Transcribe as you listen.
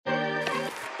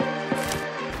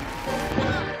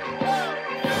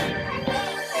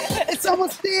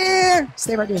almost there.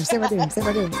 Stay right there. Stay right there. Stay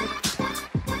right there.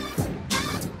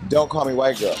 Don't call me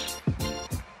white girl.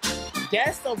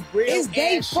 That's some real It's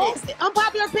gay folks.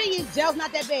 Unpopular opinion. Jail's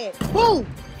not that bad. Boom.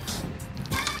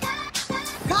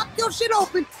 Pop your shit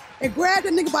open and grab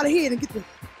that nigga by the head and get the.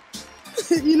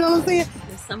 You know what I'm saying?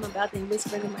 There's something about them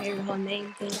whispering in my ear, the whole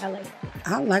name thing. I like that.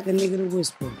 I like a nigga to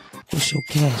whisper. What's your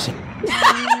cash?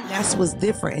 That's what's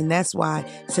different, and that's why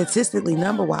statistically,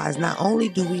 number-wise, not only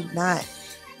do we not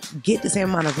get the same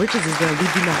amount of riches as them, we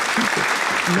do not keep it.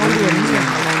 Nowhere near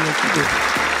how long they keep it.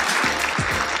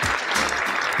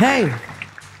 Hey,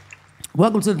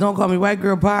 welcome to the Don't Call Me White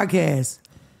Girl podcast.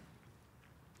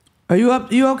 Are you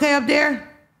up? You okay up there?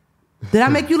 Did I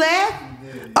make you laugh?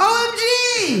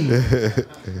 OMG!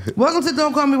 Welcome to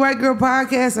Don't Call Me White Girl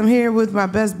podcast. I'm here with my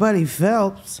best buddy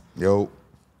Phelps. Yo.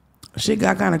 Shit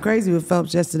got kind of crazy with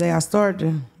Phelps yesterday. I started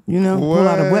to, pull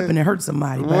out a weapon and hurt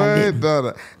somebody. But I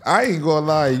didn't. I ain't gonna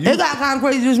lie. It got kind of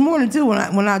crazy this morning too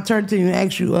when I turned to you and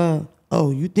asked you,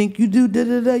 oh, you think you do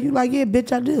da-da-da? You like, yeah,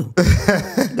 bitch, I do.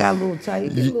 Got a little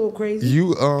tight, a little crazy.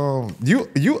 You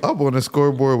up on the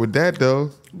scoreboard with that though.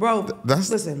 Bro,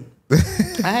 listen.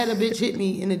 I had a bitch hit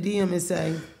me in the DM and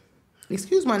say,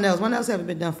 excuse my nails. My nails haven't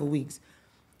been done for weeks.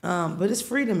 But it's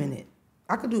freedom in it.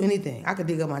 I could do anything. I could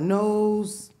dig up my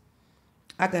nose.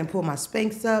 I can pull my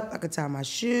Spanx up. I could tie my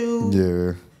shoe.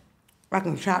 Yeah. I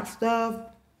can chop stuff.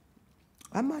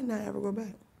 I might not ever go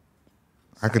back.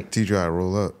 I could teach you how to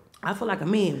roll up. I feel like a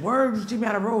man. Word, you teach me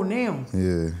how to roll now.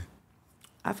 Yeah.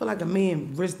 I feel like a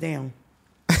man, wrist down.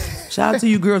 Shout out to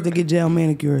you girls that get gel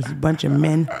manicures. You bunch of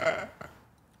men.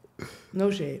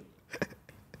 No shade.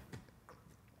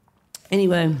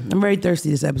 Anyway, I'm very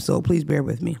thirsty this episode. Please bear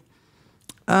with me.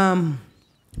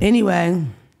 Anyway,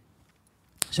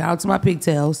 shout out to my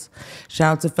pigtails.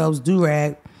 Shout out to Phelps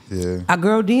Durag. Yeah. A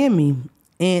girl DM'd me,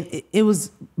 and it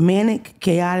was manic,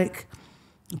 chaotic,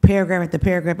 paragraph after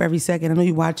paragraph every second. I know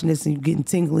you're watching this and you're getting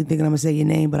tingly thinking I'm going to say your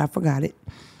name, but I forgot it.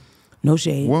 No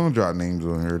shade. We don't drop names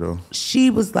on here, though. She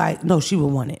was like, no, she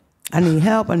would want it. I need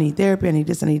help. I need therapy. I need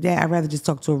this. I need that. I'd rather just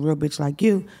talk to a real bitch like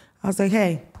you. I was like,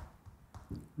 hey,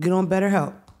 get on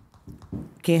BetterHelp.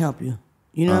 Can't help you.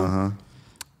 You know? Uh-huh.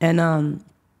 And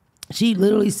she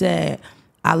literally said,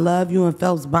 I love you and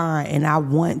Phelps bond, and I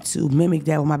want to mimic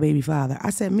that with my baby father. I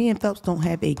said, me and Phelps don't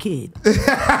have a kid.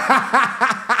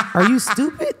 Are you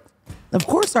stupid? Of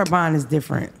course our bond is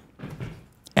different.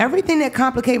 Everything that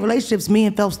complicates relationships, me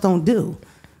and Phelps don't do.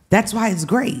 That's why it's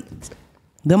great.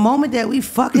 The moment that we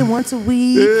fucking once a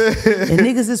week and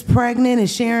niggas is pregnant and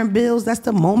sharing bills, that's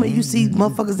the moment you see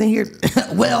motherfuckers in here.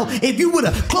 Well, if you would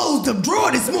have closed the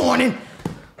drawer this morning,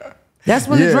 that's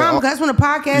when the drama, that's when the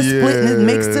podcast split and it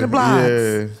makes to the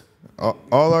blogs. Yeah.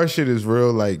 All our shit is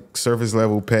real, like surface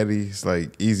level petty. It's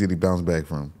like easy to bounce back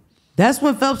from. That's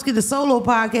when Phelps get the solo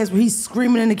podcast where he's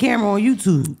screaming in the camera on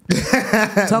YouTube.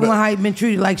 Talking about how he's been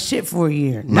treated like shit for a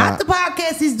year. Not the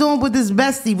podcast he's doing with his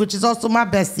bestie, which is also my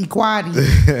bestie,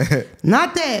 Quaddy.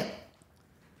 Not that.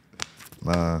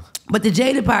 Nah. But the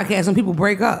Jaded podcast when people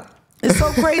break up. It's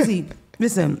so crazy.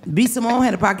 Listen, B. Simone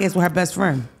had a podcast with her best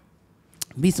friend.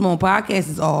 B. Simone podcast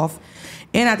is off.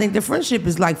 And I think the friendship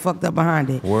is like fucked up behind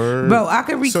it. Word. Bro, I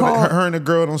can recall. So her and the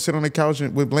girl don't sit on the couch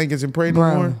with blankets and pray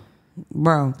no more?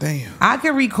 Bro, damn. I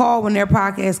can recall when their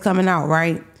podcast coming out,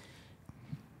 right?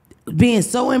 Being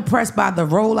so impressed by the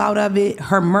rollout of it,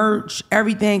 her merch,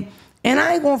 everything. And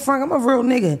I ain't gonna front, I'm a real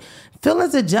nigga.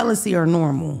 Feelings of jealousy are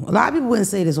normal. A lot of people wouldn't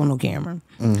say this on no camera.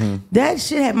 Mm-hmm. That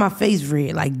shit had my face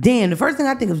red. Like, damn, the first thing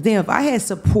I think of, damn, if I had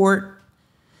support,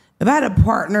 if I had a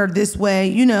partner this way,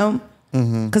 you know,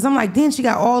 because I'm like, then she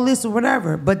got all this or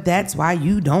whatever. But that's why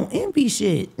you don't envy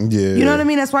shit. Yeah. You know what I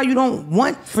mean? That's why you don't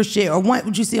want for shit or want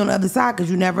what you see on the other side, because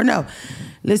you never know.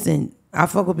 Listen, I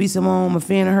fuck with B. Simone. I'm a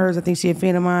fan of hers. I think she a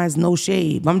fan of mine. No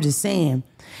shade. But I'm just saying,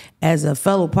 as a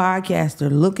fellow podcaster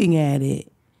looking at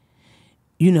it,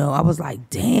 you know, I was like,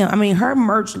 damn. I mean, her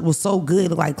merch was so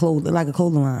good, like clothing, like a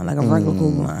clothing line, like a regular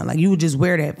clothing line. Like you would just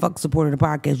wear that. Fuck supporting the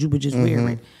podcast. You would just wear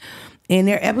it. And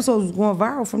their episodes was going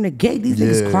viral from the gate. These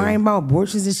niggas crying about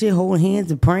abortions and shit, holding hands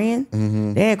and praying.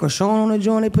 They had Krishan on the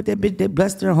joint. They put that bitch, that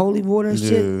blessed her in holy water and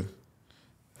shit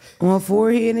on her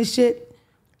forehead and shit.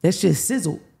 That shit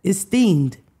sizzled. It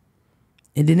steamed.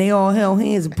 And then they all held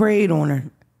hands and prayed on her.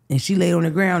 And she laid on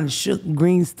the ground and shook.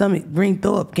 Green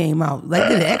throw up came out. Like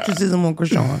did an exorcism on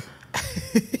Krishan.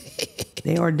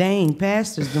 They ordained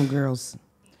pastors, them girls.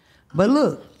 But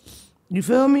look, you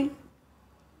feel me?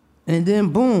 And then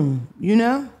boom, you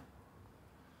know?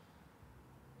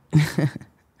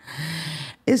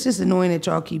 It's just annoying that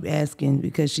y'all keep asking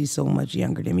because she's so much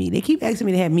younger than me. They keep asking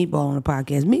me to have Meatball on the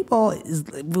podcast.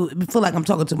 Meatball feel like I'm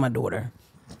talking to my daughter.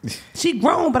 She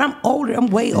grown, but I'm older. I'm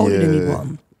way older than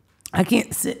Meatball. I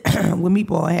can't sit with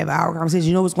Meatball and have an hour conversation.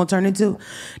 You know what's gonna turn into?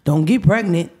 Don't get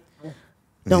pregnant.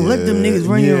 Don't let them niggas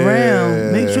run you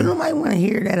around. Make sure nobody want to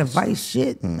hear that advice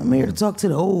shit. I'm here to talk to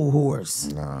the old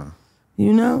horse. Nah.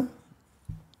 You know?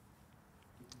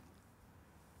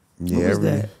 Yeah. What was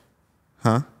that?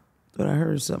 Huh? Thought I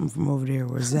heard something from over there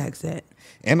where Zack's at.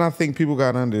 And I think people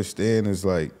gotta understand is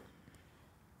like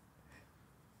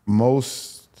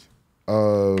most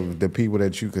of the people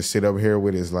that you could sit up here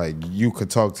with is like you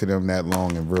could talk to them that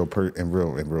long in real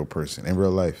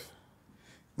life.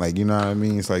 Like, you know what I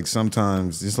mean? It's like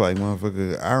sometimes it's like,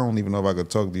 motherfucker, I don't even know if I could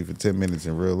talk to you for 10 minutes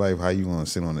in real life. How you gonna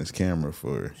sit on this camera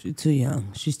for? She's too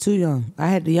young. She's too young. I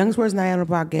had the youngest person I had on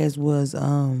the podcast was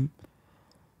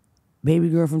baby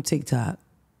girl from TikTok.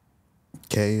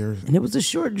 And it was a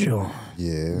short joint.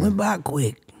 Yeah. Went by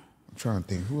quick. I'm trying to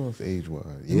think who else age-wise.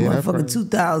 Yeah, motherfucking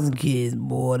 2,000 kids,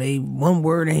 boy. They one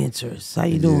word answers. How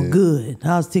you doing? Good.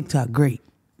 How's TikTok? Great.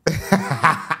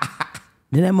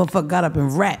 Then that motherfucker got up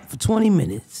and rapped for 20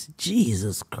 minutes.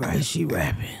 Jesus Christ, she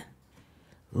rapping.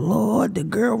 Lord, the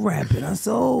girl rapping. I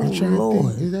said, oh,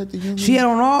 Lord. Is that the young She had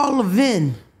on all the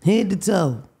VIN, head to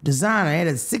toe. Designer had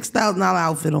a $6,000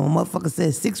 outfit on. Motherfucker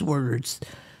said 6 words.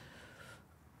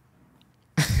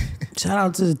 Shout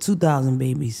out to the 2000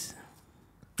 babies.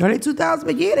 Are they 2000?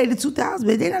 But yeah, they the 2000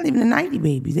 babies. They're not even the 90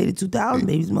 babies. They the 2000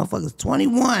 babies. Motherfuckers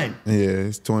 21. Yeah,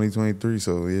 it's 2023,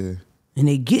 so yeah. And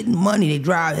they getting money. They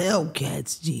drive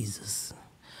Hellcats. Jesus.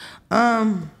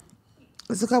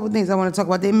 There's a couple things I want to talk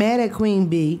about. They're mad at Queen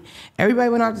Bee. Everybody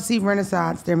went out to see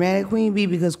Renaissance. They're mad at Queen Bee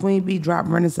because Queen Bee dropped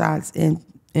Renaissance in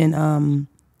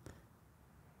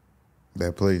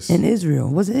that place. In Israel.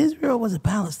 Was it Israel or was it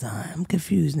Palestine? I'm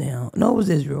confused now. No, it was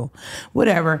Israel.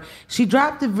 Whatever. She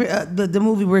dropped the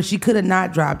movie where she could have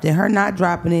not dropped it. Her not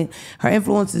dropping it, her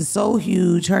influence is so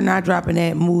huge. Her not dropping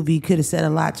that movie could have said a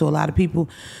lot to a lot of people.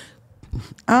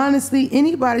 Honestly,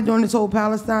 anybody doing this whole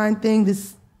Palestine thing,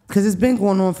 because it's been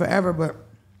going on forever, but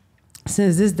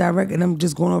since this direct and I'm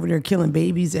just going over there killing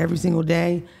babies every single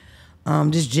day,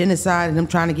 just genocide and them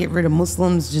trying to get rid of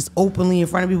Muslims just openly in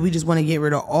front of people. We just want to get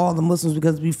rid of all the Muslims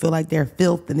because we feel like they're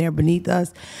filth and they're beneath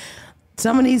us.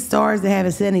 Some of these stars that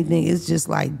haven't said anything, it's just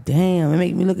like, damn, it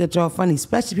make me look at y'all funny,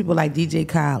 especially people like DJ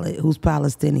Khaled, who's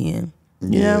Palestinian.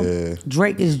 You know?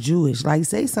 Drake is Jewish. Like,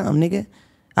 say something, nigga.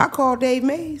 I call Dave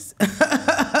Mays.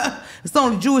 It's the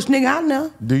only Jewish nigga I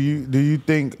know. Do you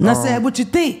think? And I said, what you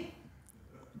think?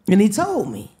 And he told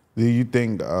me. Do you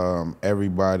think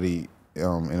everybody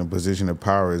in a position of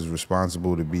power is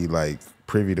responsible to be like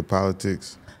privy to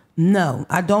politics? No,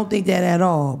 I don't think that at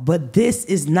all. But this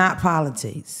is not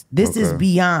politics. This is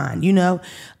beyond, you know?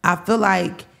 I feel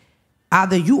like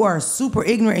either you are super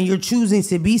ignorant and you're choosing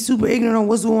to be super ignorant on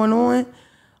what's going on,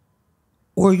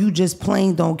 or you just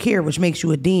plain don't care, which makes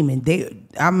you a demon.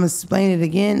 I'm explaining it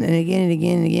again and again and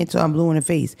again and again until I'm blue in the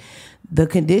face. The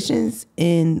conditions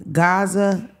in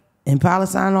Gaza and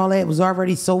Palestine and all that was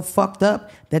already so fucked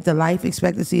up that the life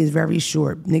expectancy is very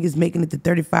short. Niggas making it to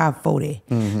 35, 40.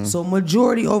 So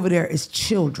majority over there is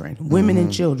children, women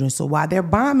and children. So while they're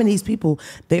bombing these people,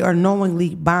 they are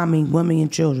knowingly bombing women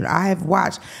and children. I have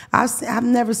watched, I've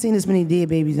never seen this many dead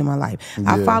babies in my life.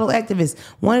 I follow activists.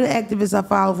 One of the activists I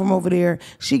follow from over there,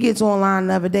 she gets online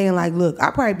the other day and like, look,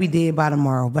 I'll probably be dead by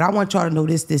tomorrow, but I want y'all to know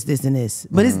this, this, this, and this.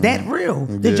 But it's that real.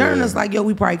 The journalists like, yo,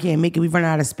 we probably can't make it. We run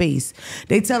out of space.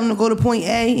 They tell them to go to point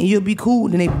A and you'll be cool.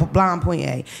 Then they bomb point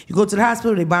A. You go to the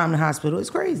hospital, they bomb the hospital.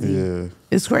 It's crazy. Yeah.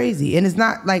 It's crazy. And it's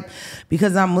not like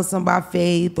because I'm Muslim by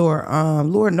faith or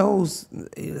Lord knows,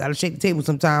 you gotta shake the table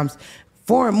sometimes.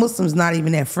 Foreign Muslims not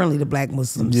even that friendly to black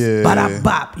Muslims. Yeah.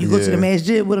 Bop. You go to the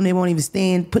masjid with them, they won't even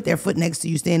stand, put their foot next to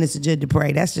you, stand in sujood to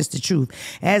pray. That's just the truth.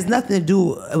 It has nothing to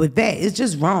do with that. It's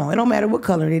just wrong. It don't matter what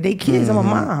color they kids. I'm a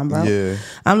mom, bro. Yeah.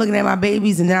 I'm looking at my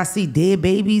babies and then I see dead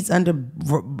babies under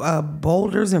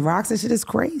boulders and rocks. That shit is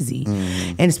crazy.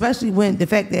 And especially when the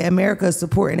fact that America is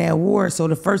supporting that war. So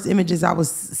the first images I was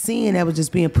seeing that was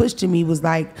just being pushed to me was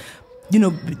like, you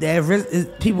know,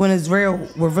 people in Israel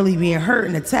were really being hurt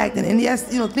and attacked. And yes,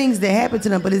 you know, things that happened to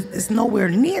them, but it's nowhere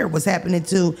near what's happening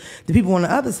to the people on the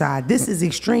other side. This is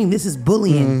extreme. This is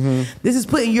bullying. This is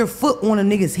putting your foot on a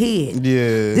nigga's head.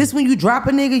 Yeah. This when you drop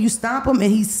a nigga, you stomp him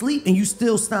and he sleep and you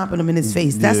still stomping him in his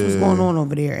face. That's what's going on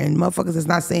over there. And motherfuckers is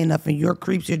not saying nothing. You're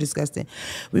creeps. You're disgusting.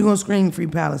 We're going to scream Free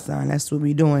Palestine. That's what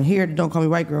we doing. Here, Don't Call Me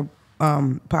White Girl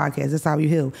podcast. That's how we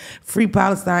heal. Free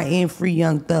Palestine and free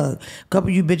Young Thug. A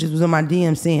couple of you bitches was on my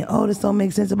DM saying, oh, this don't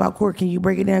make sense about court. Can you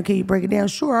break it down? Can you break it down?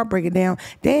 Sure, I'll break it down.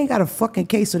 They ain't got a fucking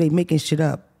case, so they making shit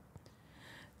up.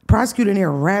 Prosecutor in there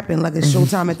rapping like it's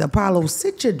showtime at the Apollo.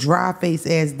 Sit your dry face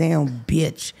ass down,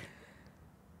 bitch.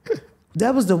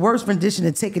 That was the worst rendition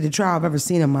of Take It to Trial I've ever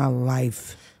seen in my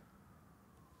life.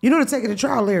 You know the Take It to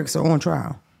Trial lyrics are on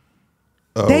trial.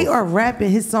 Oh. They are rapping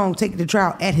his song Take It to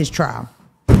Trial at his trial.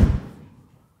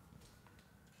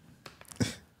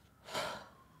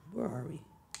 Where are we?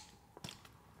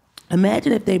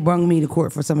 Imagine if they brung me to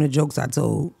court for some of the jokes I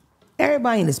told.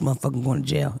 Everybody in this motherfucker going to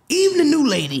jail. Even the new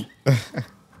lady.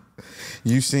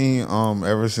 You seen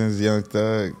ever since Young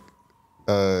Thug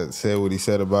said what he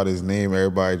said about his name,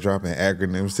 everybody dropping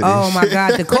acronyms to Oh my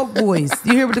God, the Coke Boys.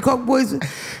 You hear what the Coke Boys?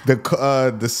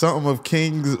 The something of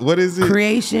kings. What is it?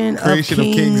 Creation of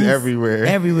kings everywhere.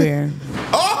 Everywhere.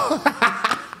 Oh,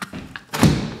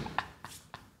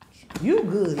 you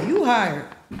good? You hired?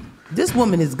 This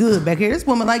woman is good back here. This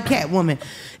woman like Catwoman.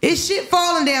 It's shit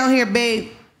falling down here,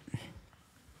 babe.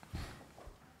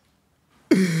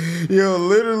 Yo,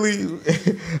 literally,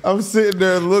 I'm sitting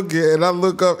there looking, and I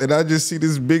look up, and I just see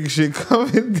this big shit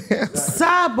coming down.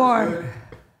 Sidebar,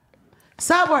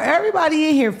 everybody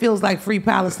in here feels like Free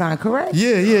Palestine, correct?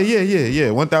 Yeah,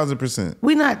 1,000%.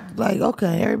 We not like,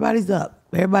 okay, everybody's up.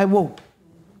 Everybody woke.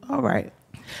 All right.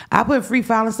 I put Free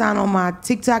Palestine on my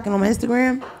TikTok and on my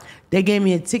Instagram. They gave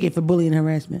me a ticket for bullying and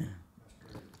harassment.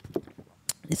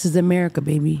 This is America,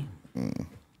 baby.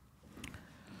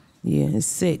 Yeah, it's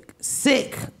sick.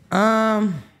 Sick.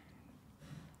 What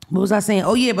was I saying?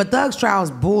 Oh yeah, but Thug's trial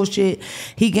is bullshit.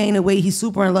 He gained weight. He's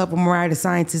super in love with Mariah the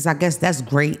Scientist. I guess that's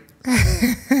great.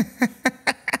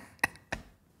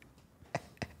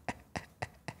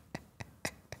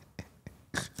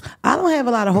 I don't have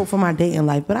a lot of hope for my dating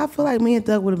life, but I feel like me and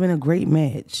Thug would have been a great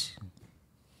match.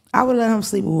 I would let him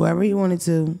sleep with whoever he wanted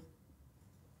to.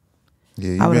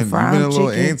 Yeah, you've been a little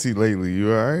antsy lately.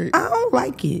 You all right? I don't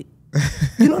like it.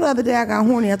 You know, the other day I got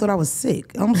horny. I thought I was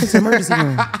sick. I almost went to the emergency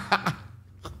room.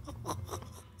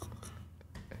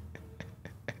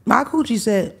 My coochie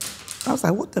said, I was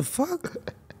like, what the fuck?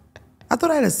 I thought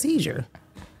I had a seizure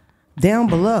down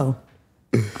below.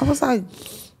 I was like,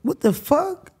 what the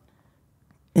fuck?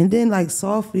 And then like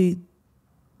softly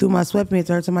through my sweatpants,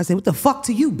 I heard somebody say, what the fuck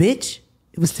to you, bitch?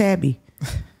 It was Tabby,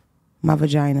 my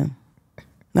vagina.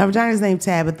 My vagina's named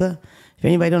Tabitha. If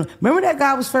anybody don't know. Remember that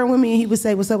guy was flirting with me and he would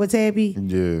say, what's up with Tabby?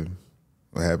 Yeah.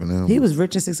 What happened to him? He was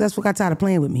rich and successful, got tired of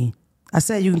playing with me. I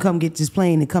said, you can come get this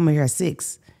plane and come in here at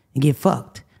 6 and get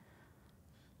fucked.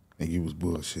 And you was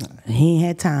bullshit. He ain't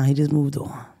had time. He just moved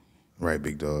on. Right,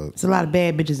 big dog. There's a lot of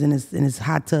bad bitches in his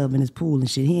hot tub, in his pool and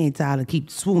shit. He ain't tired of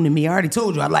keep swooning me. I already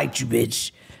told you I liked you,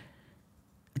 bitch.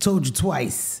 I told you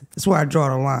twice. That's where I draw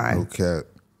the line. Okay.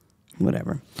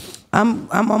 Whatever. I'm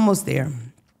almost there.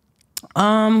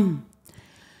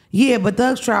 Yeah, but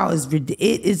Thug's trial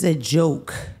is a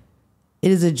joke.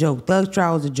 It is a joke. Thug's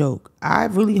trial is a joke. I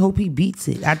really hope he beats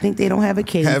it. I think they don't have a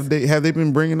case. Have they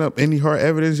been bringing up any hard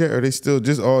evidence yet? Or are they still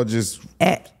just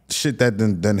shit that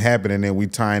done happened and then we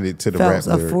tying it to the rap lyrics?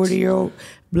 A 40-year-old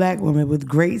black woman with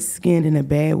great skin and a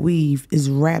bad weave is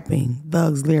rapping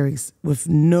Thug's lyrics with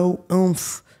no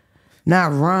oomph,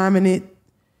 not rhyming it.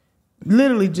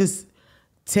 Literally just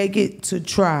take it to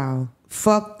trial.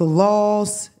 Fuck the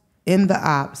laws and the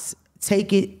ops.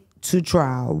 Take it to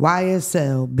trial.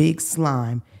 YSL, big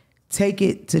slime. Take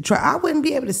it to trial. I wouldn't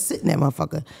be able to sit in that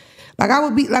motherfucker. Like I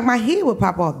would be, like my head would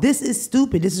pop off. This is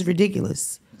stupid. This is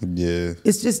ridiculous. Yeah.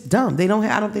 It's just dumb. I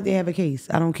don't think they have a case.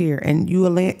 I don't care. And you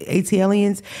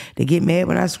ATLians, they get mad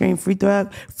when I scream free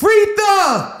Thug. Free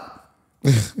Thug!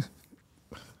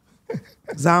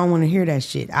 Because I don't want to hear that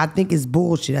shit. I think it's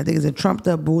bullshit. I think it's a trumped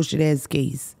up bullshit ass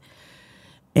case.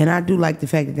 And I do like the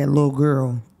fact that little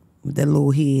girl with that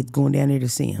little head going down there to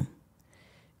see him.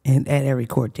 And at every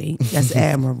court date. That's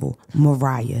admirable.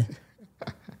 Mariah.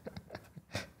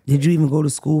 Did you even go to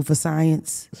school for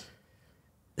science?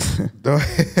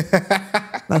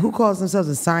 Like who calls themselves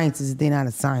a scientist if they're not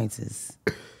a scientist?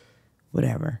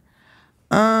 Whatever.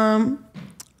 I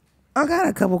got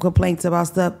a couple complaints about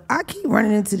stuff. I keep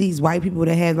running into these white people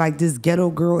that have like this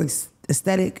ghetto girl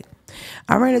aesthetic.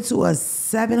 I ran into a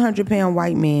 700-pound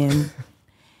white man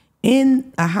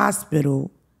in a hospital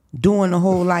doing the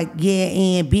whole like, yeah,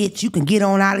 and bitch, you can get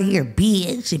on out of here,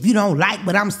 bitch. If you don't like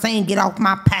what I'm saying, get off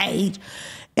my page.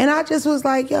 And I just was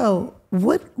like, yo,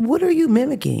 what are you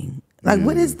mimicking? Like,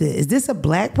 what is this? Is this a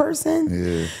black person?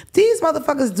 Yeah. These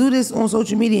motherfuckers do this on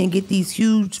social media and get these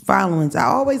huge followings. I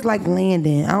always like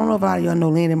Landon. I don't know if a lot of y'all know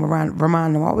Landon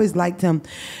Vernon. I always liked him.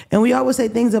 And we always say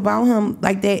things about him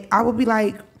like that. I would be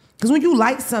like, because when you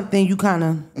like something, you kind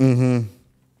of... Mm-hmm.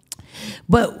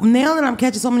 But now that I'm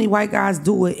catching so many white guys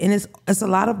do it, and it's a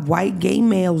lot of white gay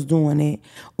males doing it,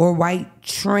 or white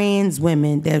trans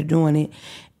women that are doing it,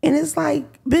 and it's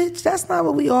like, bitch, that's not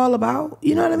what we all about.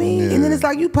 You know what I mean? Yeah. And then it's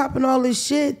like you popping all this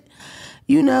shit,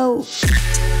 you know.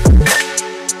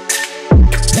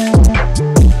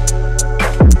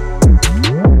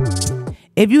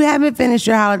 If you haven't finished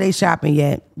your holiday shopping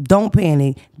yet, don't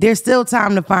panic. There's still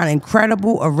time to find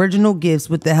incredible original gifts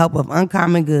with the help of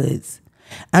Uncommon Goods.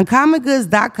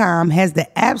 UncommonGoods.com has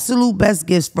the absolute best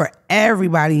gifts for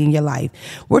everybody in your life.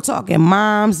 We're talking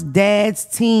moms, dads,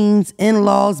 teens,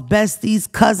 in-laws, besties,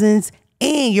 cousins,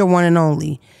 and your one and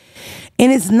only.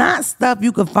 And it's not stuff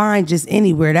you can find just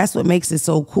anywhere. That's what makes it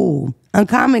so cool.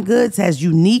 Uncommon Goods has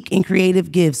unique and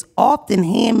creative gifts, often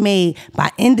handmade by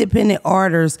independent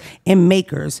artists and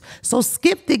makers. So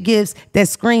skip the gifts that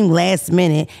scream last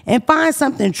minute and find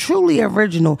something truly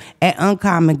original at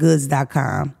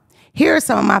UncommonGoods.com. Here are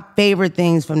some of my favorite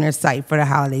things from their site for the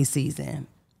holiday season.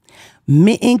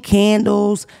 Mitten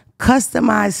candles,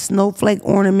 customized snowflake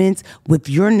ornaments with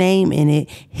your name in it,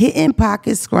 hidden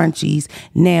pocket scrunchies.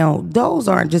 Now, those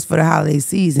aren't just for the holiday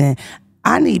season.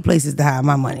 I need places to hide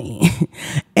my money.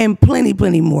 And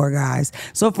plenty more, guys.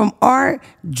 So from art,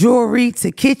 jewelry,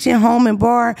 to kitchen, home, and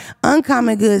bar,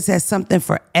 Uncommon Goods has something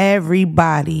for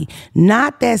everybody.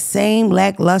 Not that same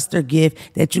lackluster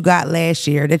gift that you got last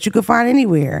year that you could find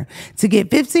anywhere. To get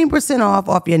 15%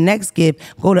 off your next gift,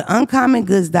 go to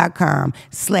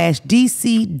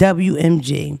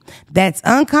uncommongoods.com/DCWMG. That's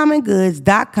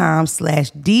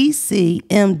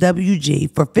uncommongoods.com/DCMWG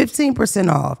for 15%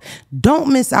 off.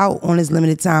 Don't miss out on this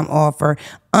limited time offer.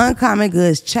 Uncommon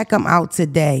Goods, check them out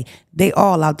today. They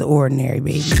all out the ordinary,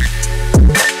 baby.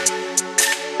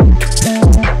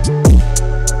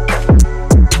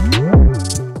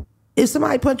 If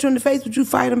somebody punch you in the face, would you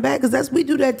fight them back? Because we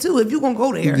do that too. If you gonna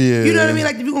go there, yeah. You know what I mean.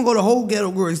 Like if you gonna go the whole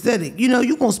Ghetto Girl aesthetic, you know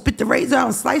you gonna spit the razor out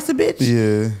and slice a bitch.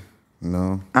 Yeah,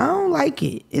 no, I don't like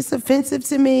it. It's offensive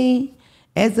to me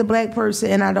as a black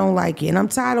person, and I don't like it. And I'm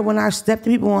tired of when I step to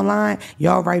people online,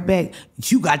 y'all write back,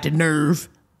 "You got the nerve."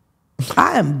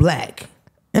 I am black,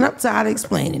 and I'm tired of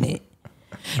explaining it.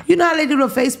 You know how they do the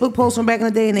Facebook post from back in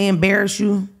the day and they embarrass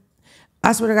you?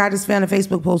 I swear to God, I just found a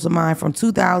Facebook post of mine from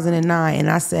 2009, and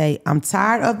I say, I'm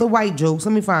tired of the white jokes.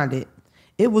 Let me find it.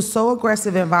 It was so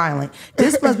aggressive and violent.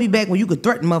 This must be back when you could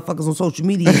threaten motherfuckers on social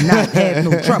media and not have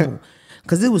no trouble,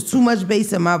 because it was too much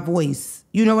bass in my voice.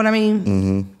 You know what I mean?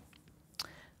 Mm-hmm.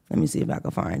 Let me see if I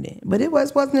can find it. But it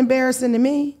wasn't embarrassing to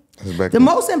me. The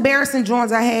most embarrassing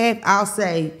joints I have, I'll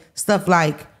say stuff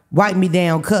like, wipe me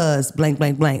down, cuz, blank,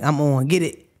 blank, blank. I'm on. Get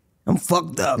it? I'm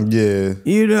fucked up. Yeah.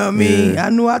 You know what I mean? Yeah. I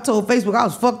knew I told Facebook I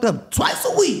was fucked up twice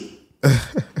a week.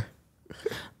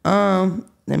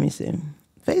 Let me see.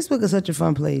 Facebook is such a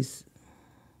fun place.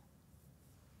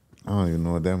 I don't even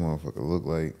know what that motherfucker look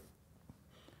like.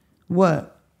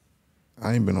 What?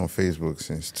 I ain't been on Facebook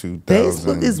since 2000.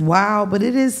 Facebook is wild, but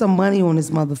it is some money on this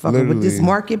motherfucker. Literally. With this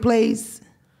marketplace.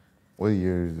 What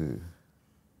year is it?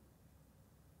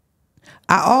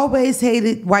 I always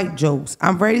hated white jokes.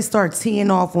 I'm ready to start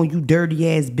teeing off on you dirty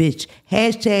ass bitch.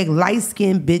 Hashtag light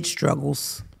skinned bitch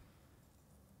struggles.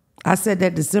 I said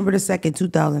that December the 2nd,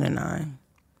 2009.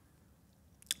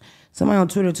 Somebody on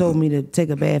Twitter told me to take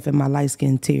a bath in my light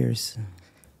skinned tears.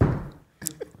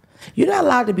 You're not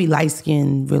allowed to be light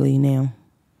skinned really now.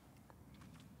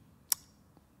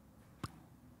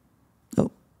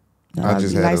 Nope. Not allowed to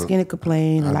be light skinned and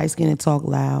complain, light skinned and talk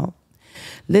loud.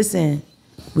 Listen.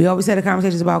 We always had a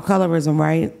conversation about colorism,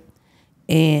 right?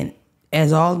 And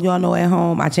as all y'all know at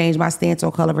home, I changed my stance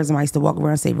on colorism. I used to walk around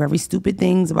and say very stupid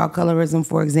things about colorism.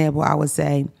 For example, I would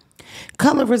say,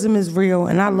 colorism is real,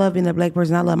 and I love being a black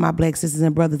person. I love my black sisters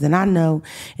and brothers, and I know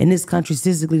in this country,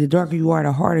 statistically, the darker you are,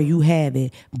 the harder you have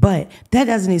it. But that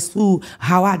doesn't exclude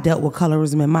how I dealt with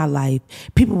colorism in my life.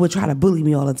 People would try to bully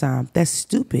me all the time. That's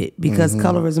stupid, because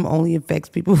colorism only affects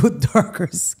people with darker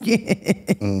skin.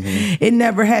 It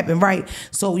never happened, right?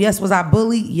 So yes, was I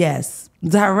bullied? Yes.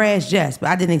 Was I harassed? Yes. But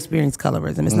I didn't experience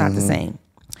colorism. It's not the same.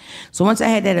 So once I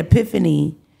had that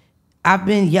epiphany, I've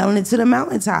been yelling it to the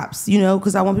mountaintops, you know,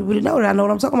 because I want people to know that I know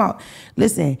what I'm talking about.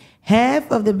 Listen, half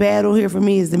of the battle here for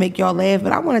me is to make y'all laugh,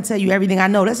 but I want to tell you everything I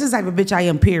know. That's just the type of bitch I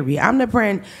am, period. I'm the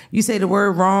friend, you say the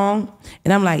word wrong,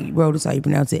 and I'm like, bro, this is how you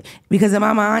pronounce it. Because in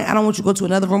my mind, I don't want you to go to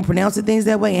another room pronouncing things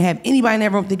that way and have anybody in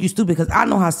that room think you stupid, because I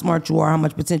know how smart you are, how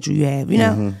much potential you have, you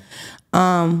know?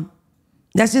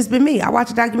 That's just been me. I watch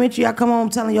a documentary, I come home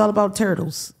telling y'all about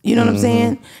turtles. You know what I'm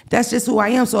saying? That's just who I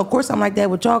am. So of course I'm like that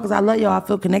with y'all, because I love y'all. I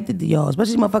feel connected to y'all,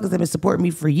 especially motherfuckers that have been supporting me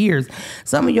for years.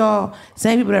 Some of y'all,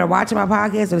 same people that are watching my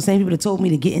podcast are the same people that told me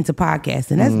to get into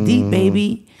podcasting. That's deep,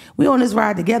 baby. We on this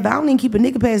ride together. I don't even keep a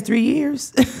nigga past 3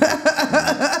 years.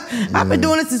 I've been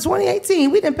doing this since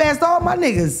 2018. We done passed all my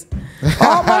niggas.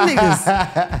 All my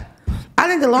niggas. I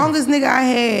think the longest nigga I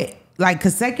had, like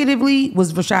consecutively,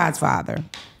 was Rashad's father.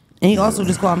 And he also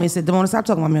just called me and said, Damona, stop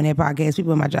talking about me on that podcast.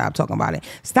 People in my job talking about it.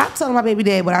 Stop telling my baby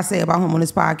dad what I say about him on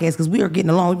this podcast because we are getting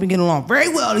along. We've been getting along very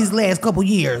well these last couple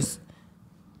years.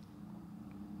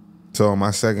 So I'm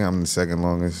the second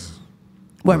longest.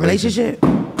 What, relationship?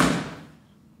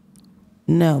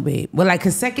 No, babe. Well, like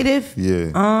consecutive?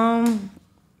 Yeah.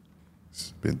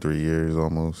 It's been 3 years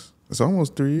almost. It's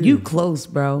almost 3 years. You close,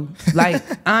 bro. Like,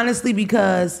 honestly,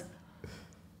 because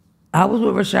I was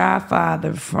with Rashad's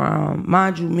father from,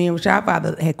 mind you, me and Rashad's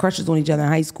father had crushes on each other in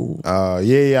high school.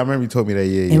 Yeah, I remember you told me that,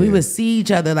 yeah. And we would see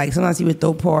each other, like sometimes he would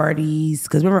throw parties.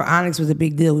 Because remember, Onyx was a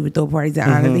big deal. We would throw parties at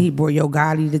Onyx. He brought Yo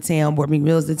Gotti to town, brought Meek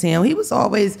Mills to town. He was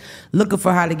always looking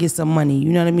for how to get some money.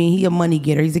 You know what I mean? He a money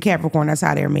getter. He's a Capricorn. That's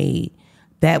how they're made.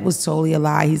 That was totally a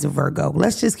lie. He's a Virgo.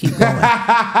 Let's just keep going.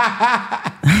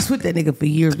 I was with that nigga for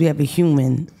years. We have a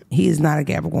human. He is not a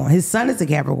Capricorn. His son is a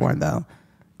Capricorn, though.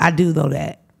 I do know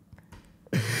that.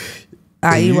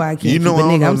 You know I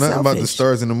don't know nothing about the selfish.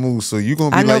 stars and the moon, so you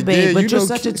gonna be I know, like, babe, yeah, but you're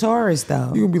such a Taurus,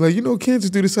 though. You gonna be like, you know, Kansas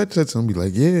do this such and such. I'm gonna be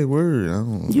like, yeah, word. I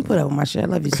don't. You put up with my shit. I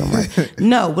love you so much.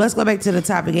 No, but let's go back to the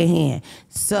topic at hand.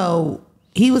 So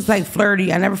he was like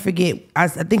flirty. I never forget. I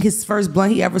think his first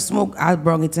blunt he ever smoked, I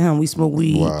brought it to him. We smoked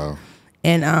weed. Wow.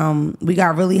 And we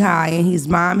got really high, and his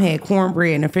mom had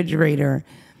cornbread in the refrigerator.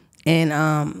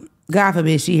 And God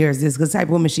forbid she hears this, because the type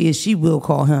of woman she is, she will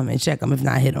call him and check him, if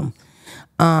not hit him.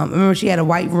 I remember she had a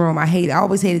white room. I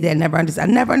always hated that. I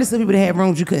never understood people that had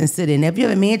rooms you couldn't sit in. Now, if you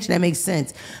have a mansion, that makes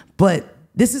sense. But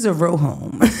this is a row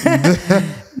home.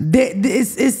 It's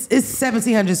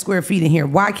 1,700 square feet in here.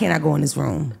 Why can't I go in this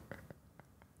room?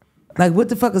 Like, what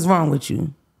the fuck is wrong with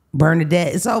you?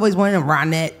 Bernadette. It's always one of them,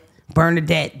 Ronette,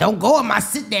 Bernadette. Don't go in my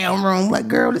sit-down room. Like,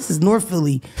 girl, this is North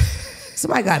Philly.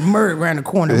 Somebody got murdered around the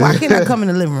corner. Why can't I come in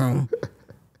the living room?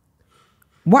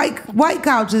 White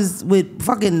couches with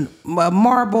fucking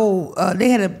marble. They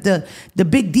had the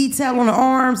big detail on the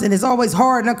arms, and it's always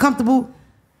hard and uncomfortable,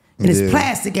 and it's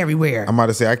plastic everywhere. I'm about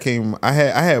to say I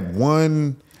had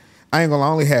one. I ain't gonna. I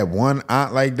only had one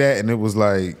aunt like that, and it was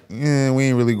like, yeah, we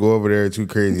ain't really go over there too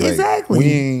crazy. Exactly.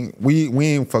 Like, we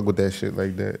ain't fuck with that shit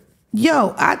like that.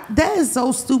 Yo, that is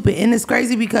so stupid, and it's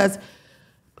crazy because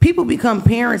people become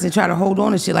parents and try to hold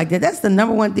on to shit like that. That's the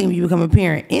number one thing when you become a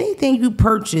parent. Anything you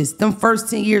purchase, them first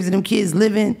 10 years of them kids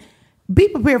living, be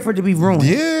prepared for it to be ruined.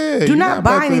 Yeah. Do not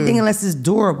buy anything unless it's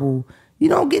durable. You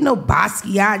don't get no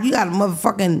Basquiat. You got a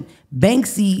motherfucking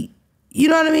Banksy. You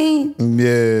know what I mean?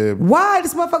 Yeah. Why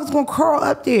this motherfucker's gonna crawl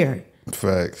up there?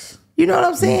 Facts. You know what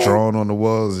I'm saying? Drawn on the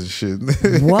walls and shit.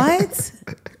 What?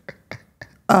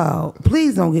 Oh,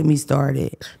 please don't get me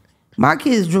started. My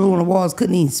kids drew on the walls,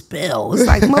 couldn't even spell. It's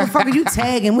like, motherfucker, you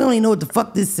tagging. We don't even know what the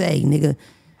fuck this say, nigga.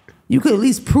 You could at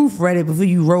least proofread it before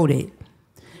you wrote it.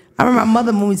 I remember my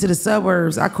mother moved me to the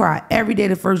suburbs. I cried every day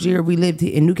the first year we lived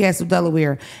in Newcastle,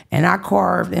 Delaware. And I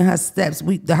carved in her steps.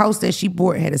 The house that she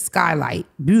bought had a skylight.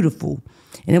 Beautiful.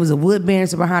 And there was a wood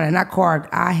banister behind it. And I carved,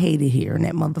 I hate it here, in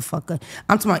that motherfucker.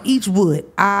 I'm talking about each wood.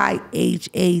 IHATE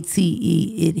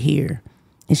it here.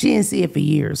 And she didn't see it for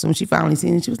years. So when she finally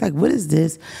seen it, she was like, what is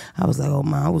this? I was like, oh,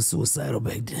 man, I was suicidal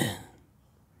back then.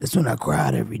 That's when I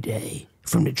cried every day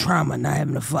from the trauma of not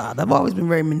having a father. I've always been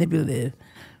very manipulative.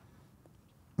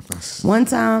 One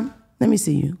time, let me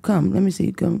see you. Come, let me see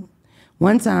you. Come.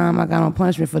 One time, I got on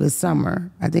punishment for the summer.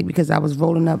 I think because I was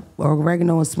rolling up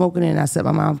oregano and smoking it, and I set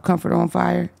my mom's comforter on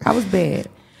fire. I was bad.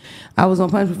 I was on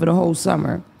punishment for the whole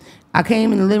summer. I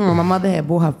came in the living room. My mother had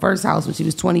bought her first house when she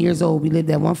was 20 years old. We lived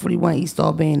at 141 East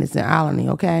All Band. It's in Alany,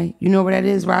 okay? You know where that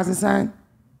is, Rising Sun?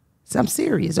 So I'm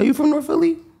serious. Are you from North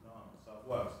Philly?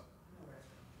 Southwest.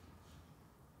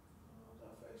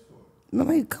 No,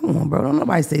 wait, come on, bro. Don't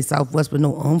nobody say Southwest with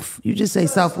no oomph. You just say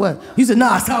Southwest. You said,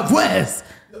 nah, Southwest.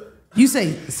 You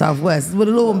say Southwest with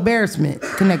a little embarrassment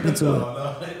connected to it.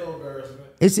 No, ain't no embarrassment.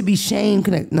 It should be shame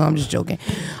connected. No, I'm just joking.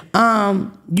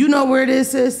 You know where it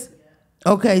is, sis?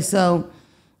 Okay, so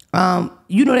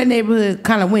you know that neighborhood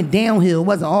kind of went downhill. It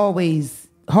wasn't always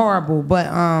horrible, but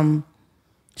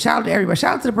shout out to everybody.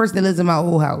 Shout out to the person that lives in my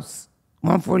old house,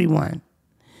 141.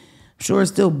 Sure,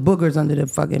 it's still boogers under the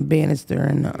fucking banister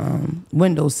and the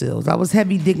windowsills. I was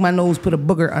heavy, dig my nose, put a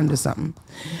booger under something.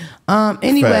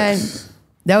 Anyway, Facts.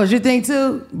 That was your thing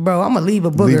too? Bro, I'm gonna leave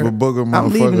a booger. Leave a booger, motherfucker. I'm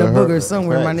leaving a booger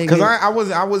somewhere, my nigga. Because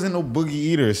I wasn't no boogie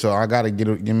eater, so I gotta get.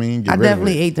 You mean? Get I rid of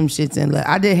definitely it. ate them shits and left.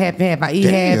 I did half and half. I eat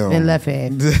half and left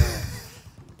half.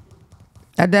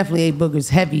 I definitely ate boogers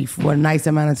heavy for a nice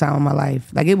amount of time in my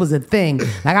life. Like, it was a thing.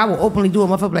 Like, I would openly do a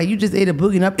motherfucker like, you just ate a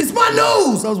boogie and up. It's my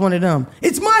nose. I was one of them.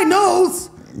 It's my nose.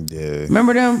 Yeah.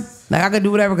 Remember them? Like I could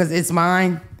do whatever because it's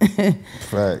mine.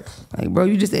 Facts. Like, bro,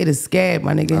 you just ate a scab,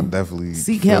 my nigga. I definitely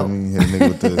seek help. Me, hit a nigga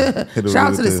with the, hit a Shout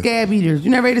out with to the scab eaters.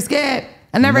 You never ate a scab?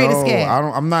 I never ate a scab. I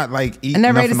don't. I'm not like eating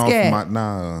never ate a nothing off scab. my.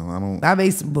 Nah, I don't. I've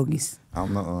ate some boogies.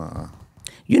 I'm not.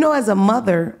 You know, as a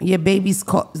mother, your baby's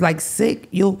like sick,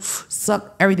 you'll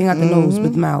suck everything out the nose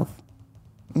with mouth.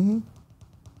 I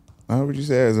heard what you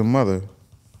said as a mother.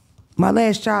 My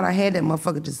last child, I had that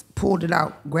motherfucker just pulled it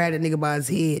out, grabbed that nigga by his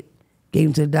head, gave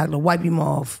him to the doctor, wipe him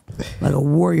off like a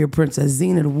warrior princess,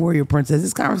 Xena the warrior princess.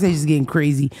 This conversation is getting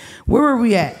crazy. Where were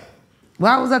we at?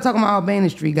 Why was I talking about Albana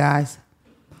Street, guys?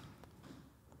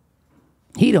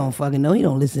 He don't fucking know. He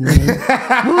don't listen to me.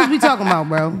 What was we talking about,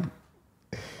 bro?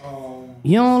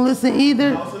 You don't listen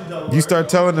either? You start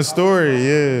telling the story,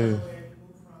 yeah.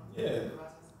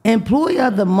 Employee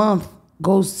of the month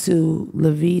goes to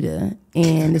Levita,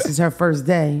 and this is her first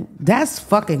day. That's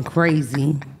fucking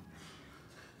crazy.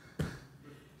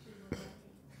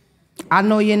 I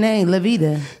know your name,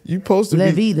 Levita. You supposed to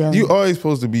Levita. be. You always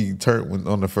supposed to be turned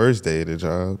on the first day of the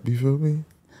job. You feel me?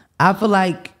 I feel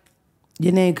like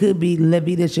your name could be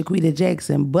Levita Shaquita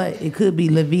Jackson, but it could be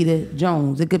Levita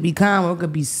Jones. It could be Conway, it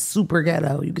could be super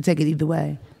ghetto. You could take it either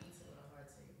way.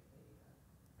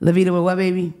 Levita with what,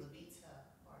 baby?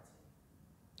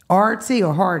 RT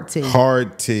or hard T?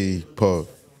 Hard T, puff.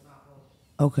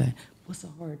 Okay. What's a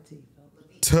hard T?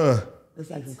 Tuh. That's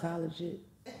like some college shit.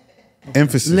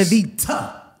 Emphasis.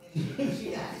 Levita.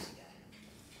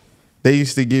 They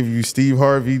used to give you Steve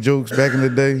Harvey jokes back in the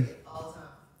day.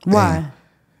 Why? Damn.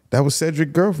 That was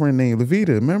Cedric's girlfriend named Levita,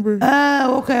 remember?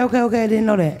 Oh, okay. I didn't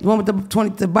know that. The one with the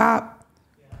 20 to Bob?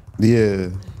 Yeah.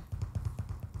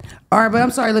 All right, but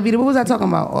I'm sorry, Levita. What was I talking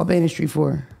about Albana Street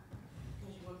for?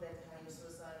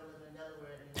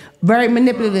 Very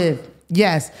manipulative.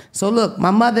 Yes. So look, my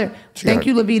mother, thank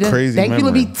you, Levita. Crazy Thank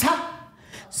memory. you, Levita.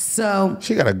 So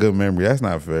She got a good memory. That's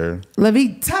not fair.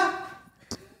 Levita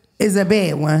is a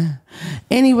bad one.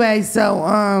 Anyway,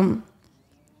 so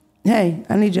hey,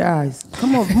 I need your eyes.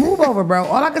 Come on, move over, bro.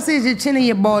 All I can see is your chin and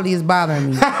your baldy is bothering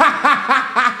me.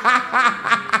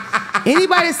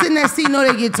 Anybody that's sitting in that seat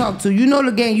know they get talked to. You know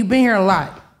the game. You've been here a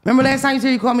lot. Remember last time you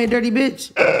said you called me a dirty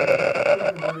bitch?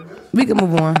 We can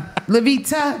move on.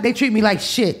 Levita, they treat me like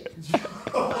shit.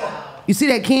 You see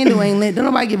that candle ain't lit. Don't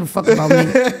nobody give a fuck about me.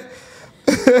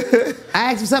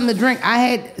 I asked for something to drink.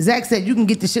 Zack said, you can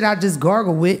get the shit I just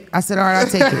gargle with. I said, all right, I'll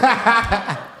take it.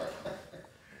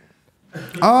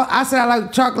 I said, I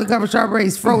like chocolate covered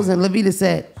strawberries frozen. Levita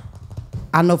said,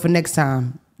 I know for next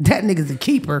time. That nigga's a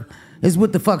keeper, is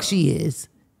what the fuck she is.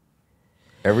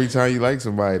 Every time you like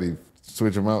somebody,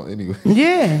 switch them out anyway.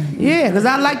 Yeah, because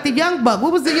I like the young buck.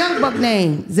 What was the young buck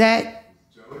name, Zack?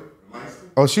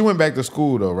 Oh, she went back to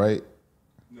school though, right?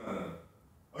 No.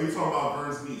 Oh, you talking about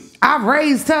Vern's niece? I've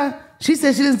raised her. She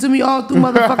said she listened to me all through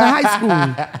motherfucking high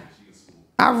school.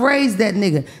 I've raised that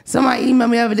nigga. Somebody emailed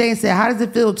me the other day and said, how does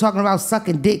it feel talking about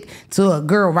sucking dick to a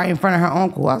girl right in front of her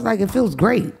uncle? I was like, it feels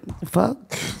great. The fuck?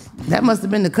 That must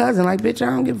have been the cousin. Like, bitch, I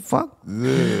don't give a fuck.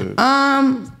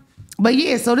 Yeah. But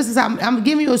yeah, so this is how I'm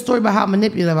giving you a story about how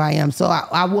manipulative I am. So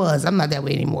I'm not that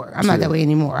way anymore. I'm not that way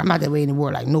anymore.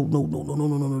 Like,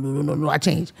 no, I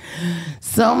changed.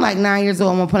 So I'm like 9 years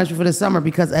old. I'm on punishment for the summer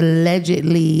because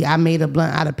allegedly I made a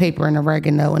blunt out of paper and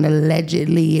oregano, and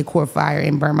allegedly it caught fire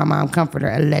and burned my mom comforter.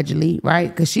 Allegedly, right?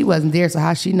 Because she wasn't there, so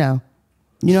how she know?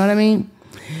 You know what I mean?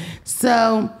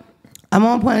 So I'm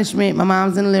on punishment. My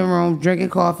mom's in the living room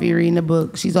drinking coffee, reading a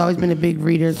book. She's always been a big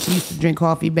reader. She used to drink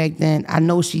coffee back then. I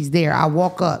know she's there. I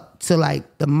walk up to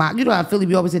like the mock. You know how in Philly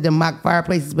we always had the mock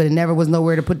fireplaces, but it never was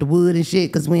nowhere to put the wood and shit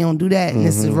because we don't do that. And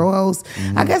this is row house.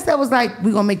 I guess that was like,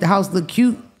 we gonna make the house look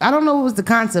cute. I don't know what was the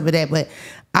concept of that, but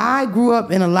I grew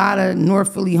up in a lot of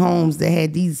North Philly homes that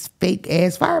had these fake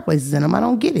ass fireplaces in them. I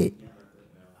don't get it.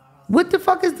 What the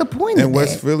fuck is the point of that? In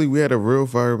West Philly, we had a real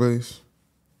fireplace.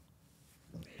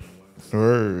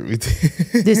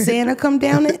 Did Santa come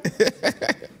down it?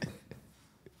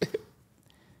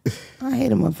 I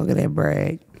hate a motherfucker that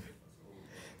brag.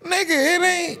 Nigga, it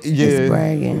ain't. Yeah. He's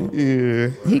bragging. Yeah.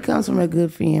 He comes from a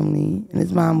good family, and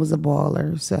his mom was a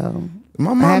baller, so.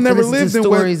 My mom never lived in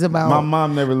stories West. about. My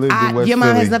mom never lived in West Your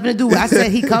mom Philly. has nothing to do with it. I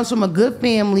said he comes from a good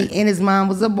family, and his mom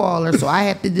was a baller, so I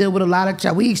have to deal with a lot of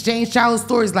child. We exchange childhood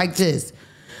stories like this.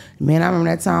 Man, I remember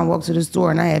that time I walked to the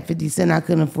store and I had 50 cents. I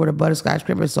couldn't afford a butterscotch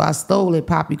crisper, so I stole it.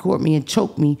 Poppy caught me and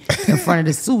choked me in front of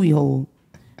the suey hole.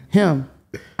 Him.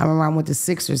 I remember I went to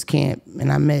Sixers camp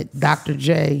and I met Dr.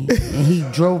 J, and he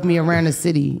drove me around the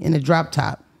city in a drop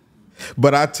top.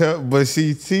 But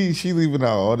she leaving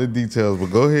out all the details. But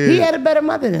go ahead. He had a better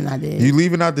mother than I did. You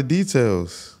leaving out the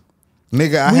details.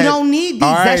 Nigga, we don't need these.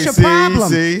 That's your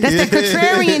problem. That's the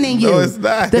contrarian in you. No, it's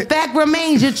not. The fact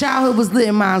remains your childhood was lit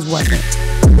and mine wasn't.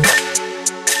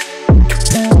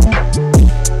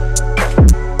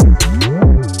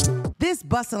 This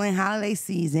bustling holiday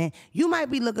season, you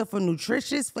might be looking for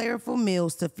nutritious, flavorful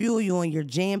meals to fuel you on your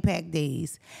jam-packed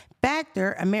days.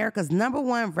 Factor, America's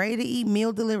 #1 ready-to-eat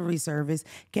meal delivery service,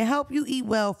 can help you eat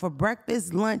well for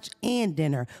breakfast, lunch, and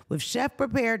dinner with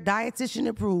chef-prepared,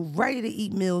 dietitian-approved,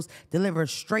 ready-to-eat meals delivered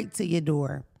straight to your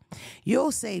door.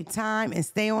 You'll save time and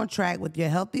stay on track with your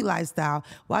healthy lifestyle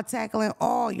while tackling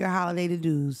all your holiday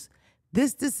to-dos.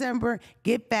 This December,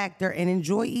 get Factor and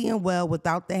enjoy eating well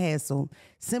without the hassle.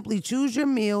 Simply choose your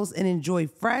meals and enjoy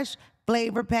fresh,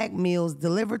 flavor-packed meals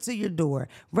delivered to your door,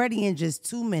 ready in just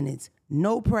 2 minutes.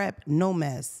 No prep, no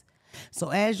mess.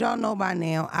 So as y'all know by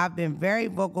now, I've been very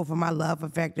vocal for my love for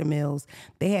Factor meals.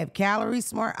 They have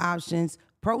calorie-smart options,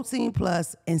 protein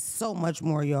plus, and so much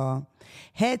more, y'all.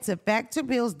 Head to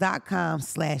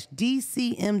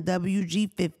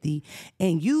factormeals.com/DCMWG50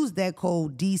 and use that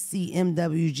code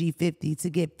DCMWG50 to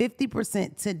get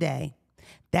 50% today.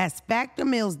 That's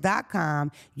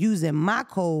factormeals.com using my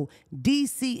code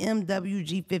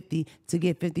DCMWG50 to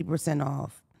get 50%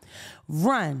 off.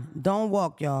 Run, don't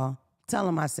walk, y'all. Tell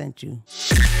them I sent you.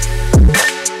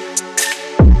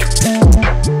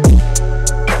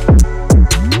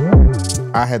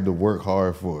 I had to work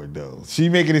hard for it though. She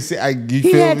making it say,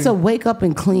 He had to wake up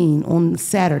and clean on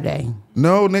Saturday.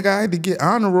 No, nigga, I had to get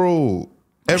honor roll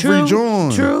every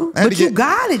joint. True, but you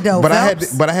got it though. But I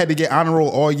had to get honor roll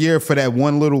all year for that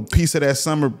one little piece of that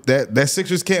summer. That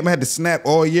Sixers camp, I had to snap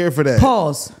all year for that.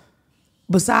 Pause.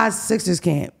 Besides Sixers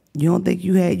camp, you don't think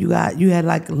you had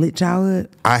like a lit childhood?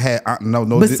 I had no.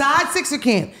 Besides Sixer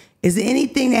camp, is there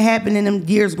anything that happened in them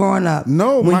years growing up?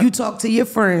 No. When you talk to your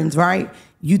friends, right?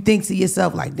 You think to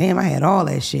yourself like, damn, I had all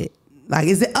that shit. Like,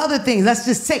 is there other things? Let's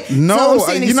just take. No,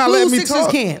 so you're not letting me Sixers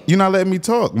talk. Camp. You're not letting me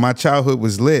talk. My childhood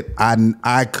was lit.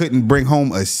 I couldn't bring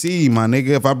home a C, my nigga.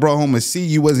 If I brought home a C,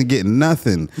 you wasn't getting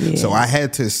nothing. Yeah. So I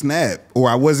had to snap,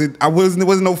 or it wasn't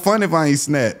no fun if I ain't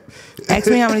snap. Ask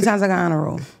me how many times I got honor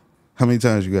roll. How many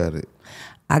times you got it?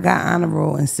 I got honor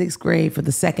roll in 6th grade for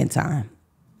the second time,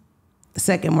 the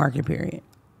second marking period.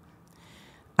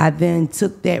 I then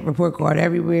took that report card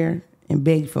everywhere and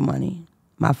begged for money.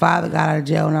 My father got out of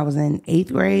jail when I was in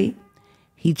 8th grade.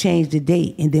 He changed the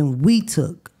date, and then we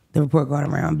took the report card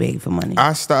around and begged for money.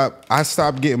 I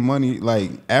stopped getting money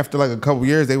like after like a couple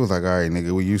years. They was like, all right,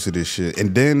 nigga, we used to this shit.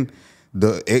 And then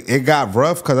it got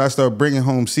rough because I started bringing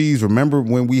home C's. Remember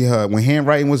when when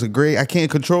handwriting was a grade? I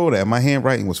can't control that. My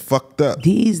handwriting was fucked up.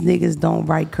 These niggas don't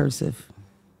write cursive.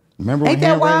 Remember when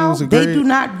handwriting was a grade? They do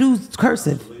not do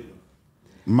cursive.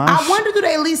 I wonder, do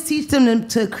they at least teach them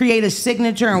to create a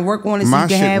signature and work on it so you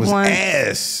can have one? My shit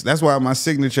was ass. That's why my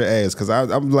signature ass. Because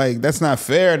I'm like, that's not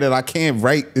fair that I can't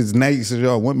write as nice as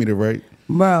y'all want me to write.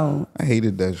 Bro. I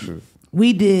hated that shit.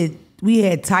 We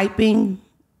had typing,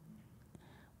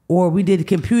 or we did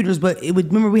computers, but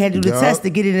remember we had to do the test to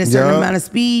get it at a certain amount of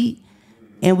speed.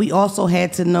 And we also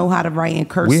had to know how to write in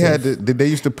cursive. We had to, they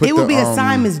used to put it would be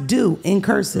assignments due in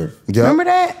cursive. Yep. Remember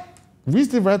that? We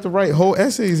used to have to write whole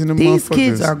essays in them These motherfuckers.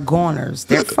 kids are goners.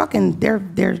 They're fucking, they're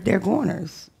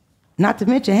goners. Not to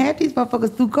mention, half these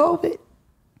motherfuckers through COVID.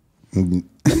 The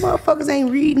motherfuckers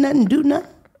ain't read nothing, do nothing.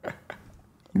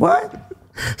 What?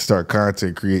 Start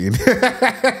content creating.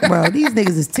 Bro, these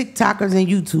niggas is TikTokers and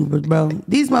YouTubers, bro.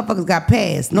 These motherfuckers got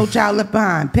pass. No child left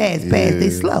behind. Pass. They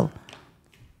slow.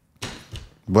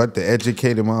 But the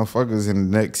educated motherfuckers in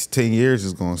the next 10 years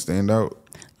is going to stand out.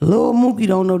 Lil Mookie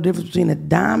don't know the difference between a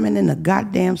diamond and a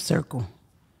goddamn circle.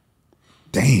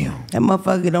 Damn. That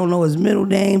motherfucker don't know his middle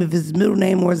name, if it's his middle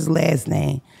name or his last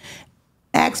name.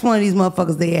 Ask one of these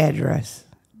motherfuckers their address.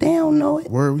 They don't know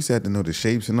it. Word, we used to have to know the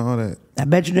shapes and all that. I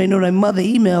bet you they know their mother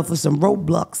email for some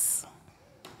Roblox.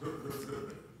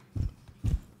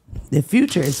 The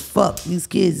future is fucked. These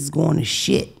kids is going to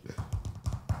shit.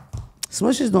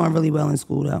 Smush is doing really well in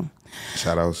school, though.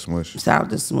 Shout out Smush. Shout out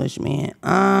to Smush,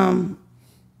 man.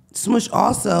 Smush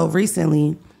also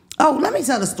recently... Oh, let me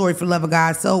tell the story for love of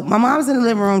God. So my mom's in the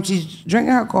living room. She's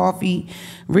drinking her coffee,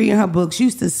 reading her book. She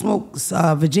used to smoke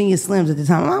Virginia Slims at the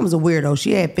time. My mom was a weirdo.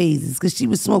 She had phases because she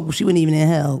would smoke, but she wasn't even in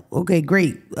hell. Okay,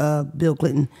 great, Bill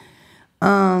Clinton.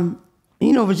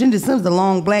 You know, Virginia Slims, the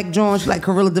long black joint. She like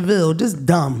Corilla DeVille. Just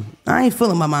dumb. I ain't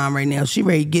feeling my mom right now. She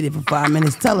ready to get it for 5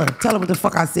 minutes. Tell her what the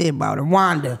fuck I said about her.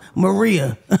 Wanda,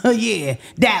 Maria. Yeah,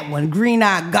 that one.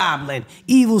 Green-eyed goblin.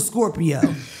 Evil Scorpio.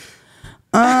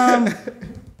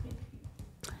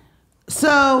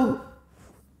 So,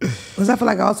 because I feel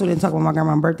like I also didn't talk about my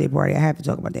grandma's birthday party. I have to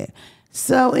talk about that.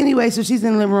 So anyway, so she's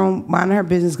in the living room minding her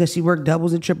business because she worked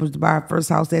doubles and triples to buy her first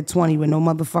house at 20 with no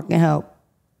motherfucking help.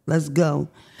 Let's go.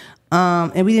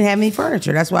 And we didn't have any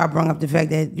furniture. That's why I brought up the fact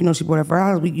that, she bought her first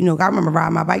house. I remember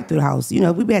riding my bike through the house.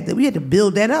 We had to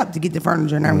build that up to get the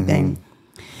furniture and everything.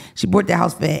 She bought that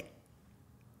house for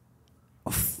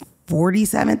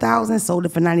 $47,000, sold it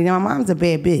for $99,000. My mom's a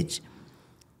bad bitch.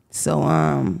 So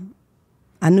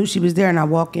I knew she was there, and I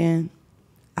walk in.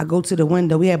 I go to the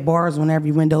window. We had bars on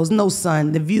every window. There's no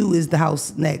sun. The view is the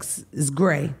house next. It's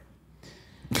gray.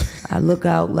 I look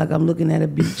out like I'm looking at a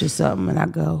beach or something, and I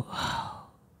go, oh,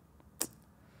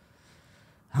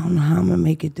 I don't know how I'm going to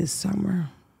make it this summer.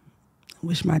 I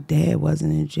wish my dad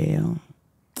wasn't in jail.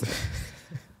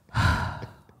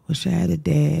 Wish I had a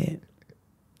dad.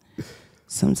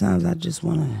 Sometimes I just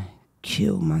want to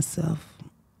kill myself.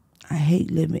 I hate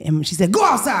living. And she said, go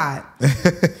outside.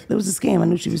 It was a scam. I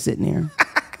knew she was sitting there.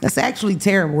 That's actually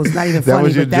terrible. It's not even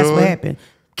funny, but that's what happened.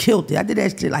 Killed it. I did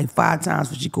that shit like 5 times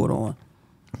before she caught on.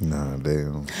 Nah,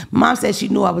 damn. Mom said she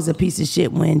knew I was a piece of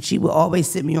shit when she would always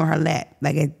sit me on her lap,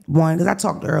 like at 1, because I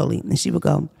talked early. And she would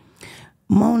go,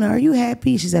 Mona, are you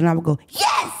happy? She said, and I would go,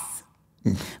 yes.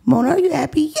 Mona, are you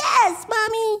happy? Yes,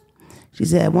 mommy. She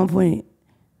said at one point,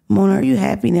 Mona, are you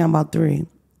happy? Now I'm about 3.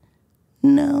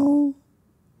 No.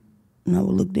 And I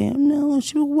would look down. No. And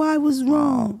she would, why was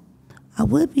wrong? I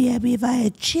would be happy if I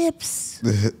had chips.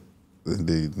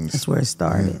 Indeed. That's where it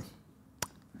started. Yeah.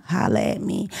 Holla at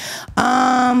me.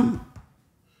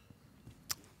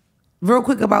 Real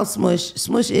quick about Smush.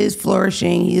 Smush is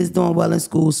flourishing. He is doing well in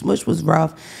school. Smush was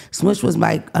rough. Smush was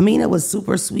like, Amina was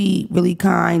super sweet, really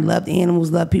kind, loved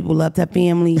animals, loved people, loved her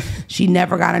family. She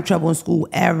never got in trouble in school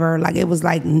ever. Like, it was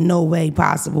like no way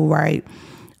possible, right?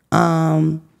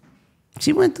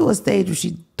 She went through a stage where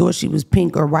she thought she was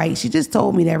pink or white. She just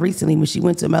told me that recently when she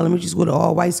went to elementary school, to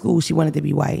all white school, she wanted to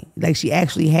be white. Like, she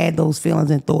actually had those feelings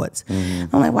and thoughts.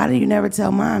 Mm-hmm. I'm like, why did you never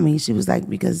tell mommy? She was like,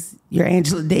 because you're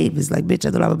Angela Davis. Like, bitch,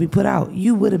 I thought I would be put out.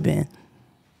 You would have been.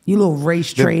 You little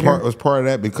race traitor. Was part of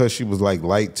that because she was like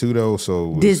light too though?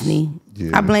 So Disney.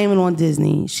 Yeah. I blame it on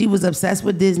Disney. She was obsessed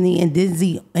with Disney, and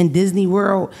Disney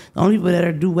World, the only people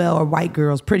that do well are white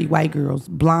girls, pretty white girls,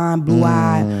 blonde, blue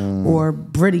eye, or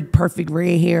pretty perfect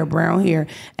red hair, brown hair.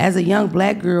 As a young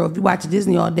black girl, if you watch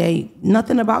Disney all day,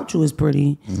 nothing about you is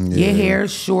pretty. Yeah. Your hair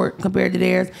is short compared to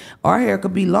theirs. Our hair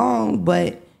could be long,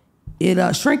 but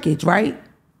it shrinkage, right?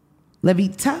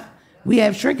 Levita. We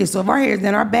have shrinkage, so if our hair's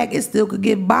down our back, it still could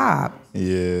get bobbed.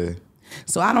 Yeah.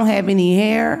 So I don't have any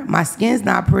hair. My skin's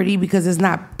not pretty because it's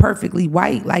not perfectly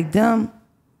white like them.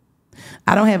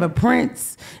 I don't have a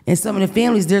prince. In some of the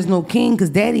families, there's no king because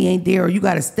daddy ain't there, or you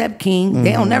got a step king. Mm-hmm.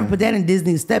 They don't never put that in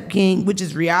Disney, step king, which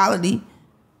is reality.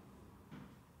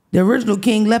 The original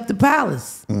king left the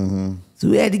palace. Mm-hmm. So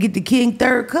we had to get the king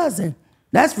third cousin.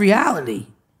 That's reality.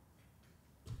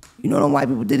 You know, them white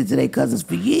people did it to their cousins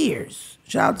for years.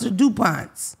 Shout out to the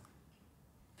DuPonts.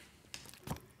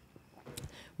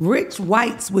 Rich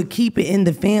whites would keep it in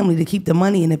the family to keep the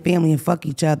money in the family and fuck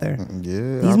each other.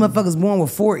 Yeah, these motherfuckers born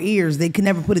with 4 ears. They could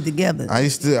never put it together. I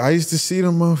used to see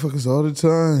them motherfuckers all the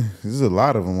time. There's a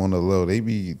lot of them on the low. They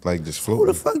be like just floating.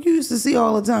 Who the fuck you used to see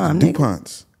all the time?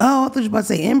 DuPonts. Oh, I thought you were about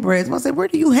to say inbreds. I was about to say, where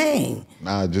do you hang?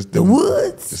 Nah, just the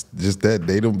woods. Just that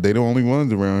they the only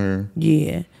ones around here.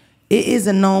 Yeah, it is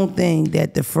a known thing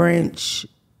that the French,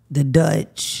 the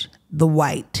Dutch, the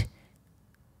white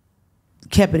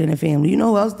kept it in the family. You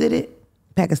know who else did it?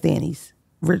 Pakistanis.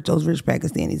 Those rich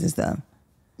Pakistanis and stuff.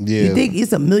 Yeah. You think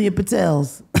it's a million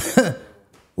Patels.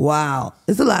 Wow.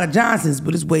 It's a lot of Johnsons,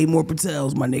 but it's way more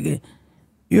Patels, my nigga.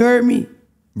 You heard me?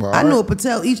 Well, I know a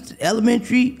Patel each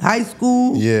elementary, high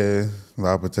school. Yeah, a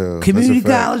lot of Patels. Community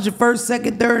college, the first,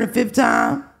 second, third, and fifth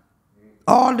time.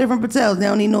 All different Patels. They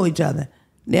don't even know each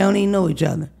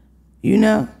other. You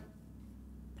know?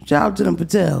 Shout out to them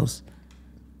Patels.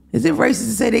 Is it racist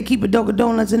to say they keep a Dunkin'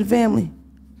 Donuts in the family?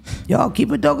 Y'all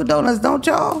keep a Dunkin' Donuts, don't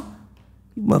y'all?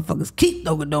 You motherfuckers keep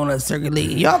Dunkin' Donuts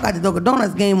circulating. Y'all got the Dunkin'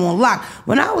 Donuts game on lock.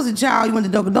 When I was a child, you went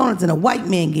to Dunkin' Donuts and a white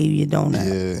man gave you a donut.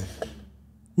 Yeah.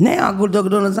 Now I go to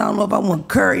Dunkin' Donuts, I don't know if I want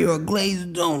curry or a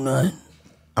glazed donut.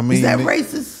 I mean, is that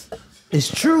racist?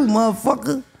 It's true,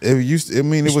 motherfucker.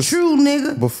 It was true,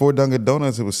 nigga. Before Dunkin'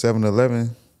 Donuts, it was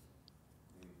 7-Eleven.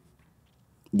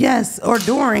 Yes, or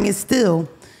during, it's still.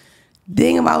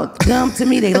 Thing about them, to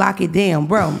me, they lock it down.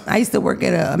 Bro, I used to work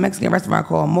at a Mexican restaurant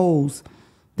called Moe's.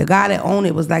 The guy that owned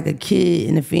it was like a kid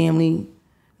in the family.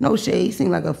 No shade, he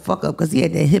seemed like a fuck up because he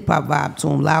had that hip hop vibe to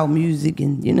him, loud music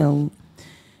and, you know.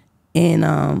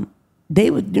 And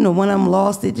they would, you know, one of them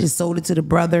lost it, just sold it to the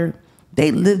brother.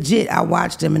 They legit, I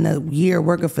watched them in a year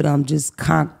working for them, just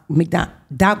Dunkin'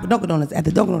 Donuts, at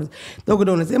the Dunkin'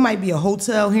 Donuts. It might be a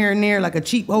hotel here and there, like a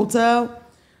cheap hotel,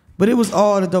 but it was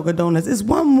all the Dunkin' Donuts. It's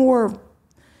one more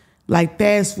like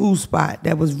fast food spot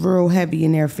that was real heavy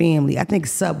in their family. I think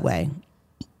Subway.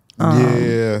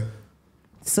 Yeah.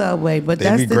 Subway, but They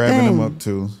that's be the grabbing thing. them up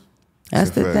too.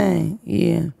 That's It's a the fact. thing,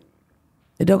 yeah.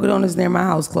 The Dunkin' Donuts near my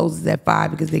house closes at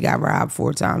 5 because they got robbed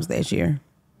 4 times last year.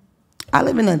 I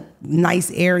live in a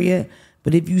nice area,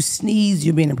 but if you sneeze,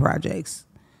 you'll be in the projects.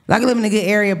 Like I live in a good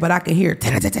area, but I can hear.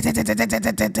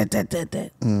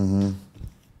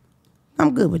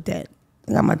 I'm good with that.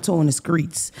 I got my toe in the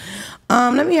streets.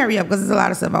 Let me hurry up because there's a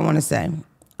lot of stuff I want to say.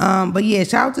 But yeah,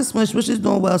 shout out to Smush. Smush is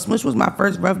doing well. Smush was my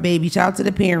first rough baby. Shout out to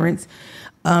the parents.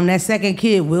 That second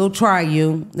kid will try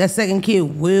you. That second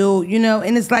kid will,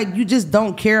 and it's like you just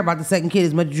don't care about the second kid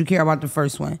as much as you care about the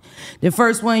first one. The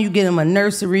first one, you get him a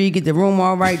nursery, get the room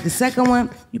all right. The second one,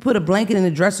 you put a blanket in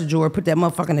the dresser drawer, put that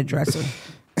motherfucker in the dresser.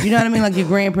 You know what I mean? Like your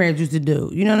grandparents used to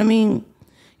do. You know what I mean?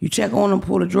 You check on them,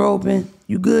 pull the drawer open.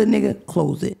 You good, nigga?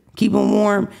 Close it. Keep them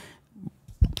warm.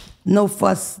 No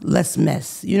fuss, less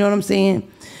mess. You know what I'm saying?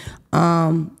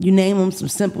 You name them some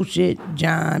simple shit,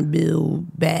 John, Bill,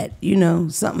 Bat,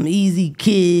 something easy,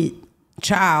 kid,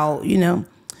 child, and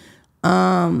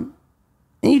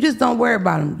you just don't worry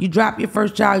about them. You drop your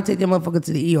first child, you take that motherfucker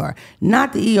to the ER.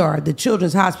 Not the ER, the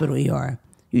Children's Hospital ER.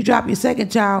 You drop your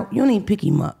second child, you don't even pick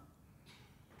him up.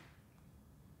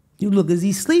 You look, is he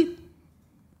asleep?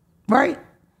 Right?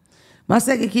 My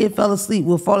second kid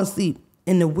will fall asleep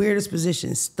in the weirdest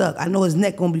position, stuck. I know his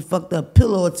neck gonna be fucked up,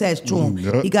 pillow attached to him.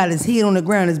 Yep. He got his head on the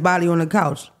ground, his body on the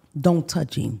couch. Don't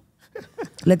touch him.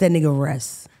 Let that nigga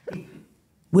rest.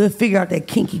 We'll figure out that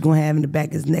kink he gonna have in the back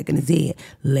of his neck and his head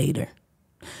later.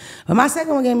 But my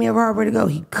second one gave me a hard way to go.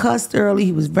 He cussed early.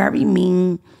 He was very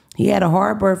mean. He had a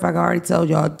hard birth, like I already told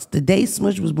y'all. The day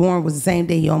Smush was born was the same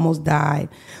day he almost died.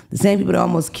 The same people that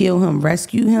almost killed him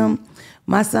rescued him.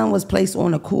 My son was placed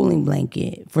on a cooling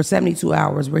blanket for 72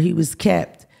 hours where he was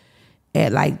kept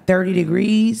at like 30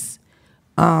 degrees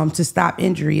to stop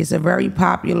injury. It's a very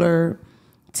popular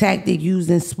tactic used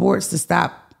in sports to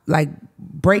stop like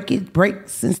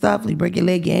breaks and stuff. Like break your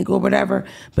leg, your ankle, or whatever.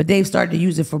 But they've started to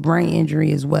use it for brain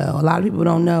injury as well. A lot of people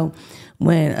don't know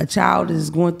when a child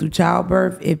is going through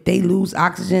childbirth, if they lose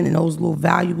oxygen in those little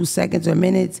valuable seconds or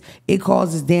minutes, it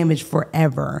causes damage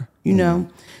forever,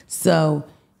 So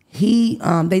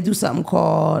they do something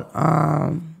called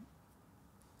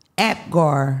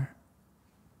APGAR.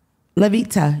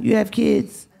 Levita, you have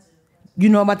kids? You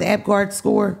know about the APGAR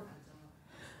score?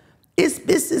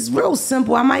 It's real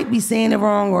simple. I might be saying it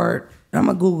wrong, or I'm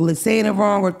gonna Google it, saying it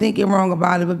wrong or thinking wrong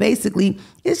about it, but basically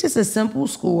it's just a simple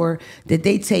score that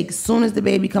they take as soon as the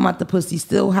baby come out the pussy,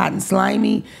 still hot and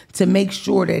slimy, to make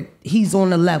sure that he's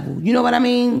on the level. You know what I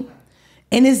mean?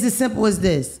 And it's as simple as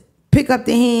this. Pick up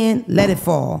the hand, let it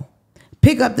fall.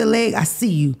 Pick up the leg, I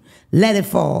see you, let it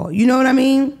fall. You know what I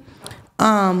mean?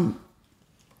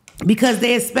 Because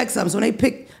they expect something. So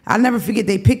I'll never forget,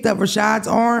 they picked up Rashad's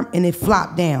arm and it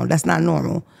flopped down. That's not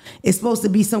normal. It's supposed to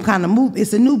be some kind of move.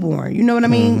 It's a newborn. You know what I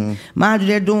mean? Mm-hmm. Mind you,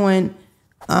 they're doing,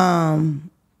 let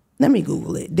me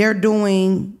Google it. They're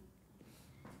doing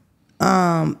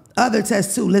other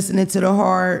tests too, listening to the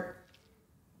heart.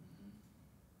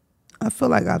 I feel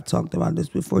like I've talked about this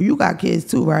before. You got kids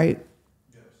too, right?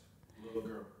 Yes, little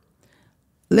girl.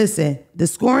 Listen, the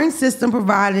scoring system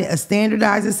provided a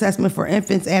standardized assessment for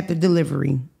infants after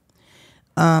delivery.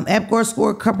 APGAR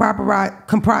score APGAR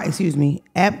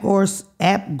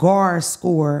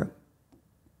score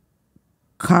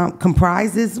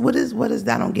comprises, what is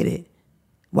that? I don't get it.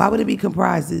 Why would it be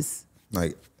comprises?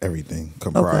 Like everything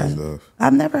comprised of.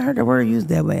 I've never heard the word used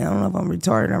that way. I don't know if I'm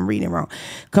retarded, I'm reading it wrong.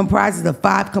 Comprises of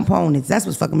 5 components. That's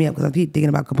what's fucking me up because I keep thinking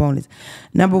about components.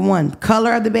 Number 1,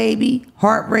 color of the baby,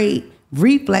 heart rate,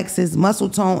 reflexes, muscle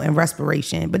tone, and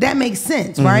respiration. But that makes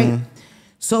sense, right?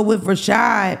 So with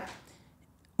Rashad,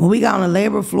 when we got on the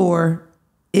labor floor,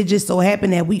 it just so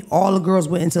happened that all the girls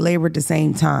went into labor at the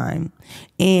same time.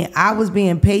 And I was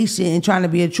being patient and trying to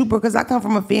be a trooper because I come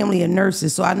from a family of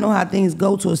nurses, so I know how things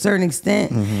go to a certain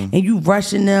extent. And you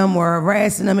rushing them or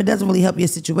harassing them, it doesn't really help your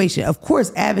situation. Of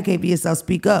course, advocate for yourself,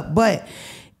 speak up. But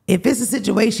if it's a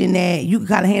situation that you can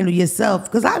kind of handle yourself,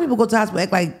 because a lot of people go to the hospital,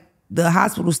 act like the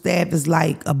hospital staff is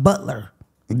like a butler.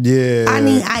 Yeah. I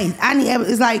need ice.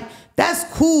 It's like, that's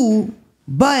cool,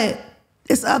 but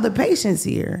it's other patients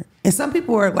here. And some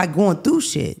people are like going through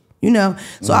shit,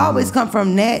 So I always come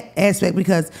from that aspect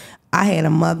because I had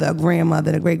a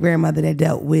grandmother, a great grandmother that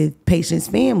dealt with patients'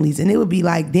 families, and it would be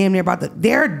like damn near about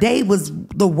their day was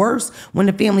the worst when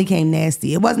the family came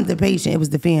nasty. It wasn't the patient, it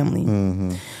was the family.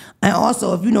 Mm-hmm. And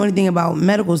also, if you know anything about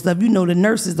medical stuff, you know the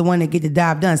nurse is the one that get the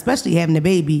job done, especially having the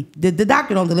baby. The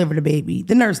doctor don't deliver the baby.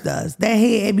 The nurse does. That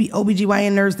head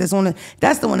OBGYN nurse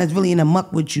that's the one that's really in the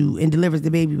muck with you and delivers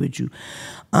the baby with you.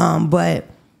 But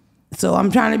so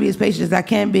I'm trying to be as patient as I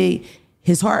can be.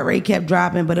 His heart rate kept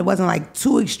dropping, but it wasn't like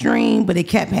too extreme, but it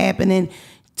kept happening.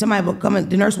 Somebody would come in,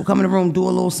 the nurse would come in the room, do a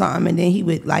little something, and then he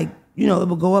would like, it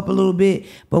would go up a little bit.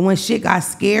 But when shit got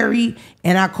scary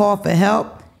and I called for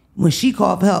help, when she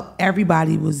called for help,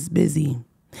 everybody was busy.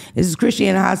 This is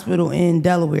Christiana Hospital in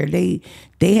Delaware. They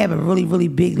have a really, really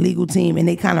big legal team, and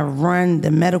they kind of run the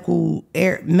medical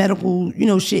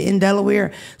shit in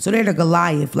Delaware. So they're the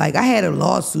Goliath. Like, I had a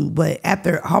lawsuit, but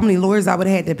after how many lawyers I would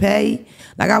have had to pay,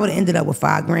 like I would have ended up with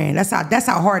 $5,000. That's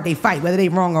how hard they fight, whether they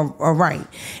wrong or right.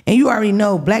 And you already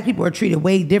know black people are treated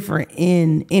way different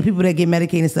and people that get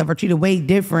medicated and stuff are treated way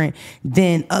different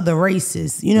than other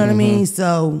races. You know what I mean?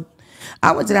 So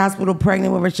I went to the hospital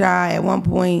pregnant with Rashad. At one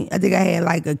point, I think I had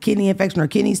like a kidney infection or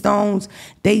kidney stones.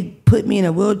 They put me in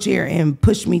a wheelchair and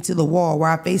pushed me to the wall where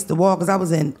I faced the wall because I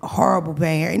was in horrible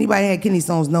pain. Anybody had kidney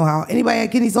stones know how. Anybody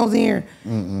had kidney stones in here?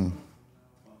 Mm-mm.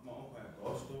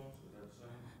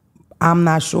 I'm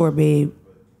not sure, babe.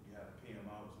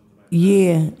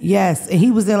 Yeah, yes. And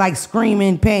he was in like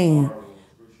screaming pain.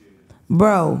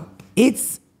 Bro,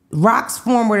 it's... Rocks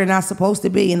form where they're not supposed to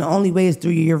be, and the only way is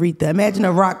through your urethra. Imagine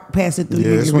a rock passing through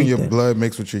your urethra. Yeah, that's when your blood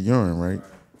mixed with your urine, right?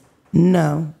 No. I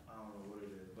don't know what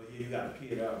it is, but yeah, you gotta pee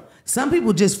it out. Some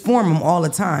people just form them all the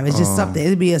time. It's just something.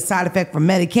 It'd be a side effect from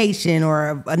medication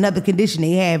or another condition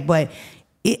they have, but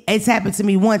it's happened to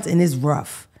me once, and it's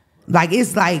rough.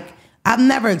 It's like I've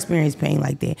never experienced pain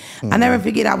like that. I never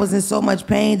forget I was in so much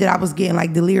pain that I was getting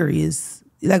like delirious.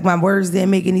 Like my words didn't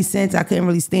make any sense. I couldn't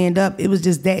really stand up. It was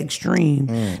just that extreme.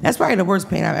 That's probably the worst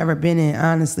pain I've ever been in,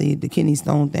 honestly, the kidney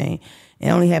stone thing. It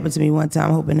only happened to me one time.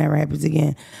 I hope it never happens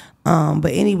again.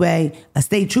 But anyway, a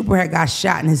state trooper had got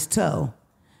shot in his toe.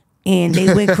 And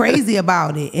they went crazy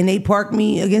about it. And they parked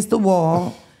me against the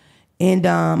wall. And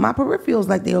my peripherals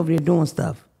like they over there doing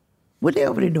stuff. What they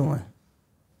over there doing?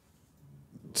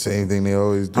 Same thing they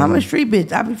always do. I'm a street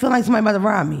bitch. I be feeling like somebody about to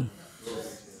rob me.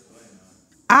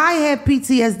 I have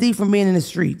PTSD from being in the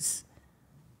streets.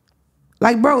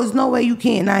 Like, bro, there's no way you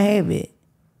can't not have it.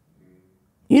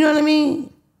 You know what I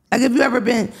mean? Like, if you ever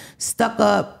been stuck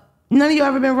up, none of you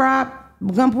ever been robbed at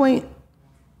gunpoint?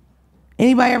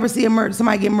 Anybody ever see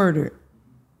somebody get murdered?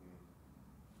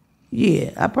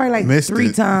 Yeah, I probably like Missed 3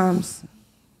 it. times.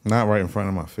 Not right in front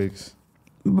of my face.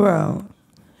 Bro.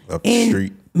 Up the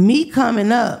street. Me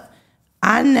coming up,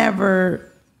 I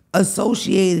never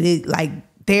associated it like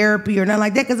therapy or nothing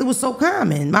like that because it was so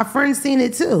common. My friends seen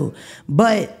it too.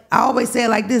 But I always say it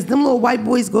like this. Them little white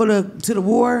boys go to the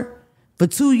war for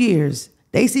 2 years.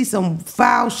 They see some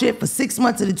foul shit for 6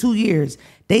 months of the 2 years.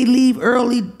 They leave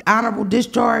early, honorable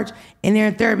discharge, and they're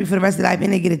in therapy for the rest of their life,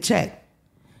 and they get a check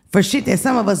for shit that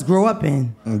some of us grow up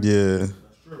in. Yeah.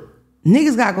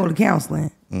 Niggas gotta go to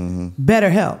counseling. Better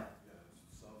help.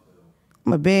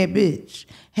 I'm a bad bitch.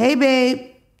 Hey,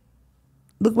 babe.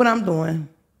 Look what I'm doing.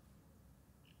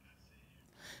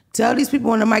 Tell these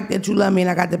people on the mic that you love me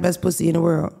and I got the best pussy in the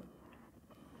world.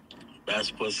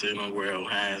 Best pussy in the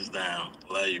world, hands down.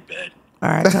 Love you, babe. All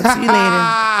right, talk to you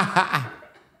later.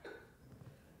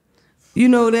 You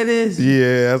know who that is?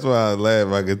 Yeah, that's why I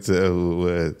laughed. I could tell who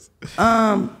it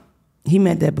was. He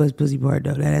meant that pussy part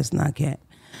though. That's not cat.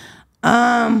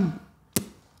 I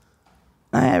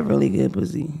have really good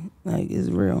pussy. Like, it's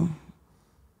real.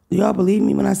 Do y'all believe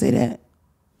me when I say that?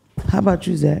 How about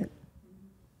you, Zack?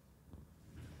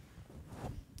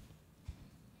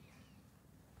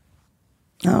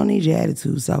 I don't need your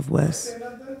attitude, Southwest.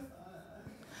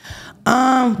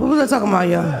 What was I talking about,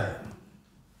 y'all?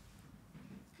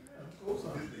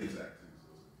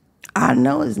 I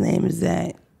know his name is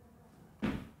Zack.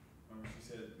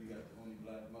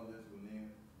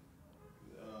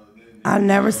 I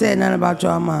never said nothing about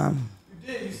y'all mom.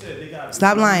 You did. You said they got.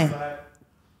 Stop lying.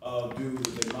 Dude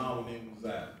with their mom name was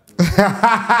Zack.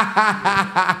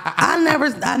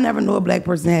 I never knew a black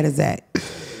person had a Zack.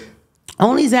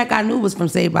 Only Zack I knew was from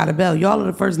Saved by the Bell. Y'all are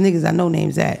the first niggas I know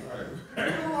named Zack.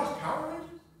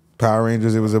 Power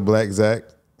Rangers, it was a black Zack.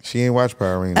 She ain't watch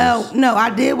Power Rangers. Oh, no, I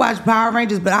did watch Power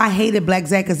Rangers, but I hated Black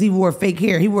Zack because he wore fake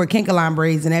hair. He wore kinkaline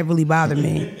braids, and that really bothered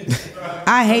me.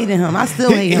 I hated him. I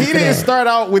still hate him. He didn't start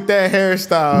out with that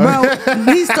hairstyle.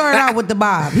 Bro, he started out with the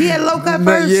bob. He had low cut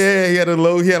first. Yeah, he had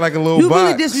like a little You box.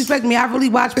 really disrespect me. I really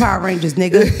watch Power Rangers,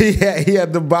 nigga. He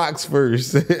had the box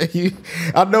first.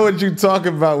 I know what you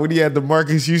talking about when he had the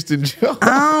Marcus Houston joke.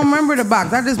 I don't remember the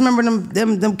box. I just remember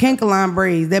them Kenkaline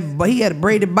braids. He had a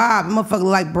braided bob. Motherfucker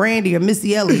like Brandy or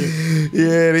Missy Elliott.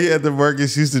 Yeah, he had the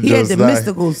Marcus Houston He jokes. had the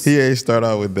Mysticals. He ain't start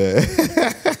out with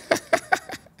that.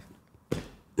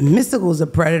 Mystical's a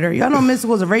predator. Y'all know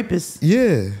Mystical's a rapist.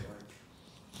 Yeah.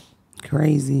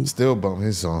 Crazy. Still bump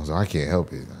his songs. I can't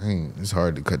help it. It's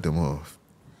hard to cut them off.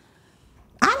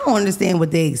 I don't understand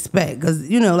what they expect because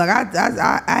like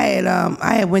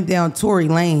I had went down Tory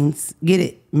Lanez. Get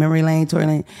it? Memory Lane, Tory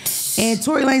Lane. And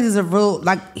Tory Lanez is a real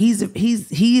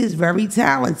he is very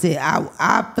talented.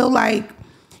 I feel like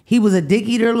he was a dick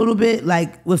eater a little bit,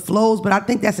 like with flows, but I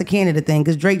think that's a Canada thing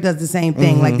because Drake does the same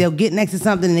thing. Like they'll get next to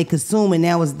something and they consume it.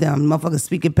 Now it's them motherfuckers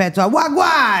speaking patois.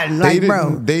 Wagwan, like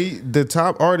bro. The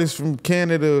top artists from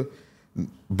Canada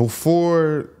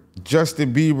before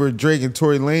Justin Bieber, Drake, and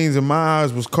Tory Lanez in my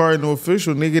eyes was Cardinal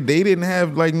Official, nigga. They didn't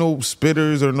have like no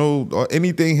spitters or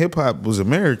anything. Hip hop was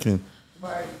American.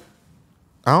 Right.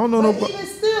 I don't know But even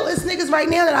still, it's niggas right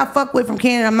now that I fuck with from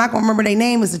Canada. I'm not gonna remember their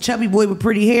name. It's a chubby boy with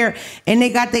pretty hair, and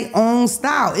they got their own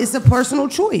style. It's a personal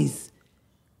choice.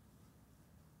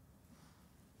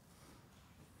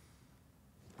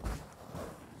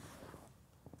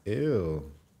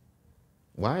 Ew.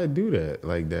 Why do that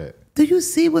like that? Do you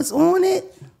see what's on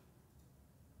it?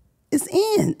 It's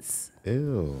ants.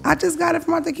 Ew. I just got it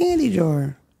from out the candy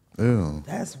jar. Ew.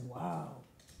 That's wild.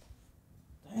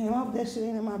 Damn, I hope that shit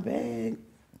ain't in my bag.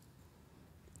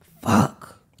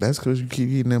 Fuck. That's because you keep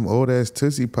eating them old ass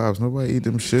Tootsie Pops. Nobody eat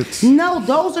them shits. No,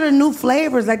 those are the new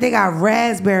flavors. Like they got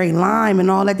raspberry, lime,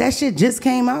 and all that. That shit just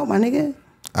came out, my nigga.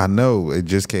 I know it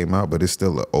just came out, but it's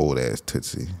still an old ass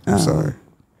Tootsie. I'm sorry.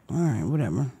 All right,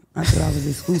 whatever. I thought I was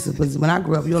exclusive, but when I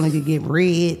grew up, you only could get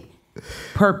red,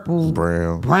 purple,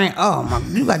 brown. Oh my,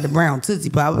 you got the brown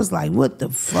Tootsie Pop. I was like, what the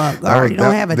fuck? I already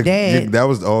don't have a dad. That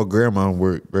was all grandma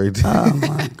work right there. Oh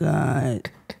my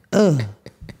God. Ugh.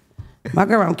 My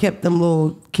grandma kept them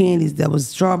little candies that was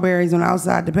strawberries on the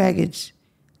outside the package.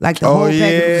 Like the whole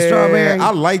package was strawberry.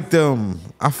 I like them.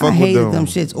 I fuck with them. I hated them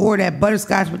shits. Or that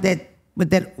butterscotch with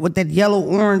that yellow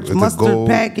orange with mustard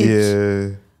package.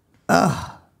 Yeah.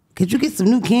 Ugh. Could you get some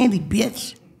new candy,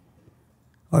 bitch?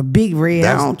 Or Big Red.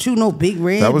 I don't chew no Big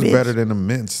Red. That was bitch. better than the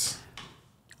mints.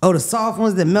 Oh, the soft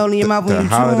ones that melt in your mouth when you chew them?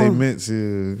 The holiday mints,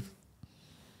 yeah.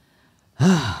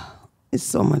 It's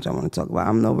so much I want to talk about.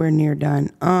 I'm nowhere near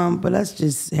done. But let's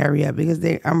just hurry up because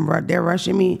they're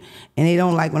rushing me and they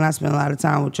don't like when I spend a lot of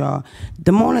time with y'all.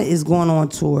 Damona is going on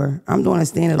tour. I'm doing a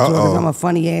stand-up tour because I'm a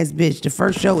funny ass bitch. The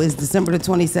first show is December the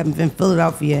 27th in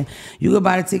Philadelphia. You can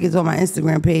buy the tickets on my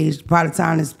Instagram page. By the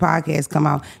time this podcast come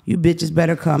out, you bitches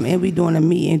better come. And we doing a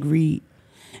meet and greet.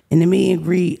 In the meet and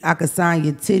greet, I could sign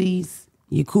your titties,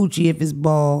 your coochie if it's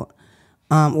bald,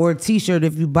 or a t-shirt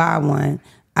if you buy one.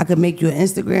 I could make you an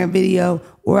Instagram video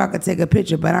or I could take a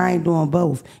picture, but I ain't doing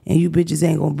both. And you bitches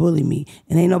ain't gonna bully me.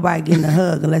 And ain't nobody getting a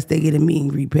hug unless they get a meet and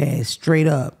greet pass, straight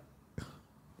up.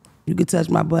 You can touch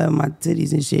my butt and my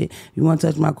titties and shit. You wanna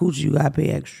touch my coochie, you gotta pay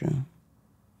extra.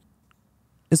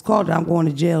 It's called the I'm Going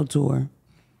to Jail tour.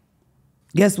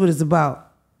 Guess what it's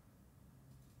about?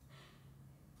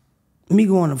 Me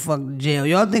going to fuck jail.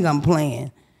 Y'all think I'm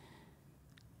playing.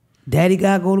 Daddy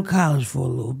gotta go to college for a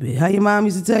little bit. How your mom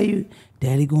used to tell you?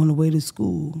 Daddy going away to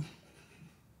school.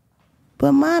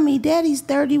 But mommy, daddy's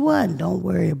 31. Don't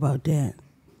worry about that.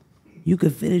 You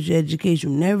can finish your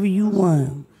education whenever you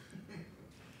want.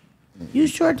 You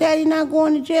sure daddy not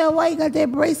going to jail? Why you got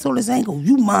that brace on his ankle?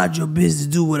 You mind your business,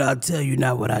 do what I tell you,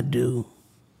 not what I do.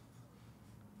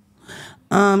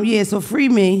 Yeah, so free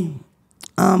me.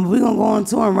 We're gonna go on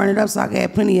tour and run it up so I can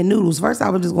have plenty of noodles. First, I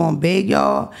was just gonna beg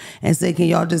y'all and say, can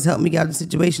y'all just help me get out of the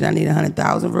situation? I need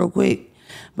 100,000 real quick.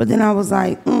 But then I was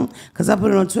like, because I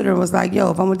put it on Twitter and was like,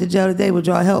 yo, if I went to jail today, would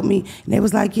y'all help me? And they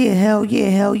was like, yeah, hell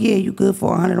yeah. You good for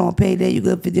 100 on payday, you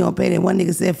good 50 on payday. One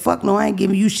nigga said, fuck no, I ain't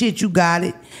giving you shit, you got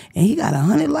it. And he got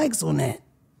 100 likes on that.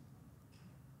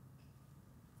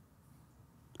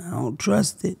 I don't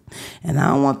trust it. And I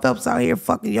don't want Phelps out here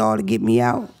fucking y'all to get me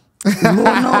out. Lord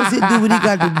knows he'll do what he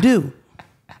got to do.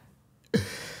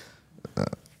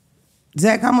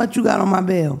 Zack, how much you got on my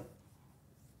bail?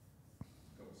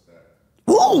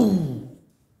 Ooh!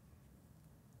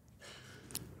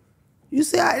 You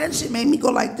see how that shit made me go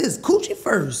like this. Coochie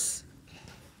first.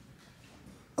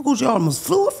 My coochie almost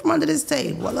flew up from under this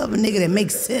table. I love a nigga that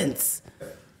makes sense.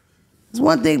 There's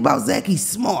one thing about Zack, he's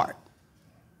smart.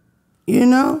 You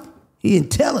know? He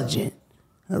intelligent.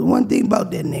 That's one thing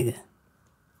about that nigga.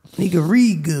 He can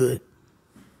read good.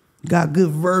 Got good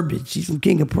verbiage. He's from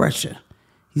King of Prussia.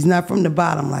 He's not from the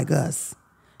bottom like us.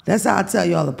 That's how I tell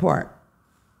y'all apart.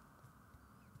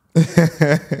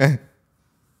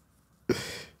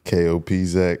 KOP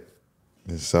Zack.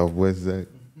 The Southwest Zack.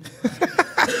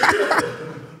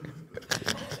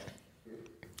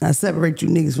 I separate you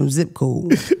niggas from zip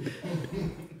code.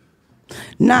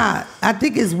 Nah, I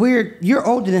think it's weird. You're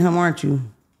older than him, aren't you?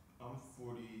 I'm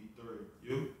 43.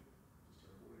 You?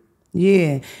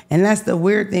 Yeah, and that's the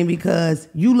weird thing because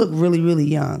you look really, really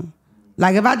young.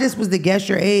 Like if I just was to guess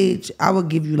your age, I would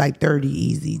give you like 30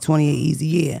 easy, 28 easy,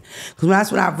 yeah. Because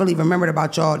that's what I really remembered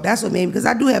about y'all. That's what made me, because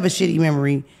I do have a shitty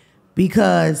memory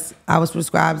because I was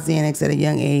prescribed Xanax at a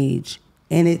young age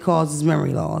and it causes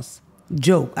memory loss.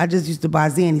 Joke. I just used to buy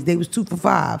Xannies. They was 2 for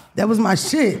 $5. That was my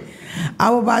shit. I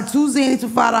would buy 2 Xannies for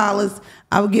 $5.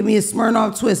 I would get me a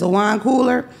Smirnoff Twist, a wine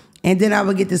cooler, and then I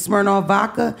would get the Smirnoff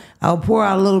vodka. I would pour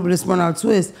out a little bit of Smirnoff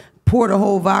Twist, pour the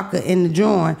whole vodka in the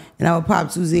joint, and I would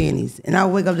pop 2 Xannies. And I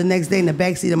would wake up the next day in the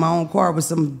backseat of my own car with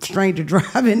some stranger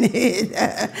driving it.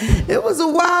 It was a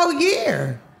wild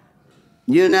year.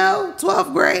 You know,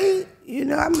 12th grade. You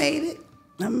know, I made it.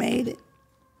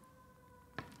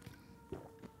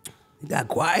 It got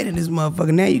quiet in this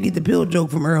motherfucker. Now you get the pill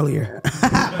joke from earlier.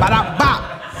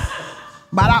 Ba-da-bop.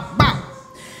 Ba-da-bop.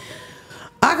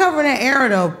 I come from that era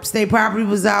though. State Property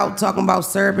was out talking about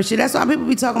syrup and shit. That's why people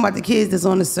be talking about the kids that's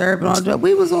on the syrup and all the drugs.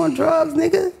 We was on drugs,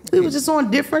 nigga. We was just on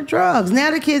different drugs.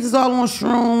 Now the kids is all on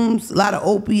shrooms, a lot of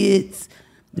opiates.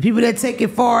 The people that take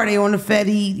it far, they on the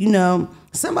Fetty, you know.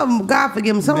 Some of them, God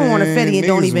forgive them, some of them on the Fetty and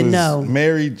don't even know.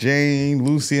 Mary Jane,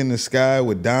 Lucy in the Sky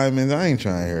with Diamonds. I ain't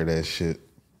trying to hear that shit.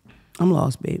 I'm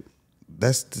lost, babe.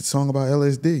 That's the song about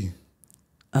LSD.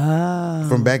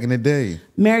 From back in the day.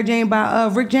 Mary Jane by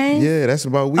Rick James? Yeah, that's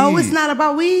about weed. Oh, it's not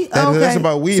about weed? Okay. That's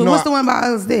about weed. So No, what's the one about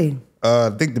LSD?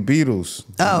 I think the Beatles.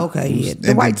 Oh, okay, yeah.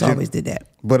 The whites always did that.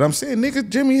 But I'm saying niggas,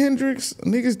 Jimi Hendrix,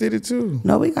 niggas did it too.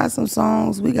 No, we got some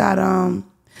songs. We got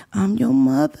I'm your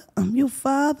mother, I'm your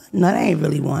father. No, that ain't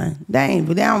really one. That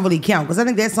don't really count. Because I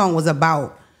think that song was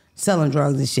about selling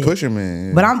drugs and shit. Pusher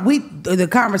Man. Yeah. But the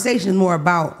conversation is more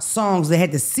about songs that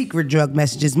had the secret drug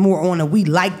messages, more on a we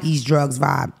like these drugs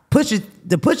vibe.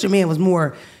 The Pusher Man was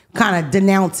more kind of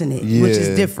denouncing it, which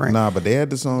is different. Nah, but they had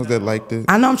the songs that liked it.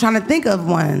 I know, I'm trying to think of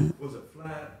one. Was it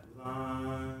Flat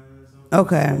Lines?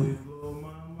 Okay. Blow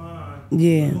my mind.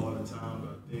 Yeah. All the time,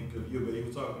 I think of you, but he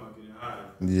was talking about getting high.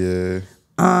 Yeah.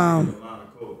 A lot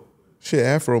of coke. Shit,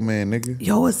 Afro Man, nigga.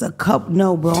 Yo, it's a couple.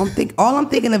 No, bro. All I'm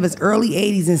thinking of is early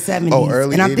 80s and 70s. Oh,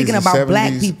 early and I'm 80s thinking and about 70s.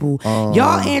 black people.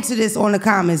 Y'all answer this on the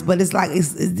comments, but it's like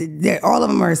all of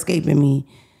them are escaping me.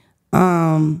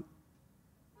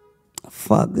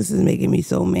 Fuck, this is making me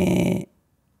so mad.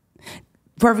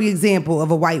 Perfect example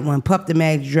of a white one, Puff the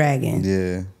Magic Dragon.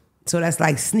 Yeah. So that's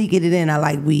like sneaking it in. I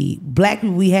like weed. Black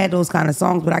people, we had those kind of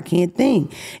songs, but I can't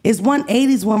think. It's one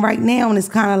 80s one right now, and it's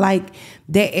kind of like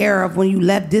that era of when you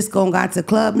left disco and got to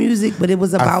club music, but it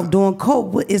was about doing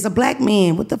coke. It's a black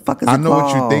man. What the fuck is it called? I know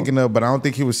what you're thinking of, but I don't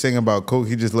think he was singing about coke.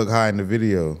 He just looked high in the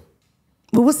video.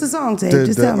 But what's the song, Tay?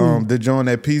 Just tell me. The joint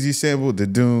that Peasy sample, the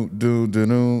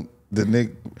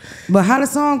Nick. But how the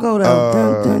song go though?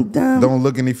 Dun, dun, dun. Don't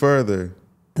look any further.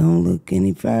 Don't look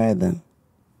any further.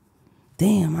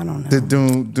 Damn, I don't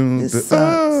know. This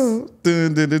sucks.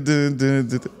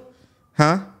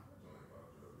 Huh?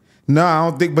 No, I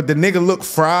don't think. But the nigga look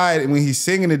fried when he's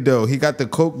singing it though. He got the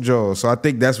coke jaw, so I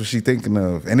think that's what she thinking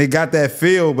of. And it got that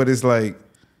feel, but it's like,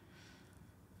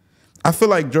 I feel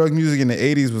like drug music in the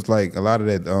 '80s was like a lot of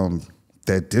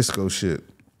that disco shit.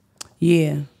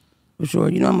 Yeah, for sure.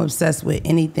 You know, I'm obsessed with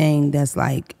anything that's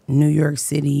like New York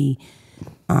City.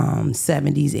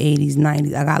 70s, 80s,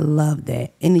 90s. I love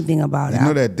that. Anything about it. You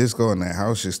know that disco and that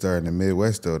house shit started in the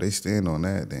Midwest though. They stand on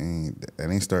that. That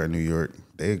ain't starting in New York.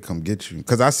 They come get you.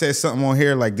 Cause I said something on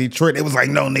here like Detroit. It was like,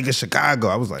 no, nigga, Chicago.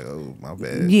 I was like, oh, my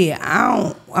bad. Yeah,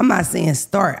 I'm not saying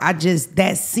start.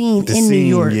 That scene in New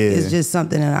York is just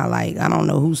something that I like. I don't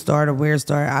know who started, where it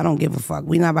started. I don't give a fuck.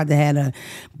 We not about to have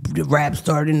the rap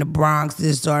started in the Bronx.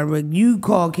 This started with you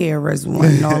call KRS-One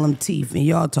and all them teeth, and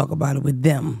y'all talk about it with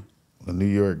them. New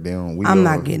York, they don't. I'm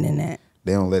not getting in that.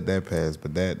 They don't let that pass.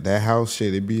 But that house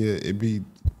shit, it be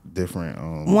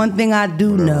different. One thing I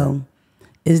do know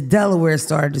is Delaware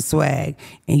started to swag,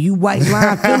 and you white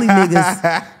line Philly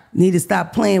niggas need to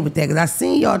stop playing with that. Cause I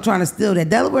seen y'all trying to steal that.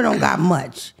 Delaware don't got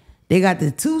much. They got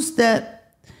the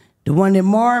 2-step, the one that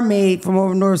Mar made from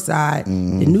over north side,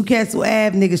 the Newcastle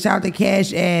Ave niggas, shout out to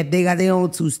Cash Ave. They got their own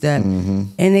 2-step,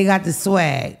 and they got the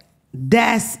swag.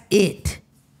 That's it.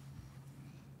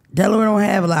 Delaware don't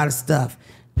have a lot of stuff.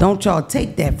 Don't y'all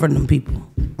take that from them people.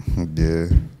 Yeah.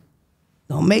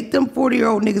 Don't make them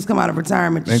 40-year-old niggas come out of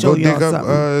retirement to And show go y'all dig up,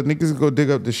 something. niggas go dig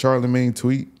up the Charlemagne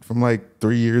tweet from like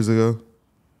 3 years ago.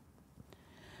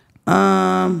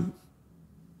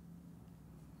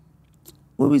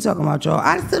 What we talking about, y'all?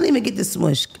 I still didn't even get to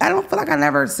Smush. I don't feel like I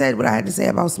never said what I had to say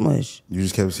about Smush. You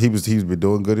just kept. He's been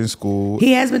doing good in school.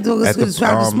 He has been doing good At the, in school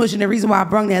to Smush, and the reason why I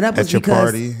brung that up at is your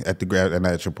because party, at your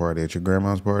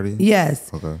grandma's party.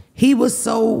 yes, Okay. he was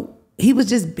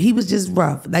just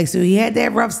rough. Like, so he had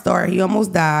that rough start. He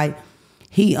almost died.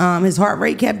 His heart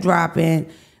rate kept dropping.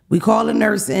 We called the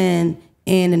nurse in,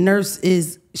 and the nurse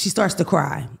she starts to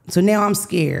cry. So now I'm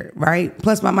scared, right?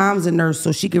 Plus my mom's a nurse,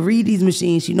 so she could read these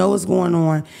machines. She knows what's going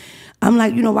on. I'm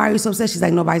like, why are you so upset? She's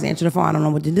like, nobody's answering the phone. I don't know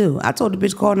what to do. I told the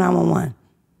bitch, call 911.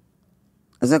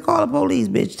 I said, call the police,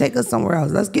 bitch. Take us somewhere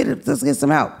else. Let's get some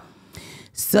help.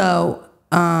 So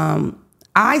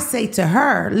I say to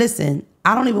her, listen,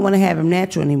 I don't even want to have him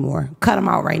natural anymore. Cut him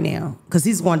out right now, because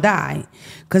he's going to die.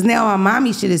 Because now our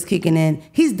mommy shit is kicking in.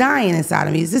 He's dying inside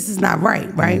of me. This is not right?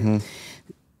 Mm-hmm.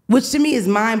 Which to me is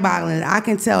mind-boggling. I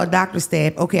can tell a doctor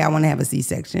staff, okay, I want to have a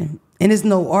C-section. And there's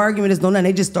no argument, there's no nothing.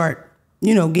 They just start,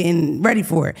 getting ready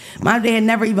for it. My dad had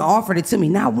never even offered it to me,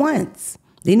 not once.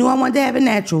 They knew I wanted to have it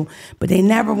natural, but they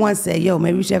never once said, yo,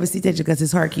 maybe we should have a C-section because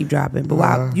his heart keep dropping. But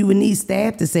wow, you would need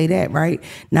staff to say that, right?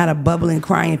 Not a bubbling,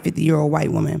 crying 50-year-old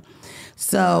white woman.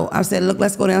 So I said, look,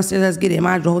 let's go downstairs, let's get it.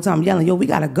 Mind you, the whole time I'm yelling, yo, we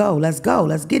got to go, let's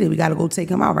get it. We got to go take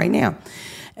him out right now.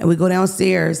 And we go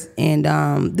downstairs, and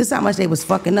this is how much they was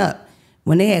fucking up.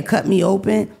 When they had cut me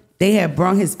open, they had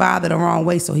brung his father the wrong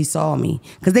way, so he saw me.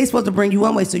 Because they supposed to bring you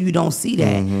one way so you don't see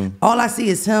that. Mm-hmm. All I see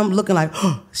is him looking like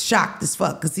shocked as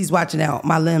fuck, because he's watching out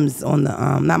my limbs on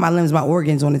the, not my limbs, my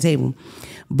organs on the table.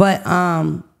 But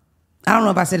I don't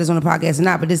know if I said this on the podcast or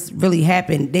not, but this really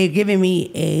happened. They're giving me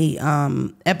a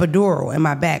epidural in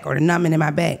my back, or the numbing in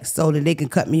my back, so that they can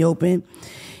cut me open.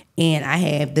 And I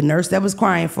have the nurse that was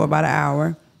crying for about an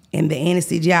hour, and the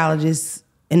anesthesiologist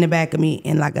in the back of me,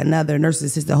 and like another nurse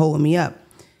assistant holding me up.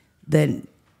 The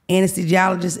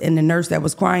anesthesiologist and the nurse that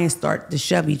was crying start to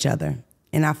shove each other,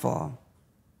 and I fall.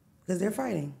 Because they're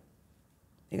fighting.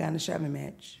 They got in a shoving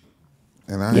match.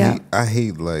 And I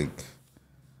hate like,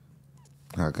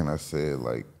 how can I say it,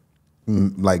 like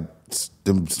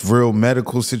the real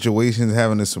medical situations,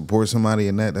 having to support somebody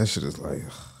in that shit is like.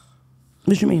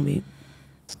 What you mean, babe?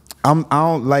 I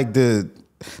don't like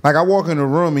I walk in the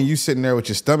room and you sitting there with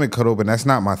your stomach cut open. That's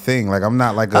not my thing. Like, I'm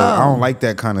not like I don't like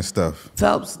that kind of stuff.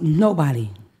 Phelps, nobody.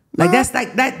 Like, that's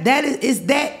like that is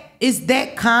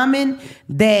that common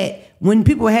that when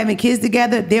people are having kids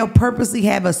together, they'll purposely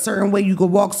have a certain way you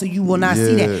can walk so you will not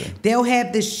see that. They'll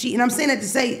have this sheet, and I'm saying that to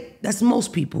say that's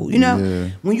most people,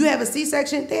 When you have a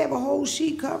C-section, they have a whole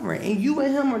sheet covering, and you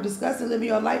and him are discussing living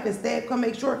your life, and staff come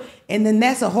make sure, and then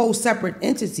that's a whole separate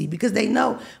entity, because they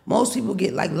know most people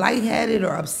get like lightheaded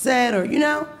or upset, or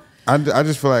I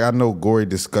just feel like I know gory,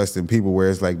 disgusting people where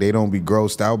it's like they don't be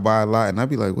grossed out by a lot, and I'd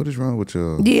be like, what is wrong with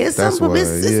you? Yeah, it's that's some,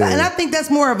 and I think that's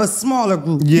more of a smaller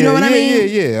group. You know what I mean?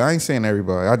 Yeah. I ain't saying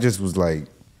everybody. I just was like,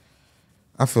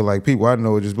 I feel like people I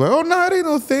know just be like, oh no, it ain't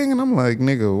no thing, and I'm like,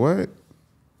 nigga, what?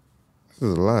 This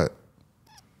is a lot.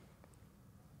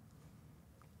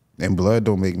 And blood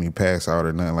don't make me pass out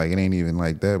or nothing. Like, it ain't even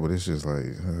like that, but it's just like,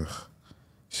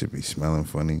 should be smelling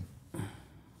funny.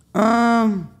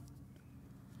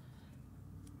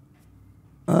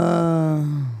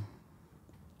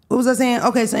 What was I saying?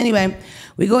 Okay, so anyway,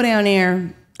 we go down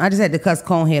there. I just had to cuss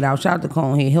Conehead out. Shout out to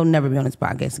Conehead. He'll never be on this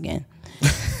podcast again.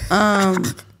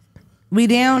 We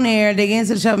down there. They get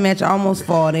into the shoving match. I almost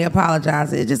fall. They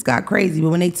apologize. It just got crazy. But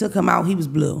when they took him out, he was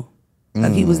blue.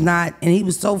 Like, he was not, and he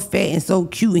was so fat and so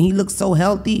cute, and he looked so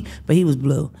healthy, but he was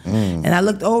blue. And I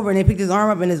looked over, and they picked his arm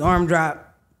up, and his arm dropped.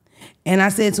 And I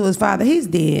said to his father, he's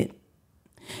dead.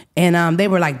 And they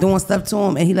were like doing stuff to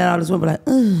him, and he let out his whisper like,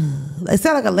 ugh. It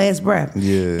sounded like a last breath.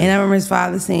 Yeah. And I remember his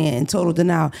father saying in total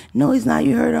denial, no, he's not.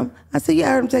 You heard him? I said, yeah,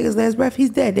 I heard him take his last breath.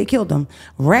 He's dead. They killed him.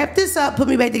 Wrap this up, put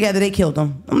me back together. They killed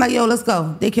him. I'm like, yo, let's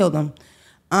go. They killed him.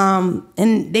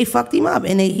 And they fucked him up.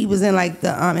 And he was in like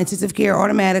the intensive care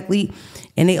automatically.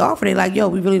 And they offered it like, yo,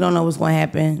 we really don't know what's going to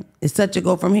happen. It's such a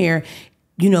go from here.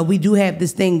 We do have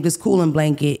this thing, this cooling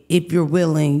blanket, if you're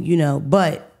willing,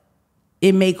 but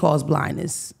it may cause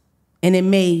blindness, and it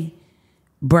may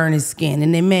burn his skin,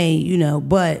 and it may,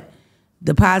 but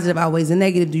the positive outweighs the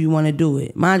negative. Do you want to do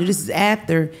it? Mind you, this is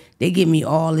after they give me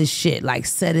all this shit, like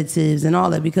sedatives and all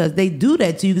that, because they do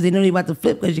that to you because they know they're about to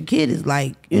flip because your kid is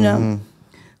like, know.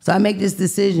 So I make this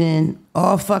decision,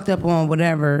 all fucked up on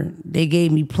whatever they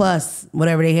gave me, plus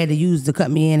whatever they had to use to cut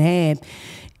me in half,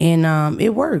 and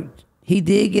it worked. He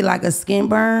did get like a skin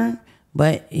burn,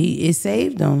 but it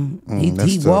saved him.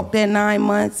 He tough. walked at 9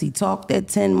 months. He talked at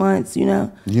 10 months. You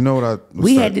know. You know what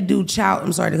we had to do child.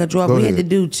 I'm sorry to cut you off. Go We ahead. had to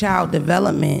do child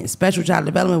development, special child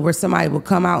development, where somebody would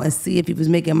come out and see if he was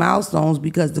making milestones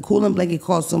because the cooling blanket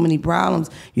caused so many problems.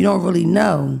 You don't really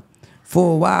know